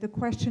 But the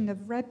question of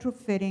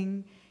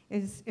retrofitting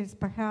is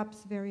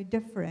perhaps very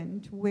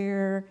different,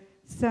 where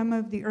some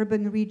of the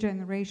urban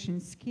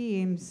regeneration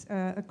schemes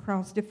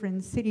across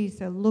different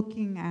cities are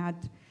looking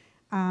at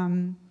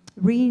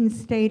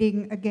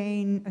reinstating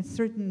again a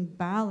certain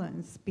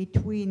balance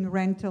between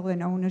rental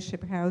and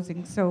ownership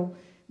housing. So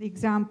the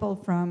example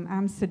from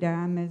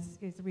Amsterdam is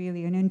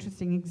really an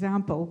interesting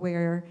example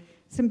where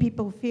some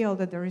people feel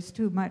that there is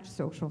too much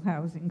social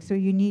housing. So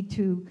you need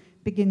to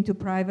begin to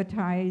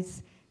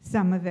privatize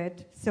some of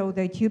it so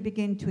that you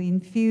begin to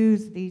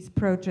infuse these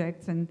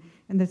projects, and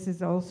this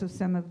is also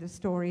some of the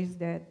stories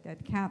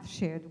that Kath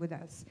shared with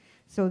us,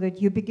 so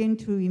that you begin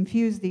to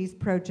infuse these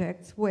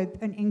projects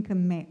with an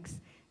income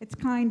mix. It's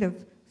kind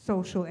of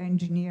social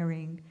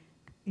engineering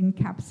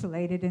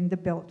encapsulated in the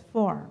built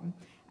form.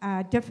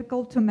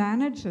 Difficult to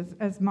manage,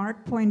 as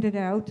Mark pointed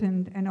out,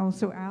 and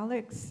also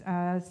Alex.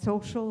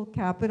 Social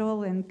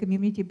capital and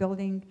community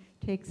building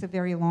takes a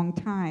very long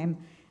time,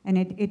 and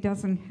it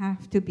doesn't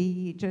have to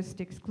be just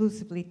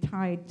exclusively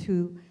tied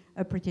to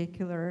a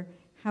particular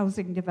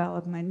housing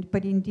development,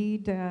 but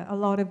indeed a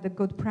lot of the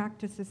good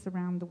practices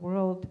around the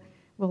world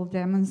will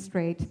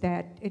demonstrate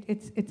that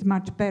it's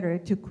much better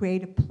to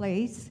create a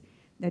place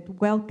that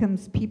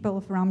welcomes people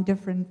from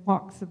different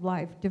walks of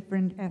life,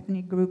 different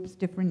ethnic groups,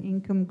 different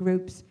income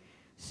groups,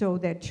 so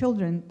that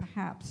children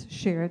perhaps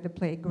share the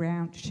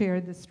playground, share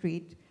the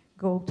street,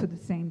 go to the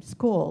same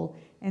school,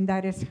 and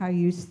that is how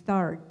you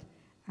start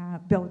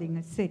building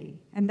a city.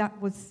 And that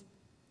was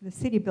the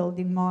city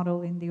building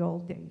model in the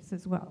old days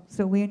as well.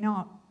 So we're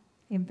not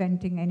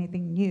inventing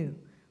anything new.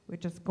 We're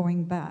just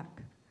going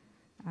back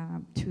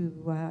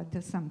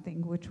to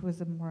something which was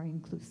a more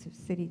inclusive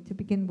city to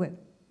begin with.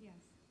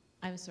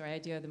 I'm sorry, I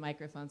do have the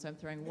microphone, so I'm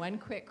throwing one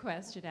quick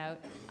question out.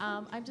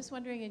 I'm just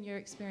wondering, in your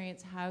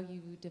experience, how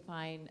you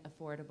define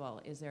affordable.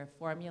 Is there a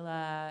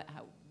formula?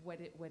 What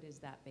is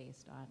that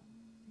based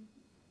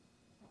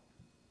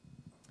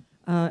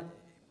on?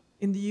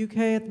 In the UK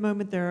at the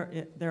moment,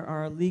 there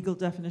are legal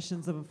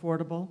definitions of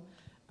affordable.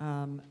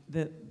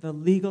 The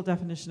legal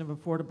definition of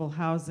affordable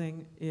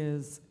housing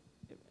is,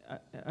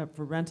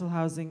 for rental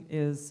housing,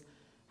 is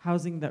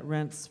housing that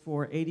rents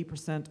for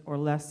 80% or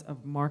less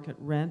of market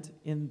rent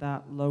in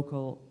that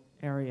local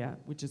area,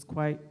 which is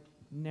quite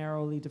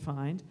narrowly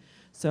defined.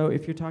 So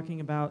if you're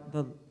talking about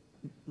the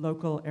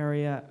local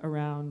area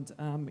around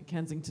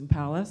Kensington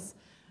Palace,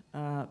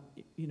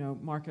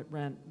 market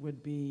rent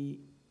would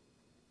be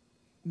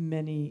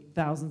many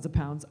thousands of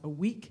pounds a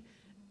week,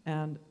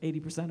 and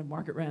 80% of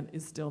market rent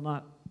is still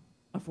not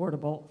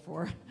affordable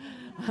for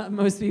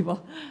most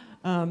people.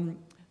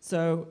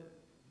 So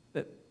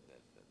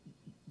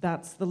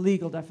that's the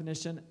legal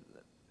definition,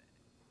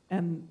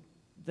 and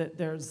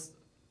there's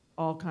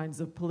all kinds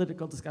of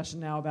political discussion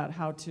now about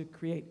how to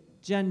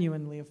create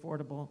genuinely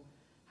affordable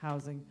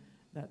housing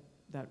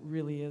that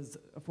really is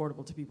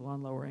affordable to people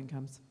on lower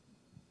incomes.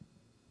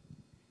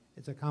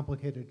 It's a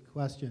complicated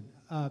question.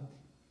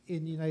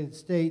 In the United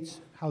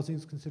States, housing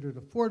is considered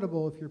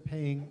affordable if you're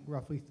paying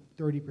roughly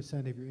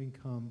 30% of your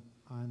income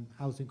on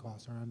housing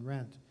costs or on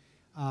rent.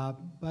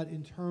 But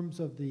in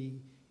terms of the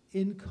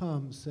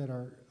incomes that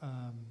are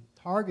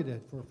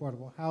targeted for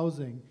affordable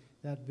housing,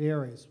 that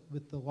varies.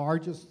 With the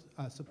largest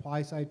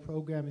supply-side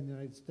program in the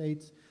United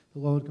States, the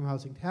low-income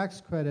housing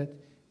tax credit,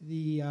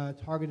 the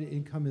targeted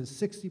income is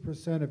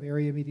 60% of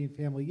area median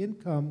family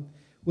income,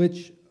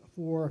 which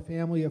for a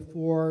family of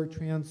four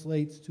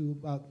translates to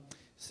about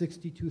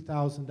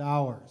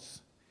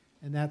 $62,000,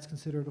 and that's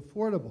considered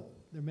affordable.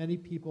 There are many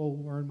people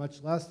who earn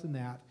much less than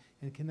that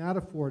and cannot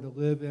afford to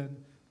live in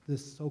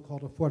this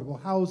so-called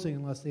affordable housing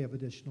unless they have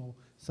additional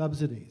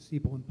subsidies.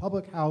 People in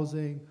public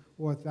housing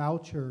or with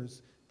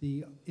vouchers,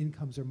 the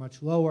incomes are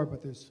much lower,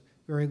 but there's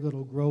very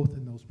little growth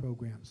in those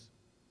programs.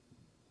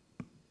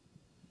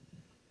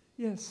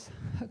 Yes,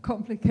 a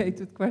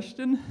complicated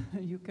question.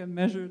 You can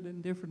measure it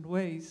in different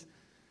ways.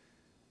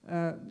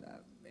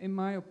 In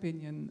my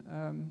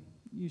opinion,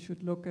 you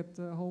should look at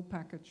the whole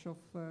package of,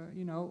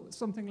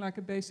 something like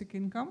a basic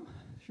income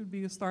should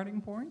be a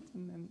starting point,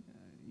 and then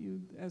you,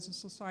 as a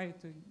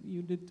society,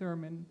 you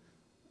determine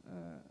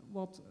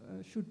what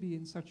should be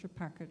in such a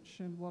package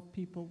and what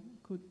people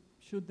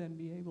should then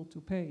be able to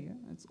pay.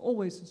 It's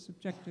always a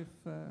subjective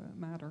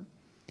matter.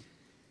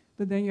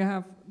 But then you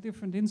have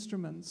different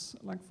instruments,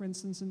 like for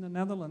instance in the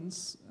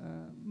Netherlands,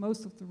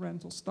 most of the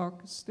rental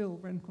stock is still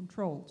rent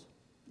controlled.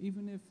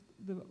 Even if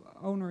the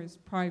owner is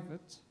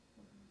private,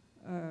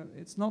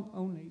 it's not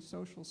only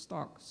social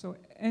stock. So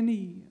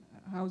any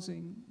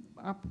housing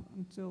up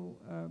until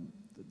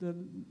the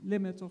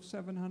limit of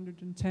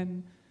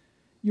 710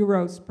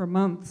 euros per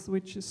month,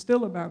 which is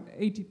still about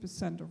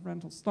 80% of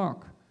rental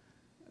stock,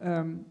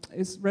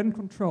 is rent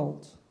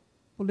controlled.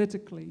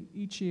 Politically,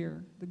 each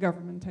year the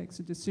government takes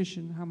a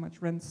decision how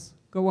much rents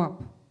go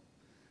up.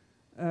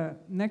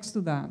 Next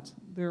to that,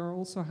 there are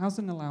also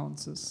housing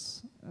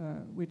allowances,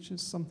 which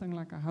is something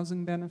like a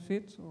housing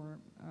benefit or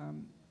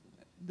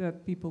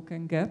that people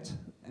can get,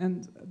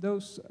 and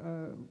those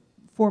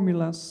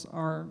formulas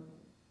are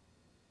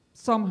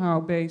somehow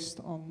based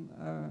on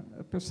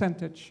a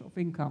percentage of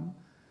income,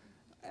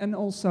 and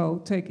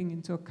also taking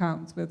into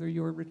account whether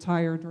you're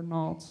retired or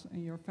not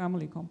and your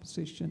family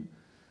composition.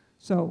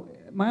 So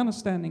my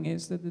understanding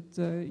is that it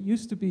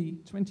used to be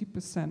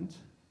 20%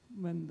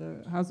 when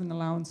the housing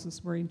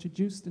allowances were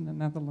introduced in the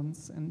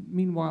Netherlands, and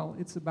meanwhile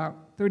it's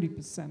about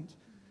 30%.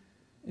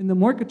 In the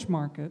mortgage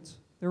market,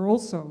 there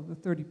also the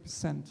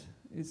 30%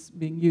 is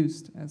being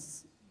used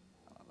as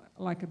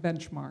like a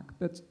benchmark.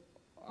 But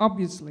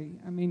obviously,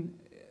 I mean,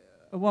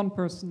 a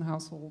one-person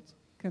household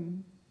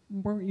can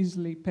more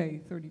easily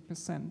pay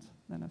 30%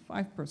 than a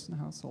five-person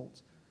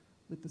household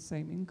with the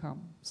same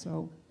income.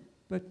 So,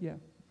 but yeah.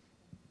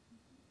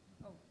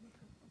 Oh,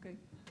 okay.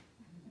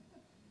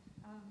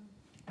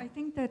 I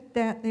think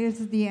that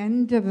is the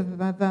end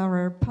of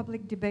our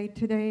public debate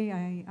today.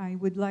 I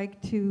would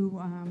like to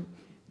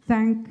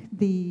thank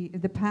the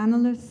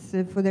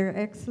panelists for their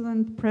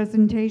excellent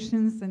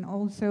presentations and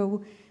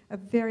also a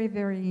very,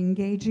 very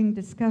engaging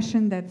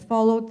discussion that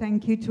followed.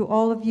 Thank you to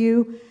all of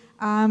you.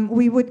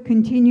 We would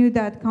continue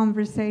that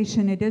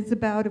conversation. It is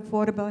about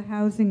affordable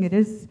housing. It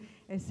is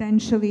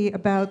essentially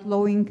about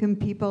low-income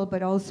people,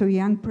 but also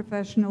young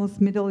professionals,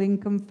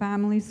 middle-income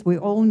families. We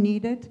all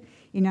need it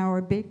in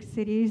our big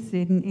cities,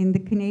 in the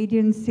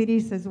Canadian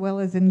cities, as well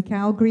as in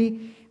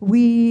Calgary.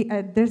 We,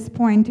 at this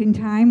point in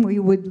time, we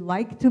would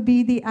like to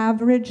be the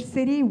average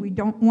city. We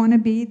don't want to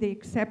be the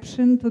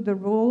exception to the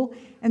rule.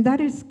 And that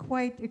is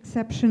quite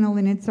exceptional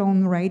in its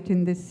own right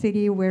in this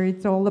city, where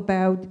it's all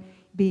about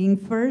being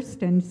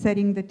first and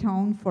setting the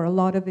tone for a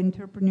lot of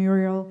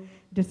entrepreneurial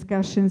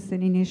discussions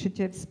and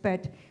initiatives.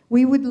 But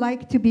We would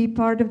like to be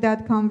part of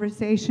that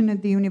conversation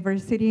at the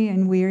university,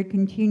 and we are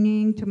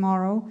continuing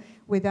tomorrow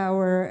with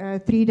our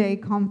 3-day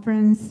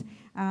conference.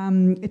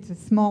 It's a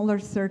smaller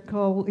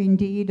circle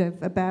indeed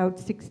of about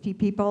 60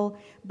 people,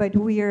 but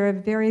we are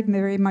very,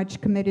 very much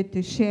committed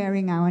to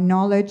sharing our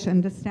knowledge,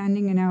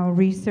 understanding, and our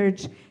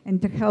research, and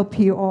to help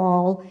you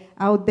all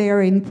out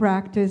there in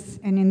practice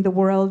and in the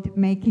world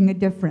making a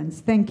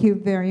difference. Thank you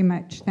very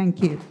much.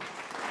 Thank you.